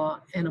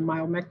 and a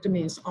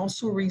myomectomy is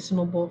also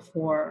reasonable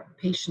for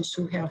patients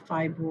who have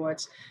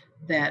fibroids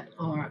that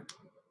are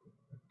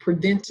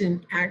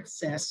preventing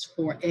access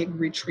for egg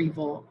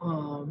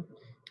retrieval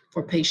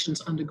for patients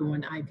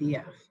undergoing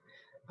IVF.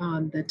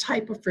 The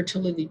type of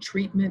fertility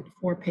treatment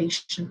for a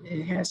patient,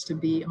 it has to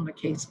be on a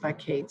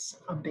case-by-case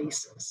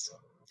basis.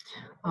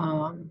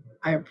 I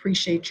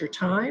appreciate your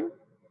time,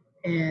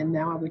 and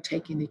now I would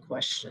take any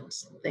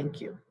questions. Thank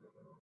you.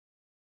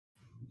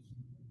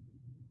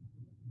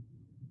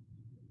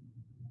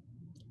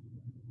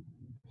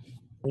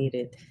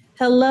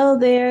 Hello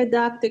there,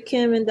 Dr.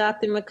 Kim and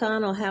Dr.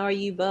 McConnell. How are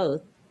you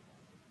both?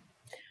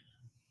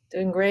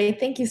 Doing great.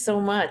 Thank you so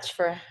much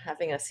for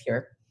having us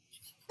here.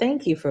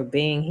 Thank you for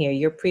being here.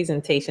 Your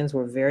presentations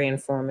were very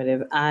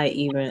informative. I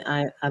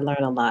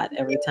learn a lot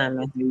every time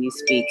I hear you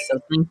speak.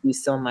 So thank you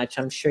so much.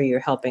 I'm sure you're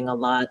helping a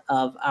lot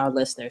of our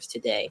listeners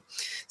today.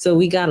 So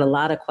we got a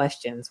lot of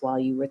questions while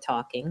you were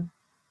talking.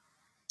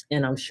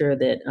 And I'm sure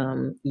that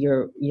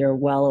you're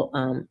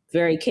well,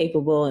 very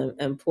capable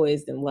and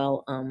poised and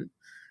well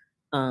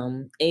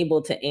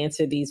able to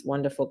answer these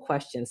wonderful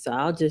questions. So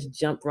I'll just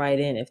jump right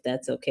in if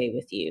that's okay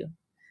with you.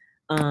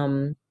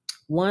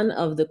 One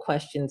of the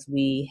questions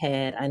we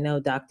had, I know,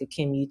 Dr.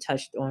 Kim, you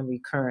touched on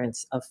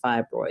recurrence of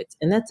fibroids,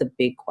 and that's a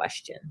big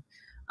question.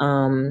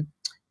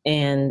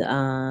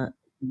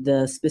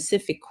 The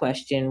specific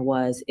question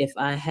was, if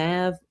I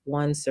have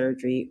one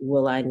surgery,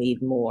 will I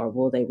need more?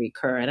 Will they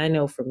recur? And I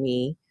know for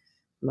me,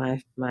 my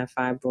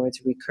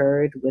fibroids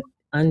recurred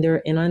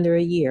under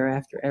a year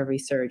after every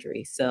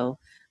surgery. So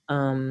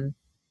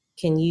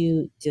can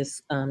you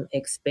just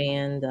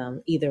expand,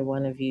 either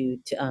one of you,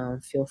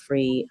 to feel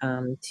free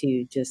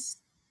to just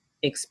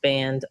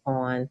expand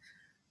on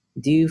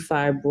Do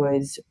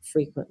fibroids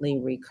frequently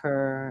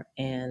recur?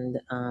 And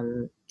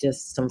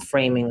just some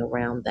framing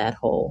around that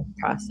whole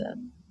process.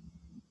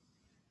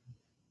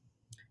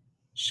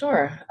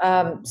 Sure.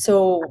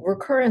 So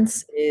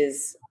recurrence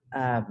is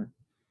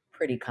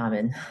pretty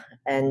common.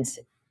 And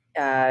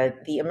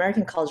the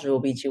American College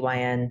of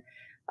OBGYN,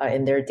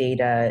 in their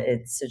data,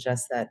 it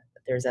suggests that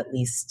there's at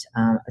least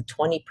a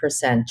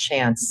 20%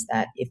 chance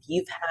that if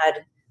you've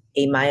had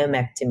a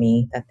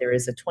myomectomy, that there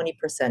is a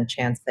 20%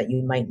 chance that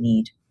you might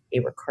need a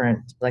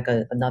recurrent, like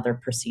another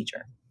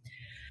procedure.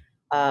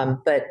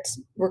 But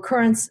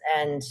recurrence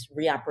and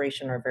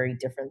reoperation are very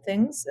different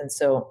things. And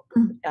so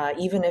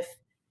even if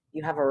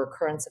you have a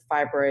recurrence of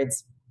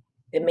fibroids,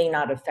 it may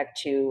not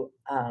affect you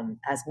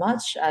as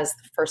much as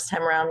the first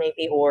time around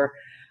maybe, or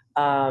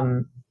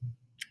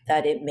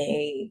that it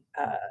may,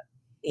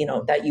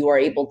 that you are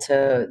able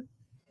to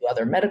do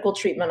other medical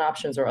treatment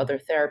options or other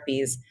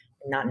therapies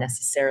and not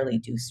necessarily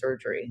do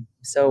surgery.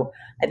 So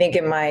I think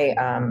in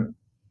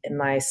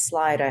my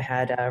slide, I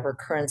had a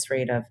recurrence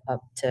rate of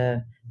up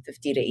to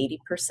 50 to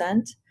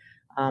 80%,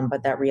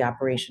 but that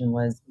reoperation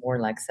was more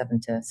like 7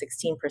 to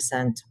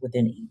 16%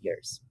 within 8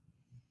 years.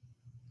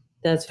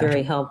 That's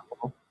very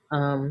helpful.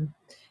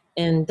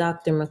 And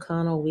Dr.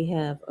 McConnell, we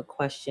have a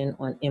question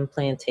on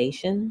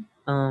implantation.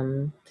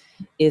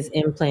 Is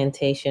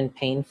implantation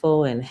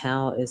painful, and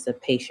how is the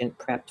patient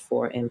prepped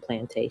for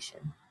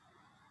implantation?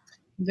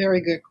 Very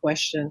good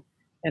question.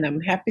 And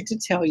I'm happy to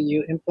tell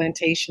you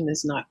implantation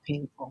is not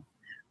painful.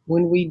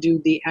 When we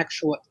do the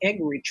actual egg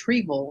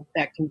retrieval,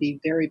 that can be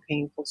very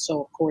painful.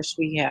 So of course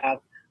we have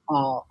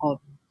a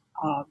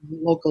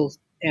local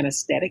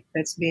anesthetic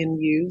that's being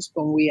used.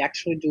 When we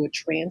actually do a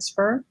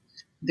transfer,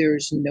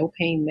 there's no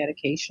pain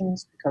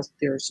medications because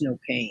there's no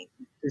pain.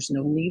 There's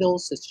no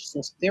needles. It's just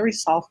a very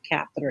soft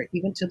catheter,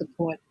 even to the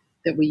point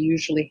that we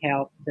usually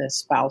have the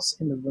spouse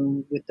in the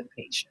room with the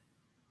patient.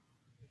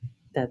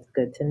 That's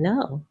good to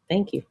know.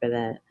 Thank you for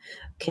that.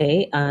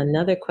 Okay,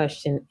 another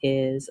question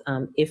is,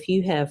 if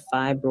you have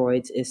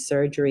fibroids, is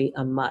surgery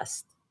a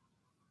must?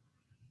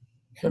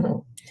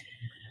 Well,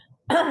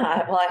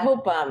 I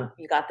hope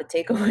you got the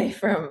takeaway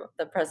from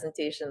the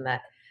presentation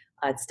that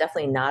it's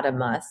definitely not a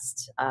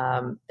must.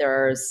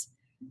 There's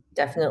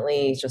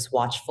definitely just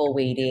watchful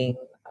waiting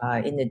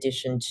in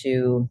addition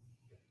to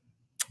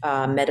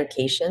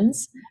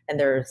medications. And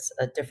there's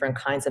different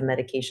kinds of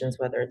medications,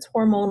 whether it's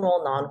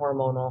hormonal,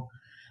 non-hormonal.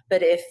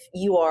 But if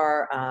you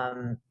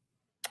are,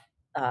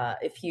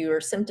 if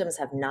your symptoms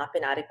have not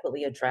been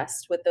adequately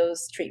addressed with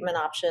those treatment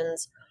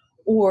options,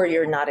 or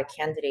you're not a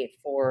candidate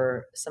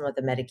for some of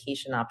the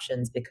medication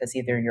options because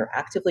either you're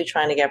actively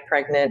trying to get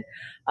pregnant,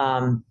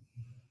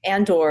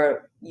 and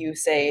or you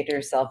say to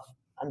yourself,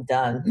 I'm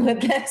done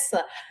with this,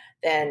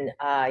 then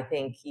I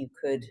think you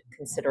could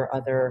consider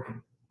other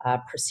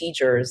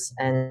procedures.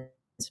 And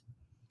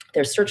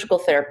there's surgical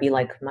therapy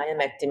like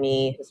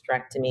myomectomy,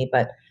 hysterectomy,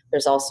 but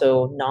there's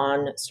also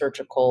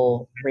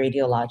non-surgical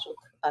radiologic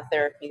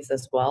therapies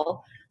as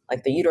well,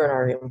 like the uterine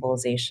artery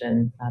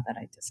embolization that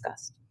I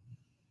discussed.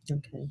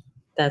 Okay,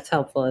 that's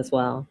helpful as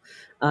well.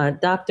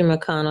 Dr.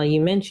 McConnell, you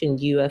mentioned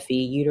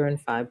UFE, uterine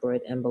fibroid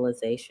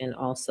embolization,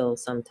 also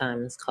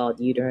sometimes called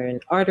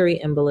uterine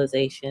artery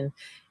embolization.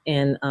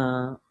 And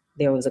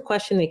there was a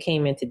question that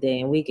came in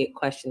today, and we get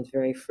questions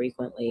very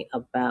frequently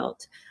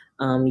about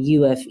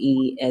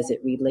UFE as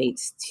it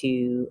relates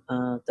to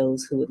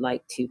those who would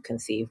like to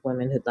conceive,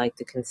 women who'd like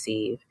to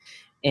conceive.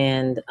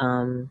 And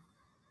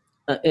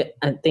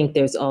I think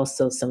there's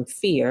also some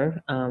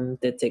fear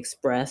that's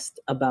expressed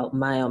about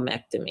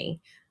myomectomy.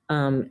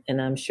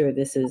 And I'm sure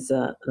this is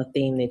a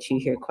theme that you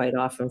hear quite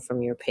often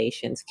from your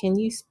patients. Can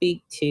you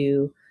speak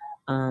to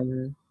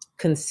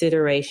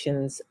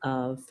considerations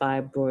of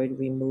fibroid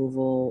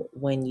removal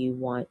when you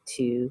want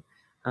to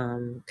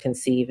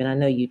conceive? And I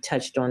know you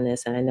touched on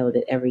this, and I know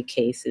that every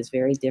case is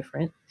very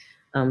different,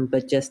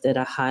 but just at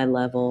a high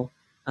level,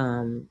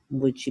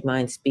 would you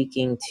mind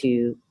speaking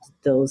to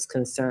those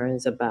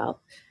concerns about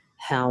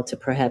how to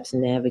perhaps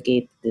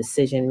navigate the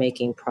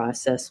decision-making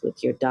process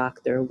with your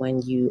doctor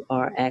when you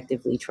are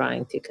actively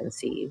trying to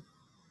conceive?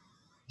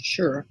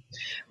 Sure.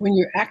 When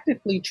you're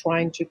actively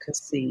trying to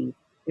conceive,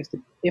 if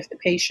the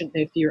patient,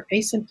 if you're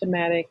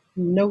asymptomatic,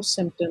 no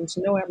symptoms,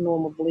 no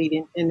abnormal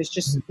bleeding, and it's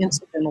just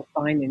incidental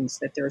findings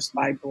that there's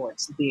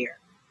fibroids there,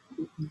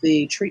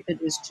 the treatment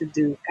is to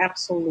do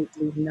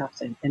absolutely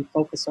nothing and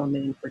focus on the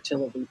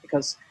infertility,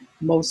 because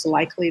most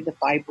likely the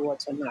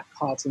fibroids are not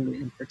causing the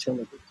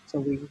infertility. So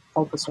we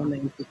focus on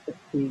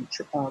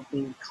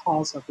the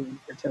cause of the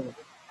infertility.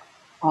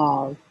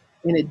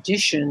 In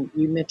addition,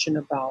 you mentioned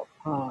about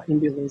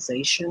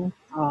embolization.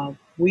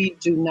 We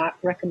do not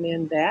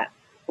recommend that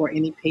for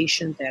any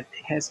patient that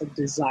has a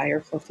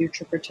desire for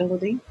future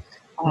fertility.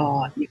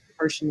 If the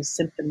person is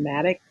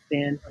symptomatic,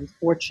 then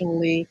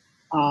unfortunately,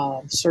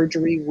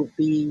 surgery would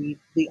be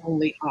the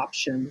only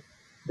option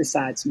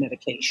besides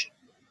medication.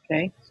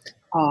 Okay.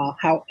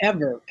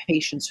 However,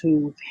 patients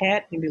who've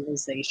had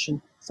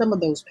embolization, some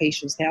of those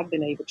patients have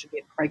been able to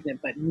get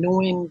pregnant, but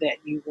knowing that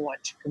you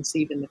want to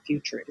conceive in the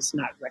future is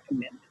not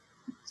recommended.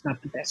 It's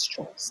not the best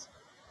choice.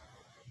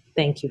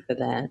 Thank you for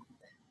that.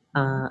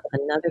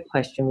 Another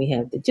question we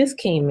have that just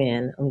came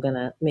in, I'm going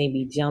to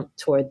maybe jump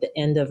toward the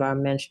end of our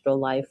menstrual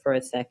life for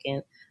a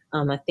second.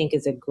 I think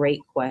is a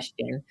great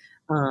question.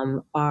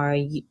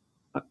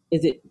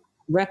 Is it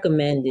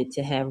recommended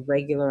to have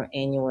regular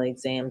annual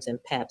exams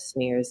and pap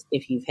smears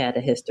if you've had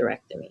a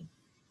hysterectomy?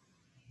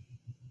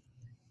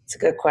 It's a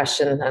good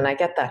question, and I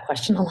get that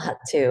question a lot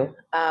too.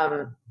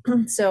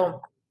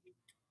 So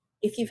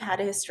if you've had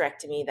a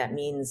hysterectomy, that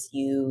means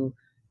you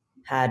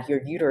had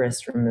your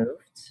uterus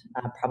removed,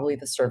 probably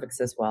the cervix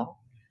as well.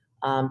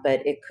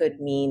 But it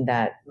could mean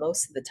that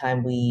most of the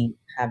time we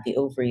have the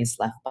ovaries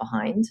left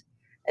behind.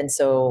 And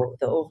so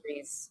the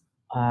ovaries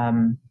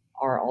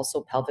are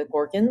also pelvic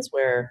organs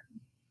where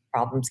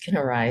problems can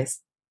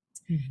arise.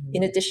 Mm-hmm.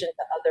 In addition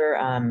to other,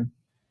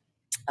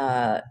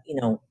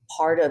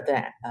 part of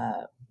the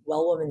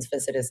well woman's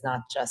visit is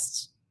not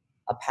just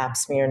a pap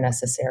smear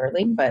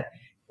necessarily, but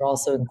it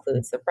also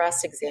includes the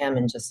breast exam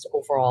and just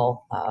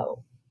overall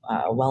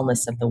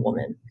wellness of the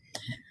woman.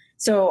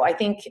 So I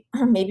think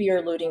maybe you're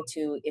alluding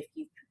to if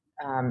you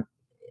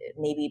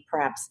maybe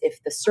perhaps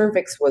if the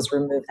cervix was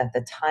removed at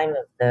the time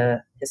of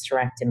the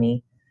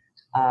hysterectomy,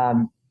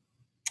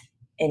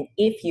 and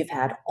if you've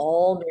had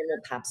all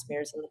normal pap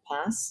smears in the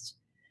past,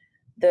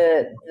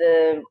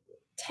 the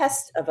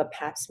test of a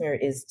pap smear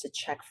is to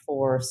check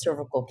for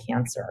cervical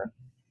cancer.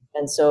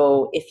 And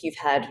so if you've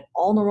had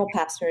all normal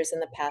pap smears in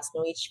the past,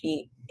 no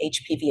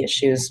HPV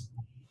issues,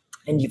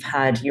 and you've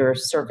had your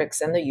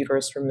cervix and the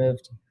uterus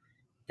removed,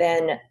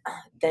 then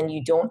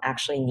you don't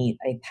actually need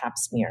a pap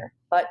smear,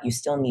 but you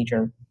still need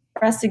your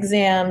breast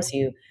exams,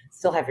 you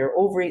still have your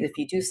ovaries. If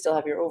you do still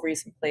have your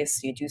ovaries in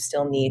place, you do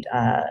still need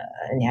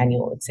an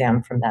annual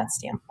exam from that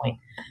standpoint.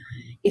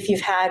 If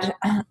you've had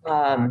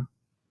an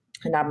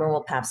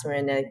abnormal pap smear,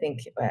 and I think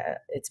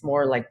it's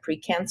more like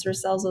precancer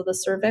cells of the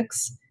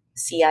cervix,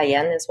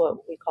 CIN is what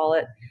we call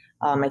it.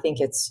 I think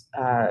it's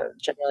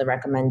generally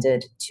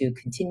recommended to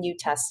continue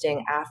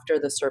testing after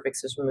the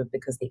cervix is removed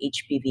because the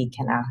HPV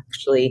can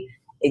actually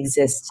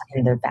exist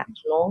in the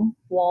vaginal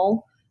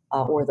wall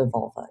or the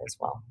vulva as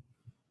well.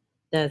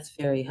 That's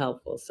very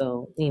helpful.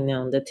 So,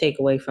 the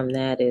takeaway from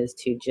that is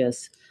to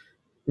just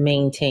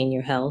maintain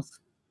your health,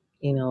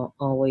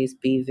 always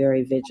be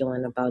very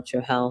vigilant about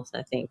your health.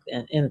 I think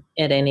and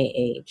at any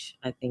age,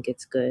 I think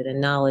it's good.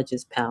 And knowledge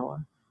is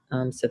power.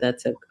 So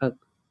that's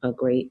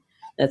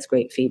that's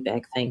great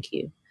feedback. Thank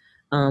you.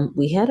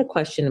 We had a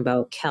question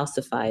about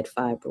calcified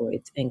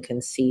fibroids and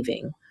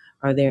conceiving.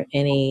 Are there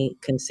any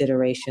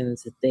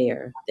considerations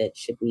there that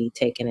should be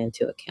taken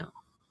into account?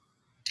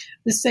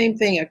 The same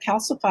thing, a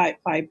calcified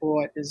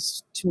fibroid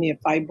is, to me, a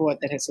fibroid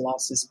that has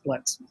lost its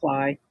blood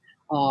supply.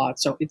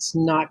 So it's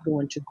not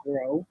going to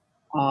grow.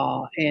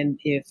 And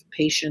if the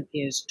patient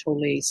is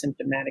totally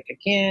asymptomatic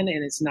again,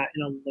 and it's not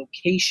in a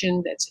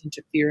location that's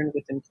interfering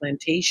with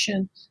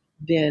implantation,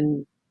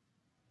 then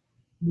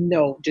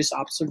no, just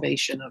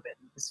observation of it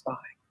is fine.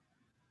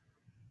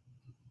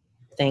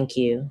 Thank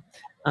you.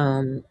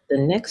 The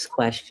next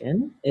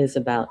question is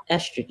about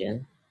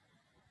estrogen.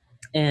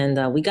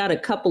 And we got a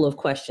couple of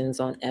questions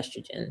on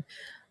estrogen.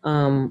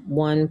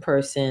 One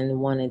person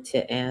wanted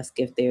to ask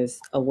if there's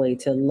a way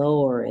to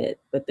lower it,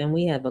 but then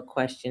we have a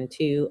question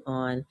too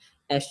on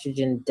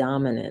estrogen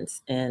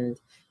dominance and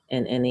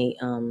any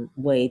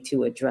way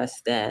to address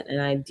that. And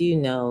I do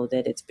know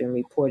that it's been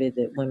reported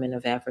that women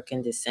of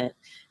African descent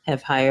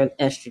have higher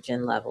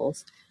estrogen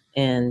levels.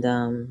 And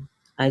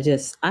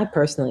I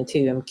personally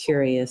too am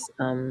curious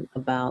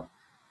about,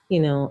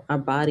 our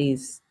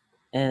bodies,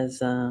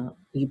 as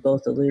you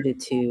both alluded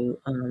to,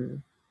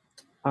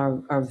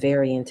 are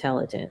very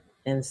intelligent.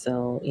 And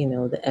so,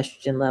 the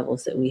estrogen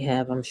levels that we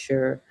have, I'm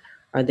sure,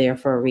 are there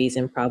for a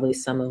reason, probably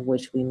some of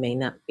which we may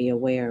not be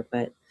aware.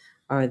 But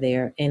is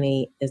there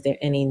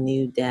any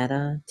new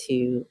data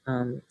to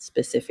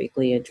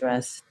specifically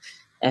address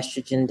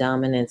estrogen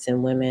dominance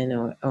in women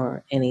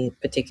or any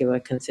particular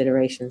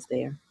considerations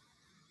there?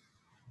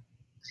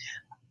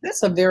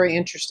 That's a very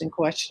interesting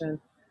question.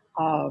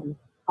 I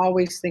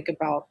always think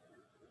about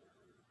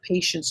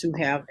patients who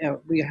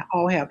we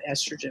all have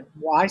estrogen.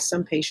 Why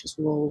some patients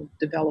will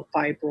develop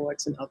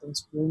fibroids and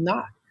others will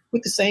not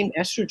with the same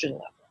estrogen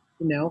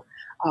level,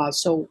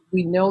 So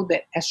we know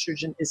that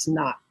estrogen is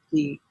not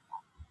we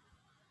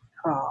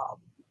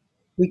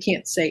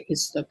can't say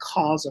it's the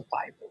cause of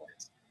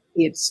fibroids.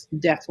 It's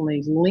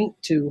definitely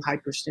linked to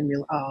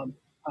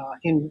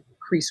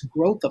increased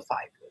growth of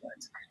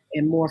fibroids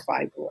and more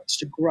fibroids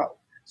to grow.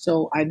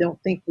 So I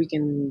don't think we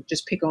can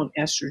just pick on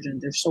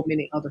estrogen. There's so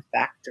many other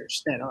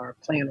factors that are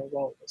playing a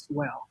role as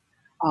well.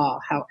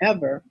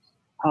 However,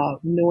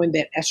 knowing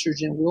that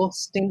estrogen will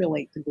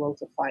stimulate the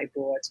growth of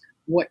fibroids,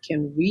 what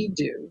can we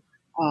do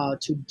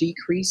to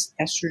decrease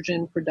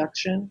estrogen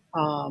production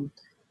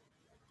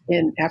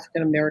in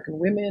African American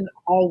women,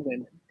 all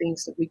women?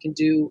 Things that we can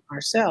do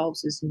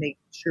ourselves is make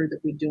sure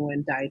that we're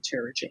doing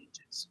dietary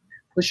changes.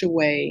 Push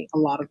away a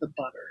lot of the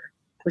butter.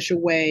 Push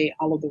away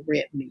all of the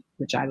red meat,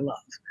 which I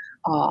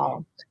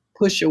love.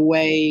 Push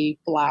away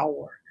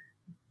flour.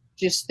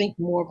 Just think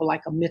more of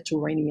like a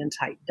Mediterranean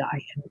type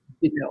diet.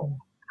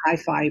 high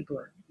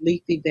fiber,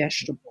 leafy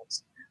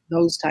vegetables,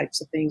 those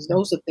types of things.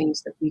 Those are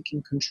things that we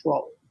can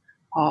control.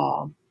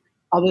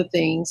 Other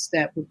things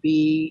that would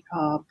be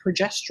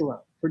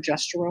progesterone.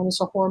 Progesterone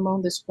is a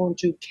hormone that's going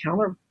to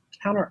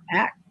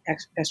counteract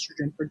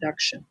estrogen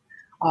production.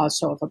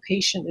 So if a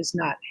patient is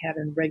not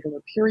having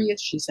regular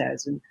periods, she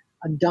has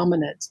a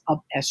dominance of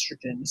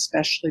estrogen,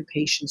 especially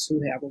patients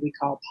who have what we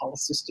call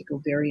polycystic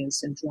ovarian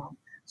syndrome.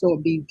 So it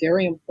would be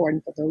very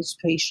important for those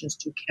patients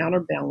to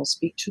counterbalance,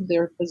 speak to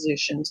their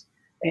physicians,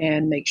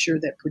 and make sure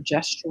that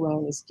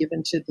progesterone is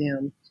given to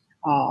them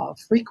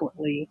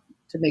frequently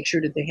to make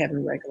sure that they're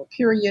having regular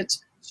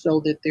periods so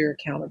that they're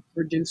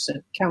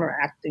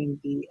counteracting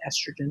the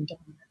estrogen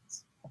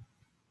dominance.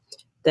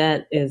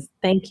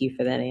 Thank you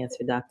for that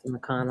answer, Dr.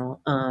 McConnell.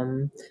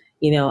 I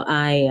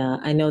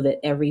know that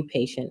every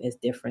patient is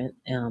different.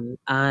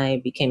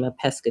 I became a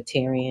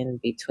pescatarian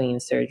between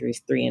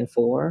surgeries 3 and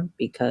 4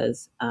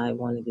 because I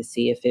wanted to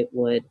see if it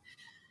would,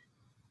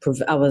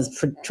 I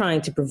was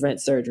trying to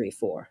prevent surgery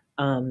 4.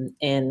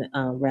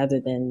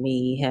 Rather than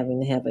me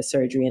having to have a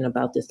surgery in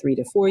about the 3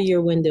 to 4 year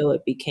window,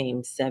 it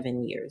became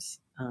 7 years.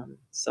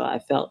 So I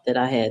felt that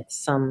I had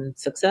some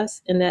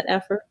success in that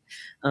effort.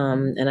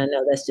 And I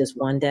know that's just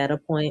one data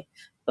point,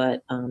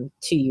 but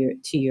to your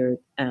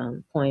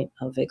point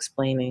of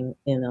explaining,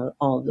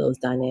 all of those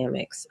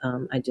dynamics,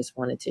 I just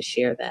wanted to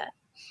share that.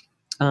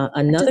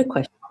 Another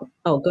question.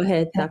 Oh, go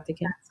ahead, Dr.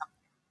 Kim.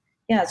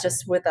 Yeah, it's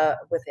just with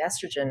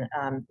estrogen,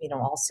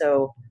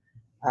 also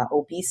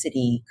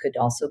obesity could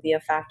also be a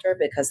factor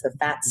because the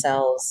fat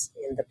cells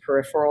in the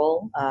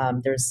peripheral,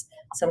 there's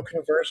some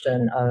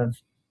conversion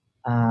of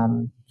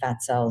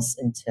fat cells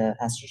into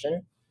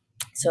estrogen.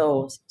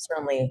 So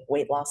certainly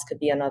weight loss could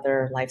be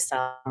another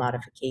lifestyle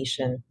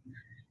modification.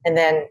 And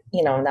then,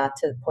 not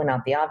to point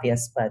out the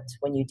obvious, but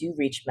when you do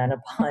reach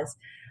menopause,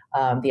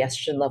 the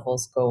estrogen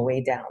levels go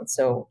way down.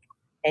 So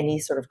any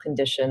sort of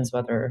conditions,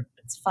 whether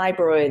it's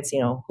fibroids,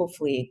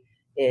 hopefully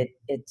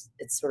it's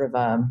sort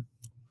of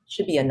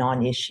should be a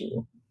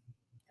non-issue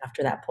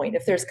after that point.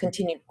 If there's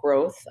continued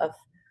growth of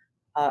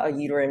a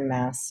uterine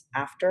mass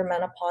after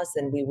menopause,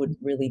 then we would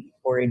really be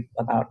worried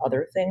about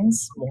other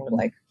things, more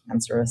like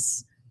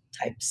cancerous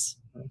types.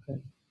 Okay.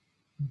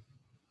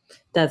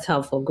 That's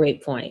helpful.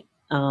 Great point.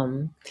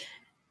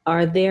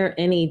 Are there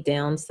any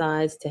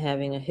downsides to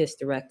having a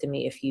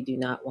hysterectomy if you do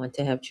not want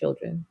to have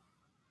children?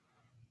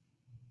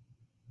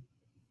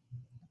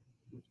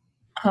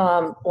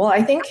 Well,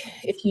 I think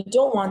if you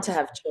don't want to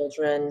have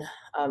children,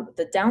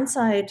 the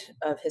downside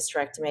of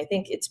hysterectomy, I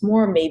think it's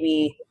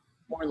maybe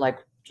more like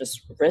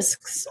just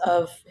risks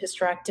of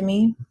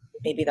hysterectomy.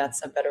 Maybe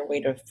that's a better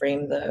way to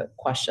frame the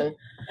question.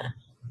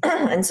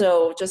 And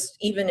so just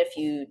even if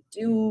you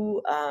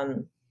do,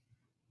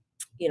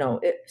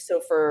 so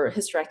for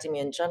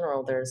hysterectomy in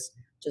general, there's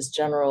just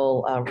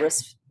general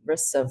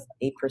risks of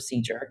a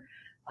procedure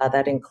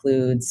that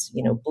includes,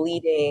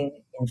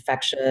 bleeding,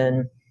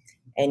 infection,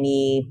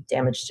 any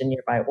damage to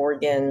nearby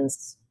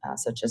organs,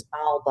 such as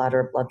bowel,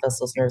 bladder, blood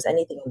vessels, nerves,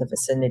 anything in the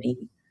vicinity.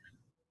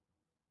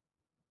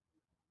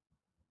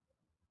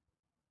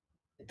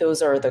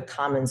 Those are the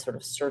common sort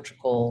of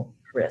surgical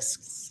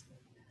risks.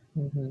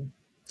 Mm-hmm.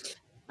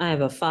 I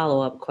have a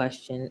follow-up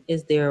question.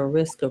 Is there a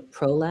risk of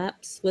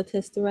prolapse with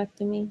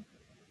hysterectomy?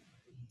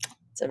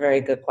 It's a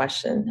very good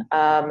question.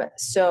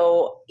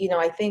 So,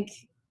 I think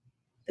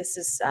this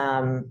is,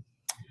 I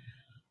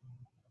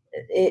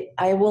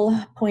will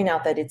point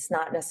out that it's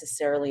not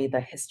necessarily the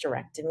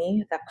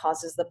hysterectomy that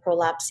causes the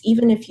prolapse.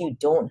 Even if you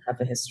don't have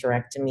a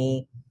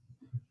hysterectomy,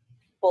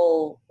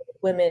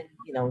 women,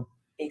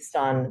 based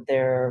on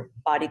their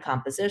body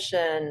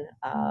composition,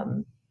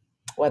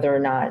 whether or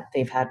not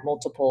they've had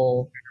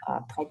multiple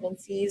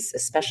pregnancies,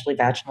 especially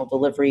vaginal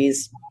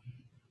deliveries.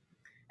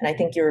 And I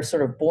think you're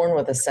sort of born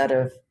with a set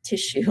of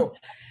tissue.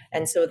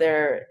 And so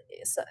there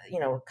is,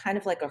 kind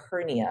of like a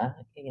hernia,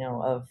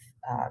 of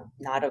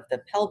not of the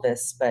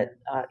pelvis, but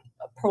a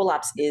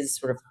prolapse is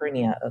sort of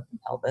hernia of the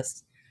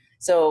pelvis.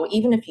 So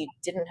even if you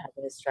didn't have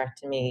a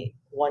hysterectomy,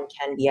 one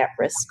can be at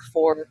risk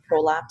for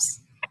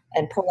prolapse.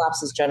 And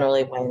prolapse is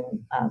generally when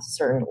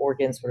certain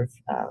organs sort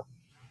of,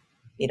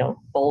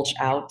 bulge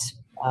out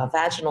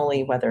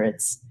vaginally, whether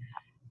it's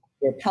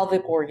your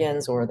pelvic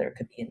organs or there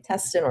could be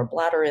intestine or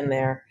bladder in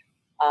there.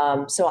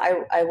 So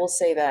I will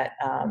say that,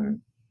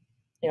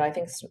 I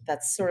think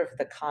that's sort of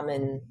the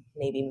common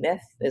maybe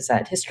myth is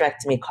that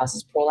hysterectomy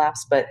causes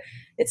prolapse, but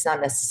it's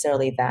not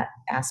necessarily that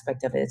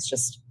aspect of it. It's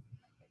just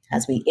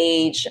as we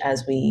age,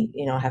 as we,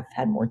 have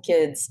had more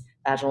kids,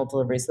 vaginal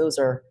deliveries, those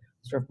are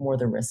sort of more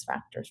the risk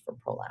factors for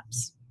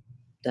prolapse.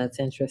 That's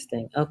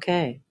interesting.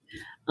 Okay.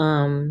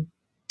 Dr.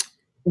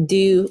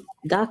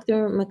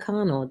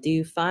 McConnell,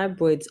 do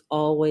fibroids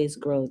always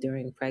grow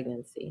during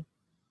pregnancy?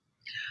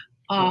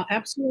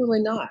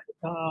 Absolutely not.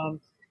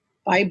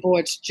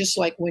 Fibroids, just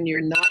like when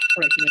you're not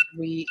pregnant,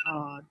 we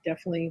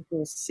definitely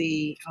will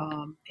see,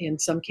 in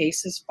some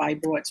cases,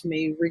 fibroids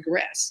may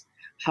regress.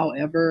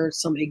 However,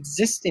 some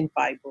existing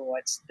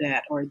fibroids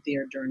that are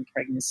there during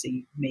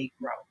pregnancy may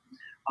grow.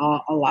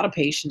 A lot of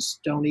patients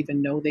don't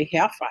even know they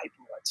have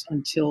fibroids. fibroids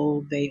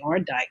until they are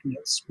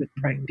diagnosed with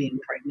being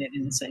pregnant,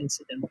 and it's an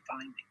incidental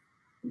finding.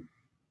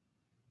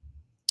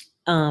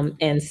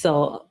 And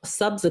so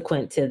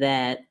subsequent to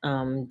that,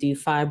 do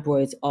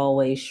fibroids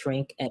always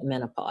shrink at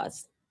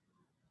menopause?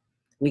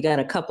 We got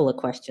a couple of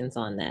questions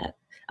on that.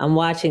 I'm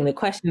watching, the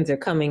questions are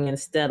coming in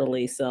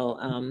steadily. So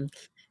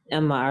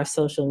Emma, our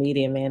social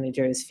media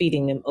manager, is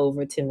feeding them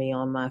over to me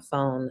on my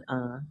phone.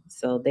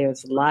 So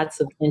there's lots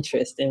of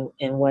interest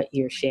in what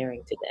you're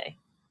sharing today.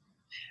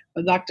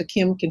 But Dr.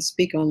 Kim can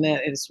speak on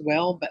that as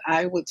well, but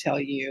I would tell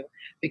you,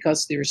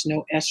 because there's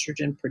no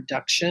estrogen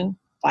production,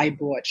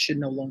 fibroids should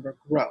no longer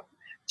grow.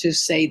 To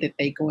say that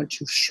they're going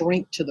to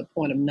shrink to the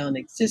point of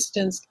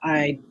non-existence,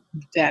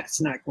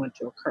 that's not going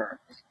to occur.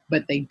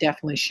 But they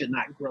definitely should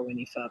not grow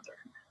any further,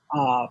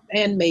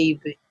 and may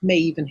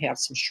even have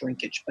some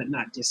shrinkage, but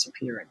not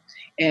disappearing.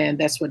 And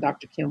that's what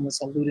Dr. Kim was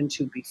alluding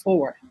to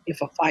before. If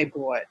a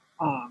fibroid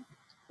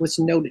was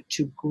noted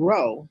to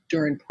grow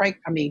during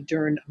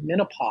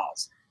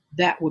menopause,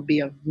 that would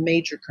be a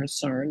major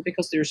concern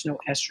because there's no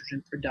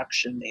estrogen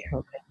production there.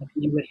 Okay.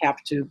 You would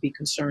have to be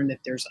concerned that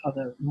there's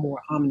other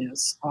more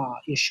ominous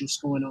issues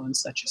going on,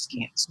 such as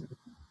cancer.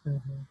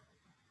 Mm-hmm.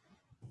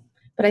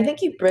 But I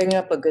think you bring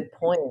up a good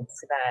point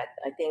that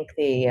I think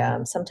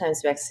the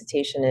sometimes the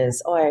expectation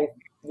is, oh, I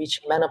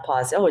reached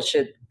menopause, oh, it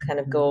should kind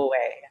of go away.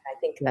 And I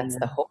think that's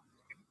the hope.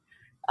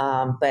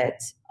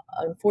 But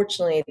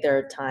unfortunately, there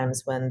are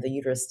times when the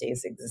uterus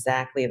stays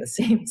exactly the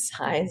same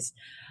size,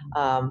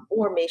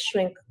 or may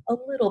shrink a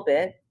little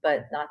bit,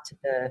 but not to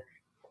the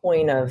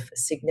point of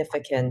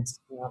significant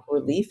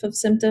relief of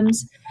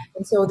symptoms.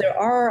 And so there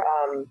are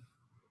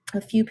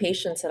a few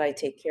patients that I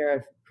take care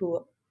of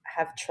who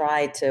have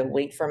tried to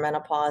wait for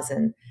menopause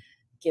and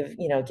give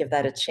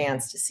that a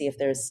chance to see if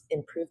there's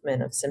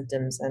improvement of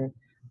symptoms. And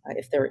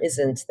if there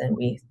isn't, then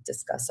we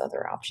discuss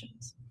other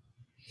options.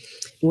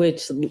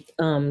 Which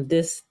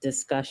this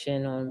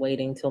discussion on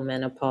waiting till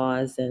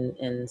menopause and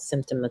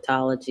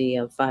symptomatology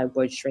of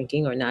fibroid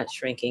shrinking or not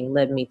shrinking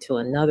led me to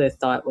another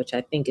thought, which I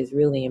think is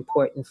really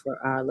important for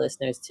our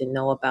listeners to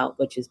know about,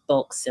 which is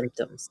bulk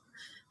symptoms.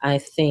 I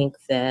think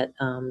that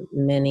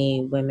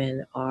many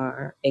women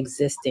are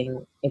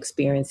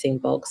experiencing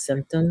bulk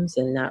symptoms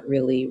and not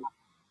really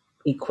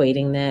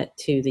equating that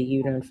to the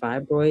uterine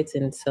fibroids.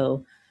 And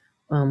so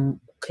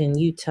can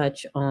you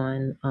touch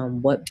on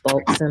what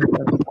bulk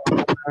symptoms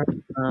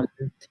are,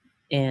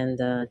 and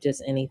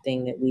just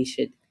anything that we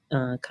should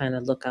kind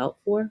of look out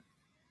for?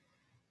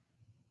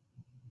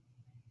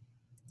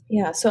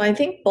 Yeah, so I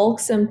think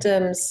bulk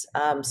symptoms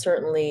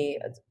certainly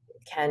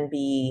can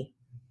be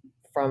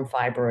from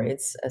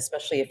fibroids,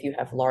 especially if you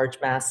have large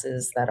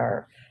masses that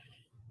are,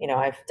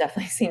 I've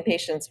definitely seen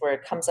patients where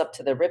it comes up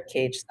to the rib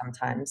cage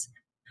sometimes,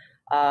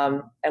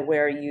 and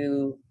where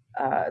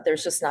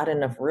there's just not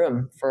enough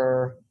room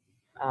for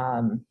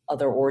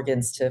other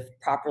organs to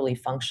properly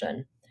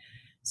function.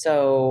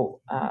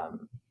 So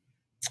on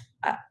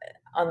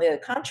the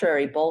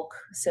contrary, bulk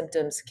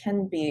symptoms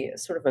can be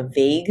sort of a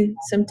vague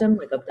symptom,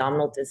 like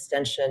abdominal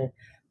distension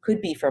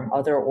could be from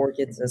other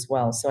organs as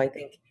well. So I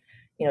think,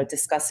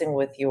 discussing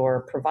with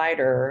your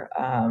provider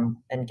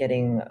and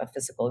getting a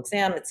physical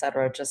exam, et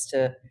cetera, just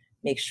to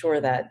make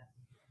sure that,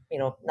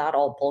 not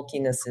all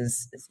bulkiness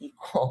is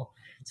equal.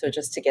 So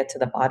just to get to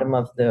the bottom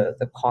of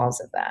the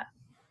cause of that.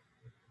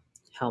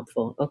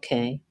 Helpful.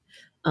 Okay.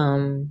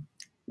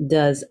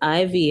 Does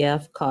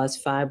IVF cause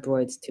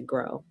fibroids to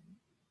grow?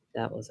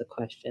 That was a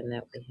question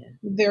that we had.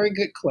 Very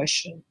good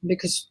question,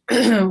 because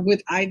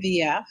with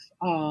IVF,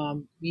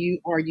 you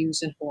are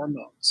using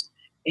hormones,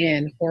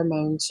 and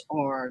hormones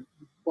are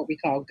what we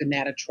call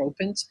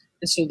gonadotropins,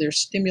 and so they're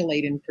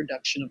stimulating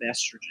production of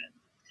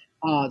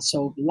estrogen.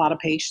 So a lot of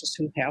patients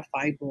who have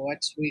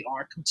fibroids, we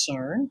are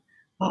concerned,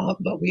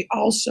 but we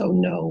also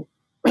know,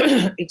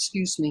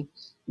 excuse me,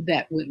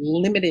 that with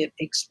limited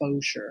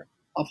exposure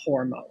of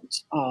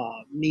hormones,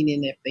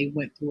 meaning if they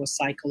went through a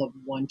cycle of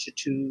 1 to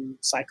 2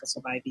 cycles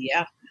of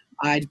IVF,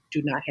 I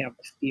do not have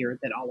the fear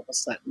that all of a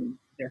sudden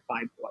their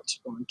fibroids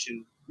are going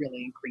to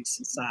really increase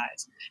in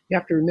size. You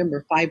have to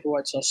remember,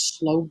 fibroids are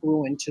slow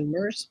growing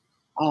tumors,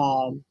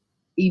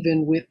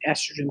 even with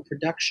estrogen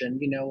production.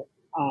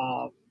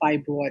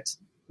 Fibroids,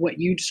 what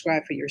you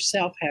describe for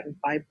yourself, having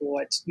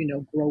fibroids,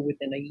 grow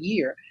within a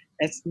year,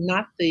 that's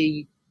not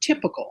the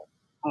typical.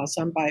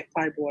 Some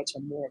fibroids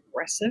are more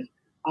aggressive.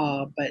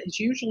 But it's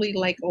usually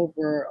like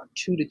over a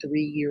 2 to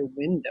 3 year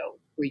window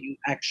where you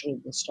actually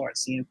will start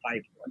seeing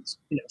fibroids,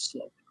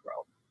 slowly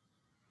grow.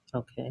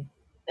 Okay,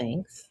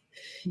 thanks.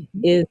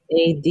 Mm-hmm. Is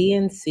a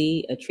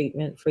DNC a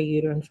treatment for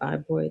uterine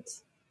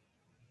fibroids?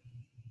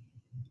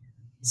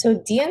 So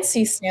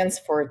DNC stands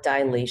for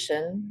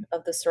dilation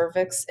of the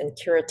cervix, and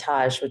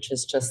curettage, which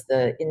is just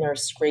the inner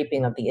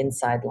scraping of the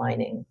inside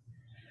lining.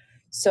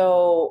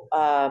 So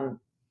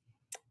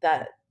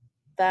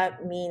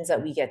that means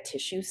that we get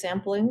tissue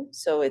sampling.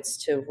 So it's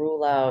to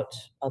rule out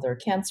other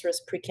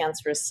cancerous,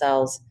 precancerous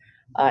cells,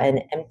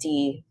 and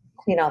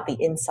clean out the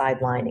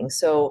inside lining.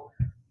 So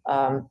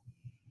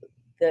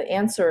the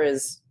answer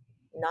is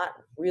not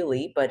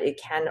really, but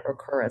it can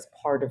occur as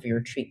part of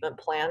your treatment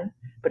plan,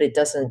 but it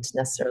doesn't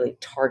necessarily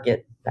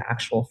target the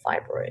actual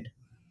fibroid.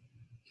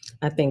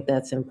 I think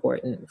that's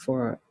important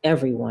for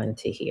everyone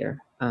to hear.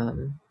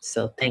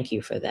 So thank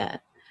you for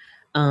that.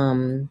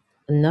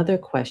 Another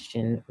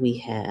question we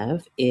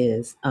have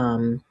is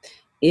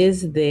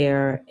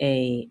there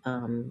a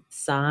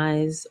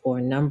size or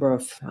number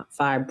of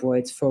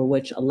fibroids for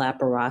which a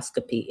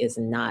laparoscopy is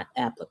not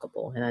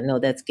applicable? And I know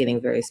that's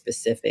getting very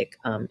specific,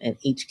 and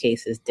each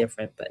case is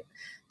different, but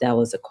that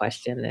was a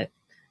question that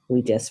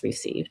we just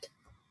received.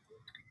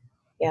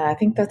 Yeah, I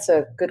think that's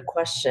a good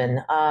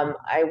question.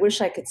 I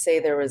wish I could say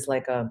there was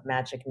like a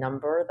magic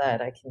number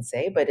that I can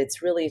say, but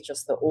it's really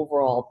just the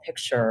overall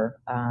picture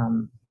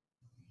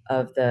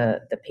of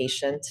the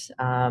patient.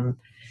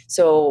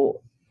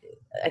 So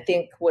I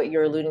think what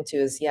you're alluding to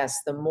is,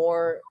 yes, the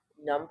more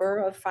number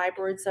of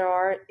fibroids there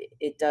are,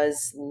 it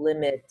does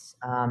limit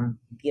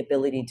the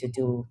ability to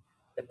do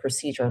the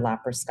procedure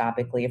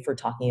laparoscopically if we're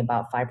talking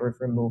about fibroid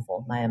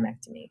removal,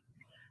 myomectomy.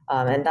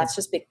 And that's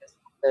just because of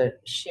the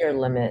sheer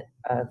limit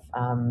of,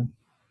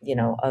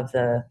 of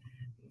the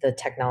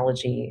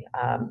technology.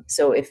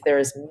 So if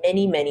there's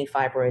many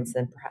fibroids,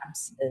 then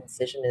perhaps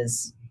incision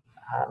is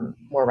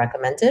more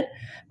recommended.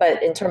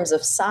 But in terms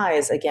of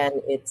size,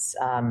 again, it's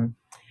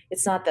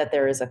not that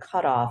there is a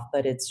cutoff,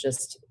 but it's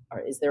just,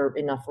 is there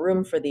enough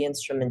room for the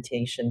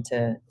instrumentation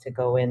to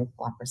go in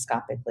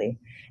laparoscopically?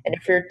 And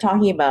if you're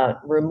talking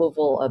about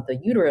removal of the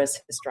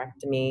uterus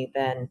hysterectomy,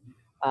 then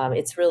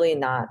it's really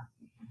not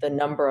the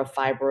number of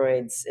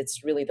fibroids,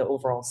 it's really the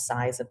overall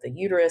size of the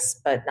uterus,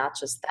 but not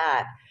just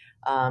that,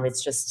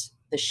 it's just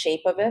the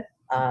shape of it.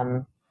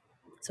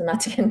 So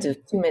not to get into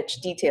too much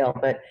detail,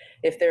 but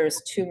if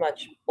there's too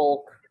much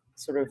bulk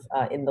sort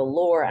of in the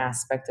lower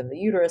aspect of the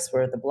uterus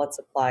where the blood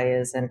supply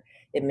is, and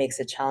it makes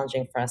it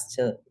challenging for us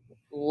to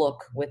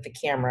look with the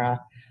camera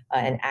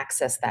and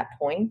access that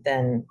point,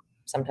 then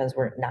sometimes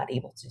we're not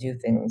able to do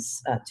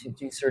things, to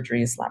do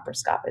surgeries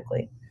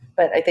laparoscopically.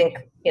 But I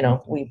think,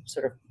 we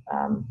sort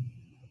of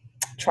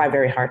try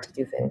very hard to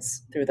do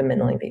things through the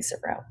minimally invasive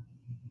route.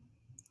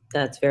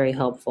 That's very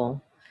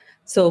helpful.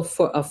 So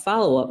for a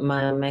follow-up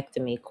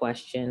myomectomy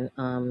question,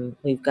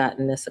 we've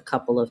gotten this a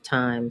couple of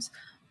times.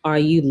 Are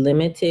you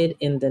limited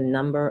in the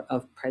number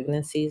of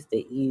pregnancies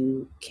that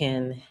you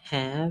can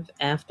have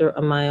after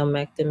a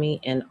myomectomy?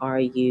 And are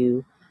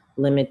you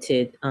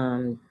limited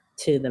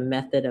to the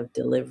method of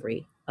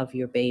delivery of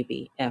your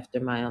baby after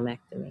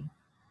myomectomy?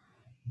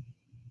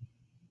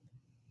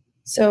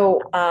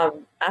 So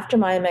after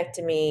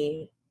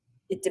myomectomy,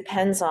 it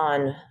depends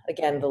on,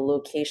 again, the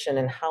location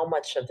and how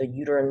much of the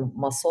uterine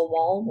muscle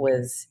wall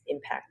was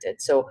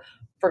impacted. So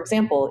for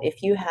example,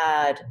 if you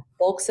had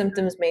bulk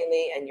symptoms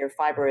mainly and your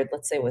fibroid,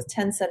 let's say, was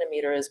 10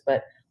 centimeters,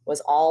 but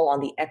was all on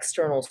the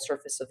external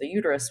surface of the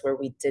uterus where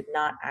we did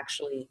not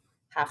actually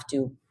have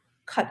to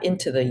cut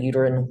into the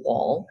uterine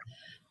wall,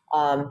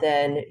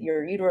 then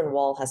your uterine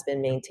wall has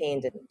been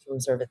maintained in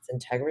terms of its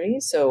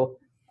integrity. So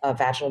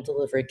vaginal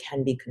delivery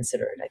can be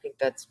considered. I think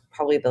that's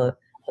probably the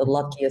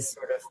luckiest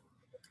sort of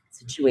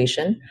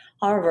situation.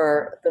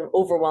 However, the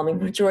overwhelming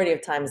majority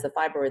of times the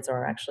fibroids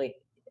are actually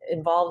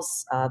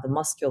involves the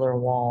muscular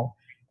wall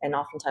and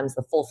oftentimes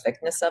the full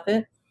thickness of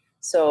it.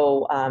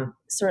 So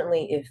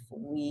certainly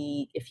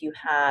if you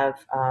have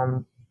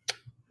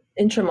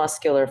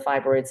intramuscular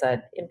fibroids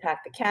that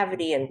impact the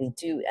cavity and we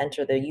do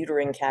enter the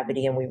uterine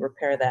cavity and we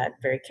repair that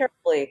very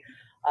carefully,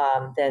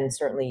 then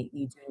certainly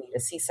you do need a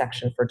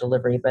C-section for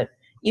delivery. But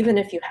even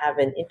if you have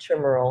an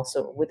intramural,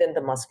 so within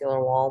the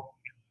muscular wall,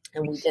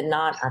 and we did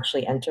not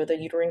actually enter the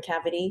uterine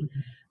cavity,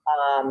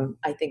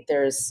 I think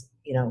there's,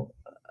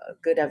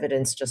 good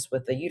evidence just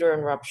with the uterine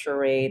rupture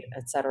rate,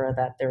 et cetera,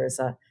 that there is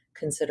a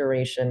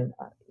consideration,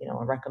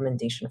 a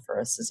recommendation for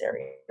a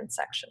cesarean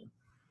section.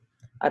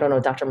 I don't know,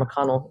 Dr.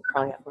 McConnell, you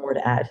probably have more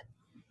to add.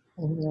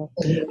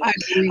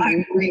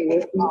 I agree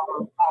with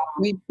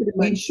we pretty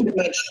much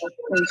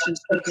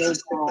patients to go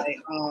by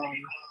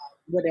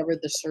whatever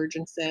the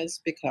surgeon says,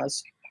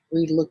 because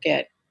we look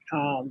at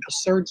the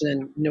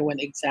surgeon knowing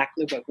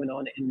exactly what went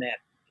on in that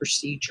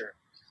procedure.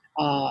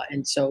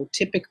 And so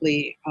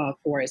typically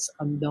for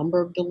a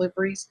number of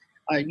deliveries,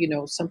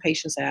 some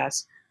patients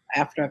ask,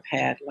 after I've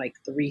had like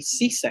 3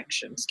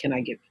 C-sections, can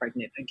I get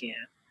pregnant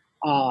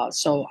again?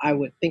 So I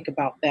would think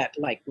about that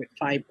like with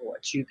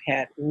fibroids. You've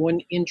had one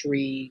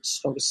injury,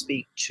 so to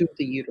speak, to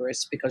the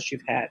uterus because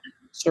you've had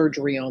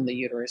surgery on the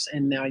uterus,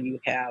 and now you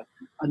have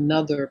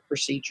another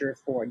procedure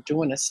for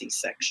doing a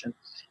C-section.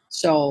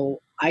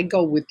 So I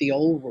go with the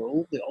old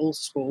rule. The old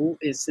school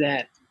is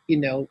that,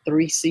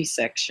 3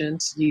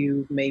 C-sections,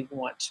 you may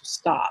want to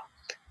stop.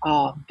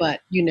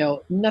 But,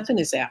 nothing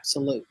is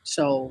absolute.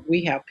 So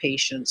we have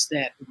patients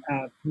that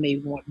may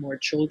want more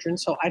children.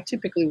 So I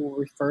typically will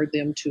refer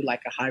them to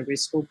like a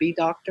high-risk OB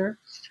doctor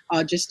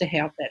just to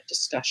have that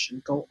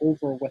discussion, go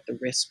over what the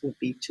risk would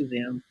be to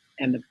them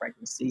and the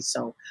pregnancy.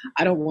 So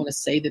I don't want to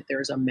say that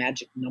there's a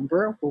magic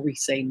number where we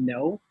say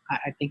no.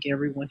 I think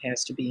everyone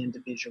has to be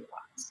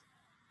individualized.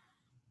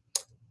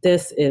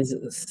 This is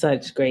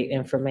such great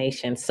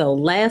information. So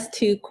last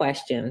two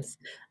questions.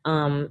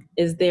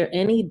 Is there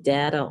any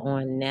data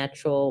on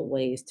natural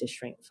ways to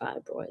shrink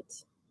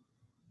fibroids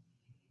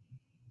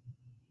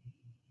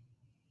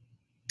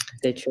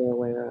that you're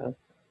aware of?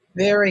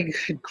 Very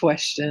good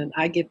question.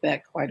 I get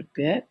that quite a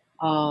bit.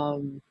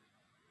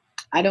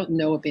 I don't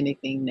know of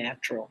anything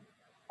natural.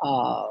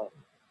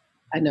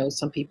 I know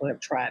some people have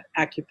tried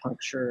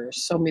acupuncture,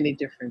 so many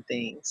different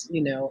things,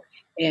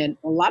 and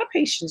a lot of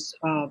patients,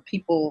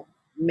 people,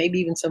 maybe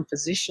even some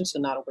physicians are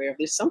not aware of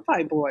this. Some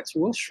fibroids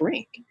will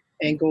shrink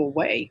and go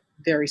away,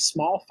 very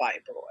small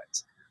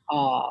fibroids,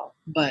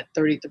 but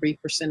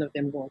 33% of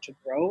them are going to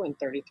grow and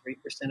 33%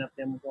 of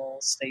them will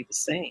stay the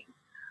same.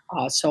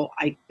 So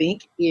I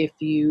think if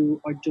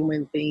you are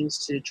doing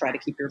things to try to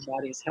keep your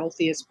body as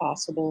healthy as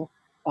possible,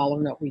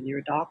 following up with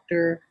your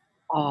doctor,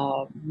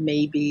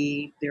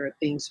 maybe there are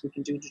things we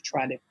can do to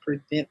try to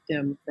prevent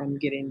them from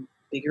getting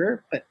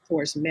bigger. But of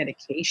course,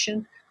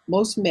 medication,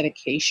 most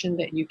medication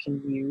that you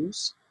can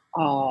use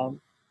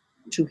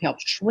to help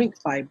shrink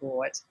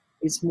fibroids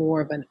is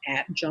more of an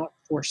adjunct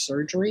for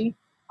surgery,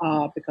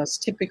 because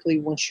typically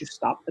once you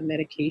stop the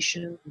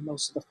medication,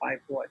 most of the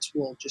fibroids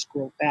will just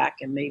grow back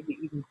and maybe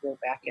even grow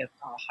back at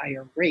a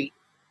higher rate,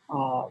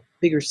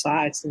 bigger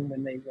size than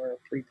when they were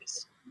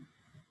previously.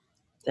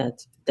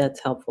 That's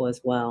helpful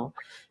as well.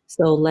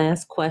 So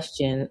last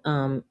question,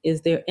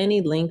 is there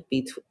any link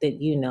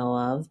that you know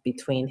of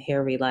between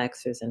hair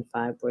relaxers and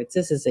fibroids?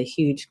 This is a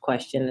huge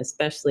question,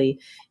 especially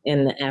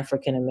in the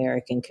African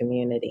American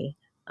community,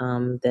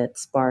 that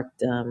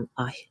sparked an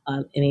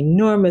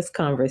enormous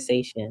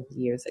conversation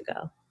years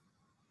ago.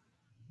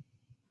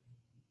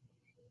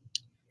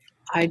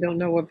 I don't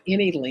know of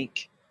any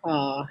link.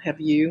 Have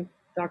you,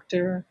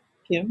 Dr.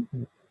 Kim?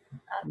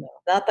 No,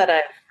 not that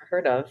I've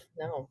heard of.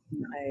 No,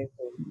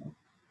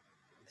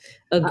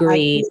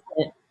 Agreed.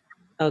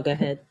 Oh, go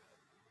ahead.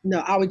 No,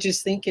 I was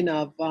just thinking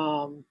of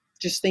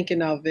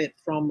it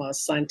from a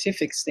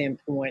scientific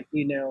standpoint.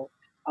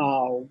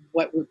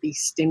 What would be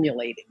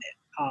stimulating it?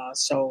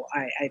 So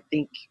I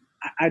think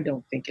I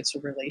don't think it's a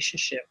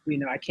relationship.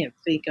 I can't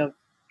think of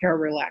hair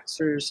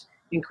relaxers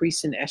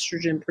increasing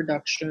estrogen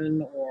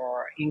production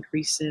or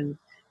increasing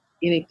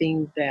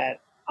anything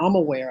that I'm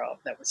aware of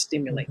that would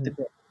stimulate the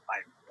growth of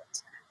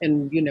fibroids.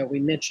 And we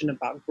mentioned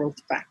about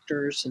growth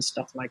factors and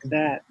stuff like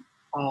that.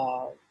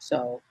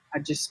 So I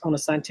just, on a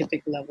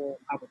scientific level,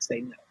 I would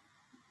say no.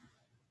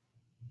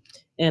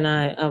 And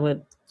I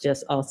would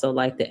just also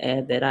like to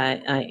add that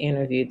I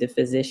interviewed the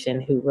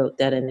physician who wrote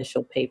that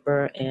initial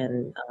paper,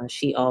 and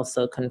she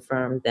also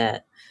confirmed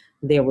that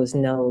there was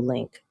no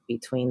link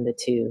between the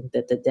two,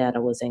 that the data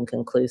was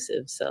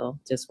inconclusive. So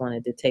just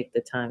wanted to take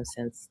the time,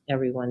 since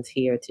everyone's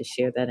here, to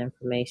share that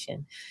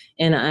information.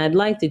 And I'd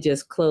like to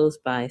just close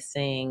by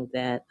saying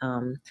that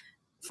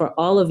for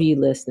all of you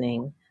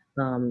listening,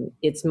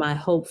 it's my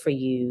hope for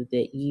you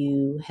that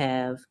you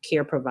have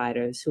care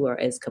providers who are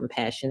as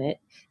compassionate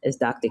as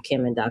Dr.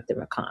 Kim and Dr.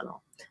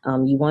 McConnell.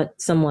 You want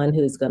someone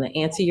who's going to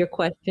answer your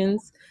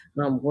questions,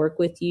 work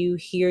with you,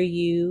 hear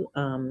you,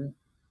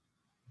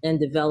 and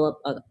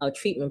develop a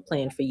treatment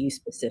plan for you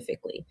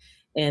specifically.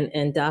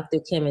 And Dr.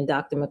 Kim and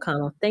Dr.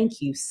 McConnell,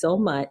 thank you so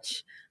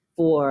much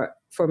for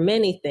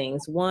many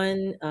things.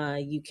 One,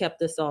 you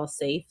kept us all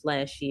safe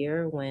last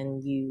year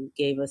when you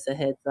gave us a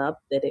heads up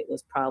that it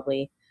was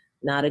probably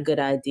not a good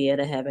idea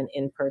to have an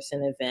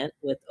in-person event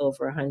with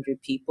over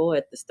 100 people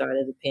at the start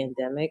of the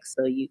pandemic.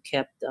 So you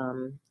kept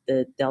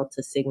the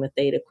Delta Sigma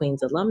Theta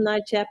Queens Alumni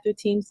chapter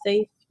team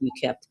safe. You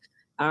kept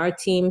our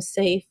team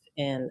safe.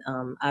 And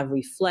I've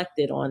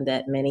reflected on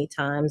that many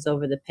times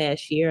over the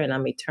past year, and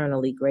I'm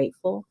eternally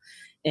grateful.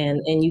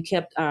 And you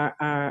kept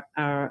our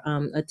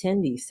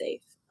attendees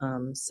safe.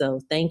 So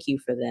thank you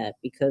for that,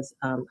 because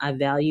I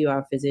value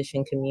our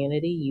physician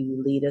community.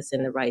 You lead us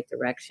in the right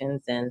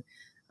directions, and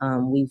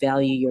we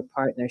value your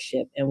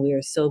partnership. And we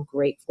are so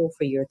grateful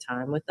for your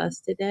time with us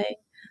today,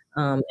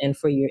 and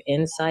for your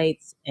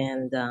insights.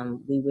 And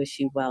we wish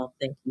you well.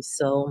 Thank you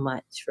so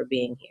much for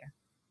being here.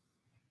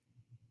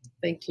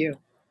 Thank you.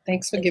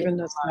 Thanks for giving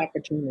us the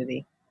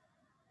opportunity.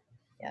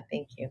 Yeah,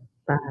 thank you.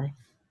 Bye.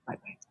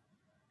 Bye-bye.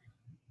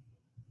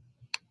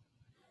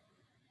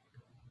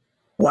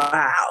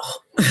 Wow.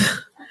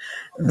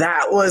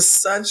 That was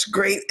such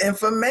great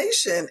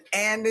information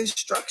and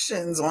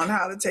instructions on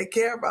how to take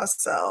care of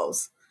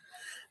ourselves.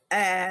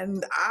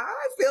 And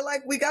I feel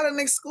like we got an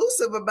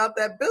exclusive about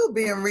that bill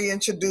being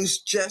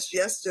reintroduced just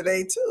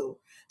yesterday, too.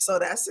 So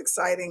that's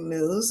exciting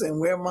news, and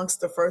we're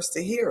amongst the first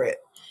to hear it.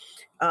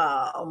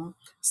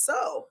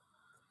 So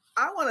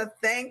I want to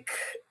thank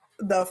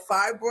the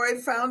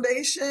Fibroid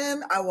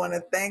Foundation. I want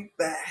to thank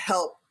the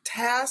Health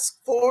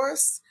Task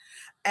Force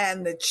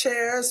and the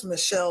chairs,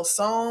 Michelle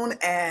Sohn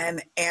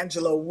and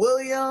Angela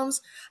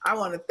Williams. I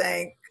want to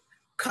thank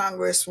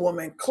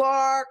Congresswoman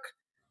Clark,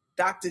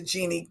 Dr.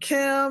 Jeannie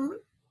Kim,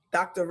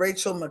 Dr.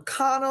 Rachel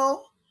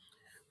McConnell.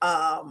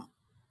 I'm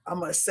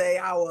going to say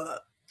our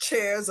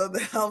chairs of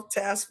the Health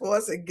Task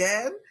Force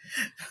again,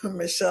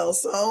 Michelle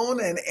Sohn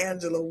and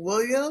Angela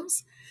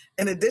Williams.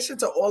 In addition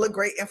to all the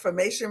great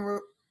information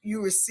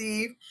you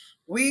received.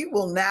 We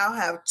will now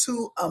have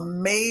 2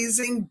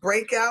 amazing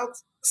breakout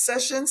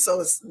sessions, so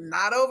it's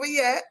not over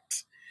yet.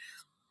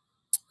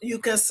 You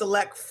can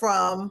select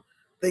from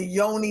the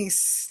Yoni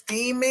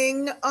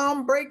steaming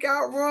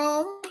breakout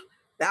room.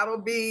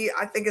 That'll be,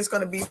 I think it's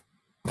going to be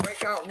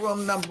breakout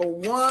room number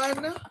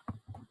 1. A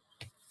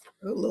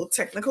little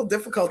technical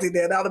difficulty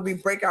there. That'll be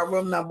breakout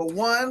room number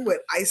 1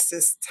 with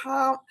Isis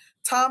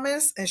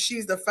Thomas, and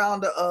she's the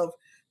founder of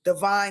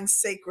Divine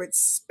Sacred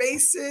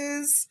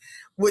Spaces,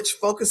 which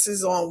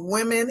focuses on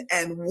women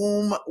and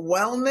womb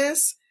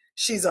wellness.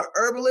 She's a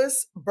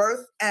herbalist,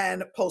 birth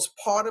and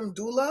postpartum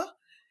doula.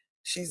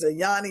 She's a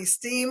Yoni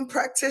steam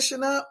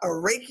practitioner, a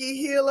Reiki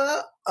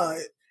healer, a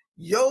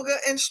yoga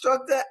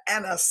instructor,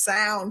 and a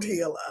sound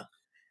healer.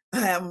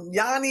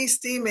 Yoni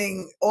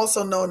steaming,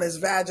 also known as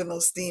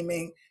vaginal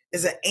steaming,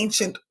 is an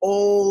ancient,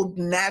 old,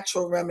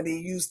 natural remedy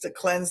used to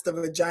cleanse the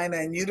vagina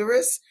and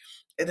uterus.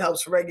 It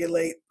helps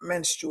regulate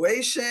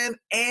menstruation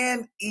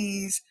and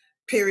ease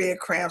period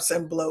cramps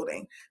and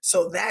bloating.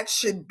 So that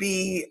should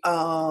be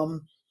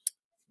room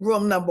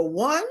number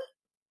 1.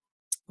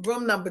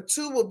 Room number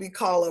 2 will be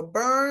Carla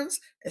Burns,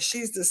 and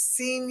she's the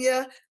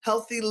Senior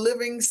Healthy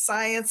Living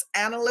Science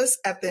Analyst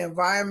at the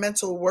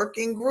Environmental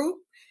Working Group,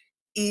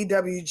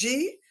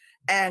 EWG.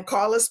 And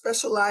Carla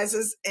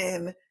specializes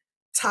in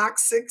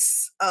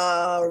toxics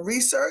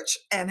research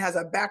and has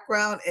a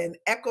background in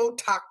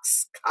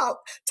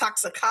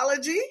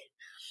ecotoxicology.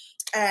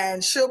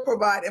 And she'll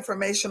provide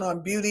information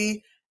on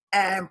beauty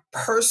and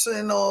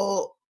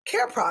personal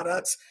care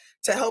products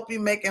to help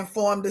you make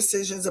informed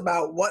decisions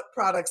about what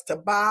products to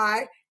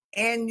buy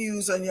and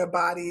use on your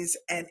bodies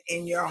and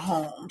in your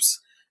homes.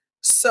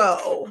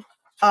 So,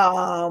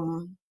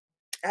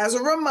 as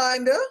a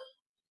reminder,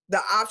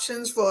 the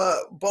options for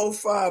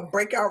both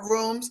breakout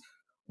rooms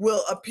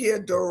will appear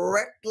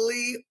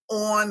directly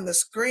on the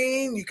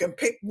screen. You can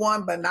pick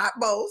one, but not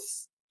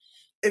both.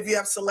 If you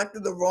have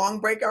selected the wrong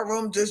breakout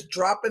room, just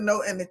drop a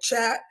note in the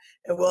chat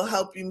and we'll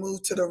help you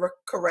move to the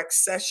correct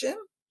session.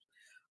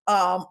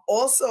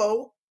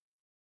 Also,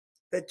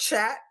 the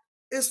chat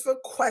is for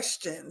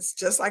questions,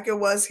 just like it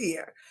was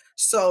here.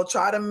 So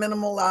try to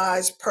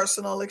minimize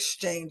personal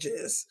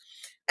exchanges.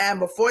 And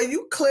before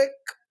you click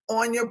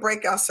on your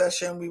breakout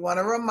session, we want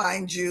to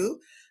remind you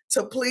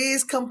to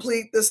please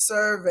complete the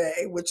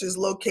survey, which is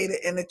located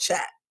in the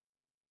chat.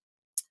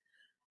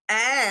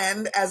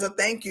 And as a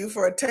thank you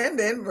for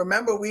attending,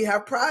 remember we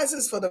have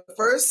prizes for the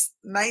first,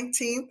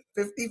 19th,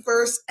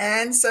 51st,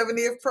 and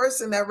 70th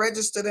person that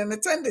registered and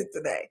attended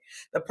today.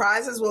 The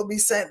prizes will be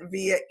sent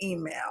via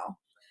email.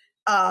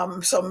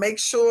 So make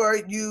sure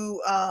you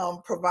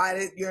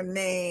provided your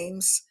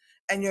names,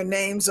 and your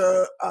names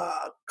are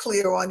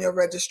clear on your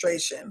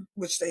registration,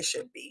 which they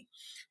should be.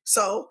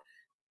 So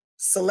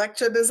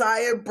select your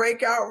desired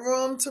breakout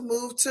room to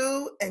move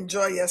to.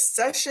 Enjoy your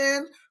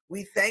session.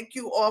 We thank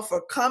you all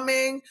for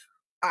coming.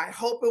 I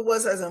hope it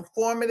was as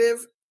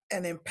informative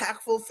and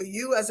impactful for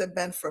you as it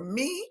been for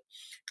me.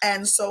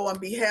 And so on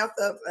behalf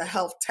of the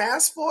Health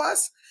Task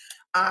Force,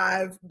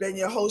 I've been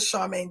your host,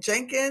 Charmaine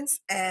Jenkins,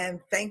 and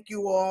thank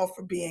you all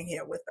for being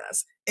here with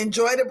us.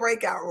 Enjoy the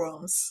breakout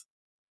rooms.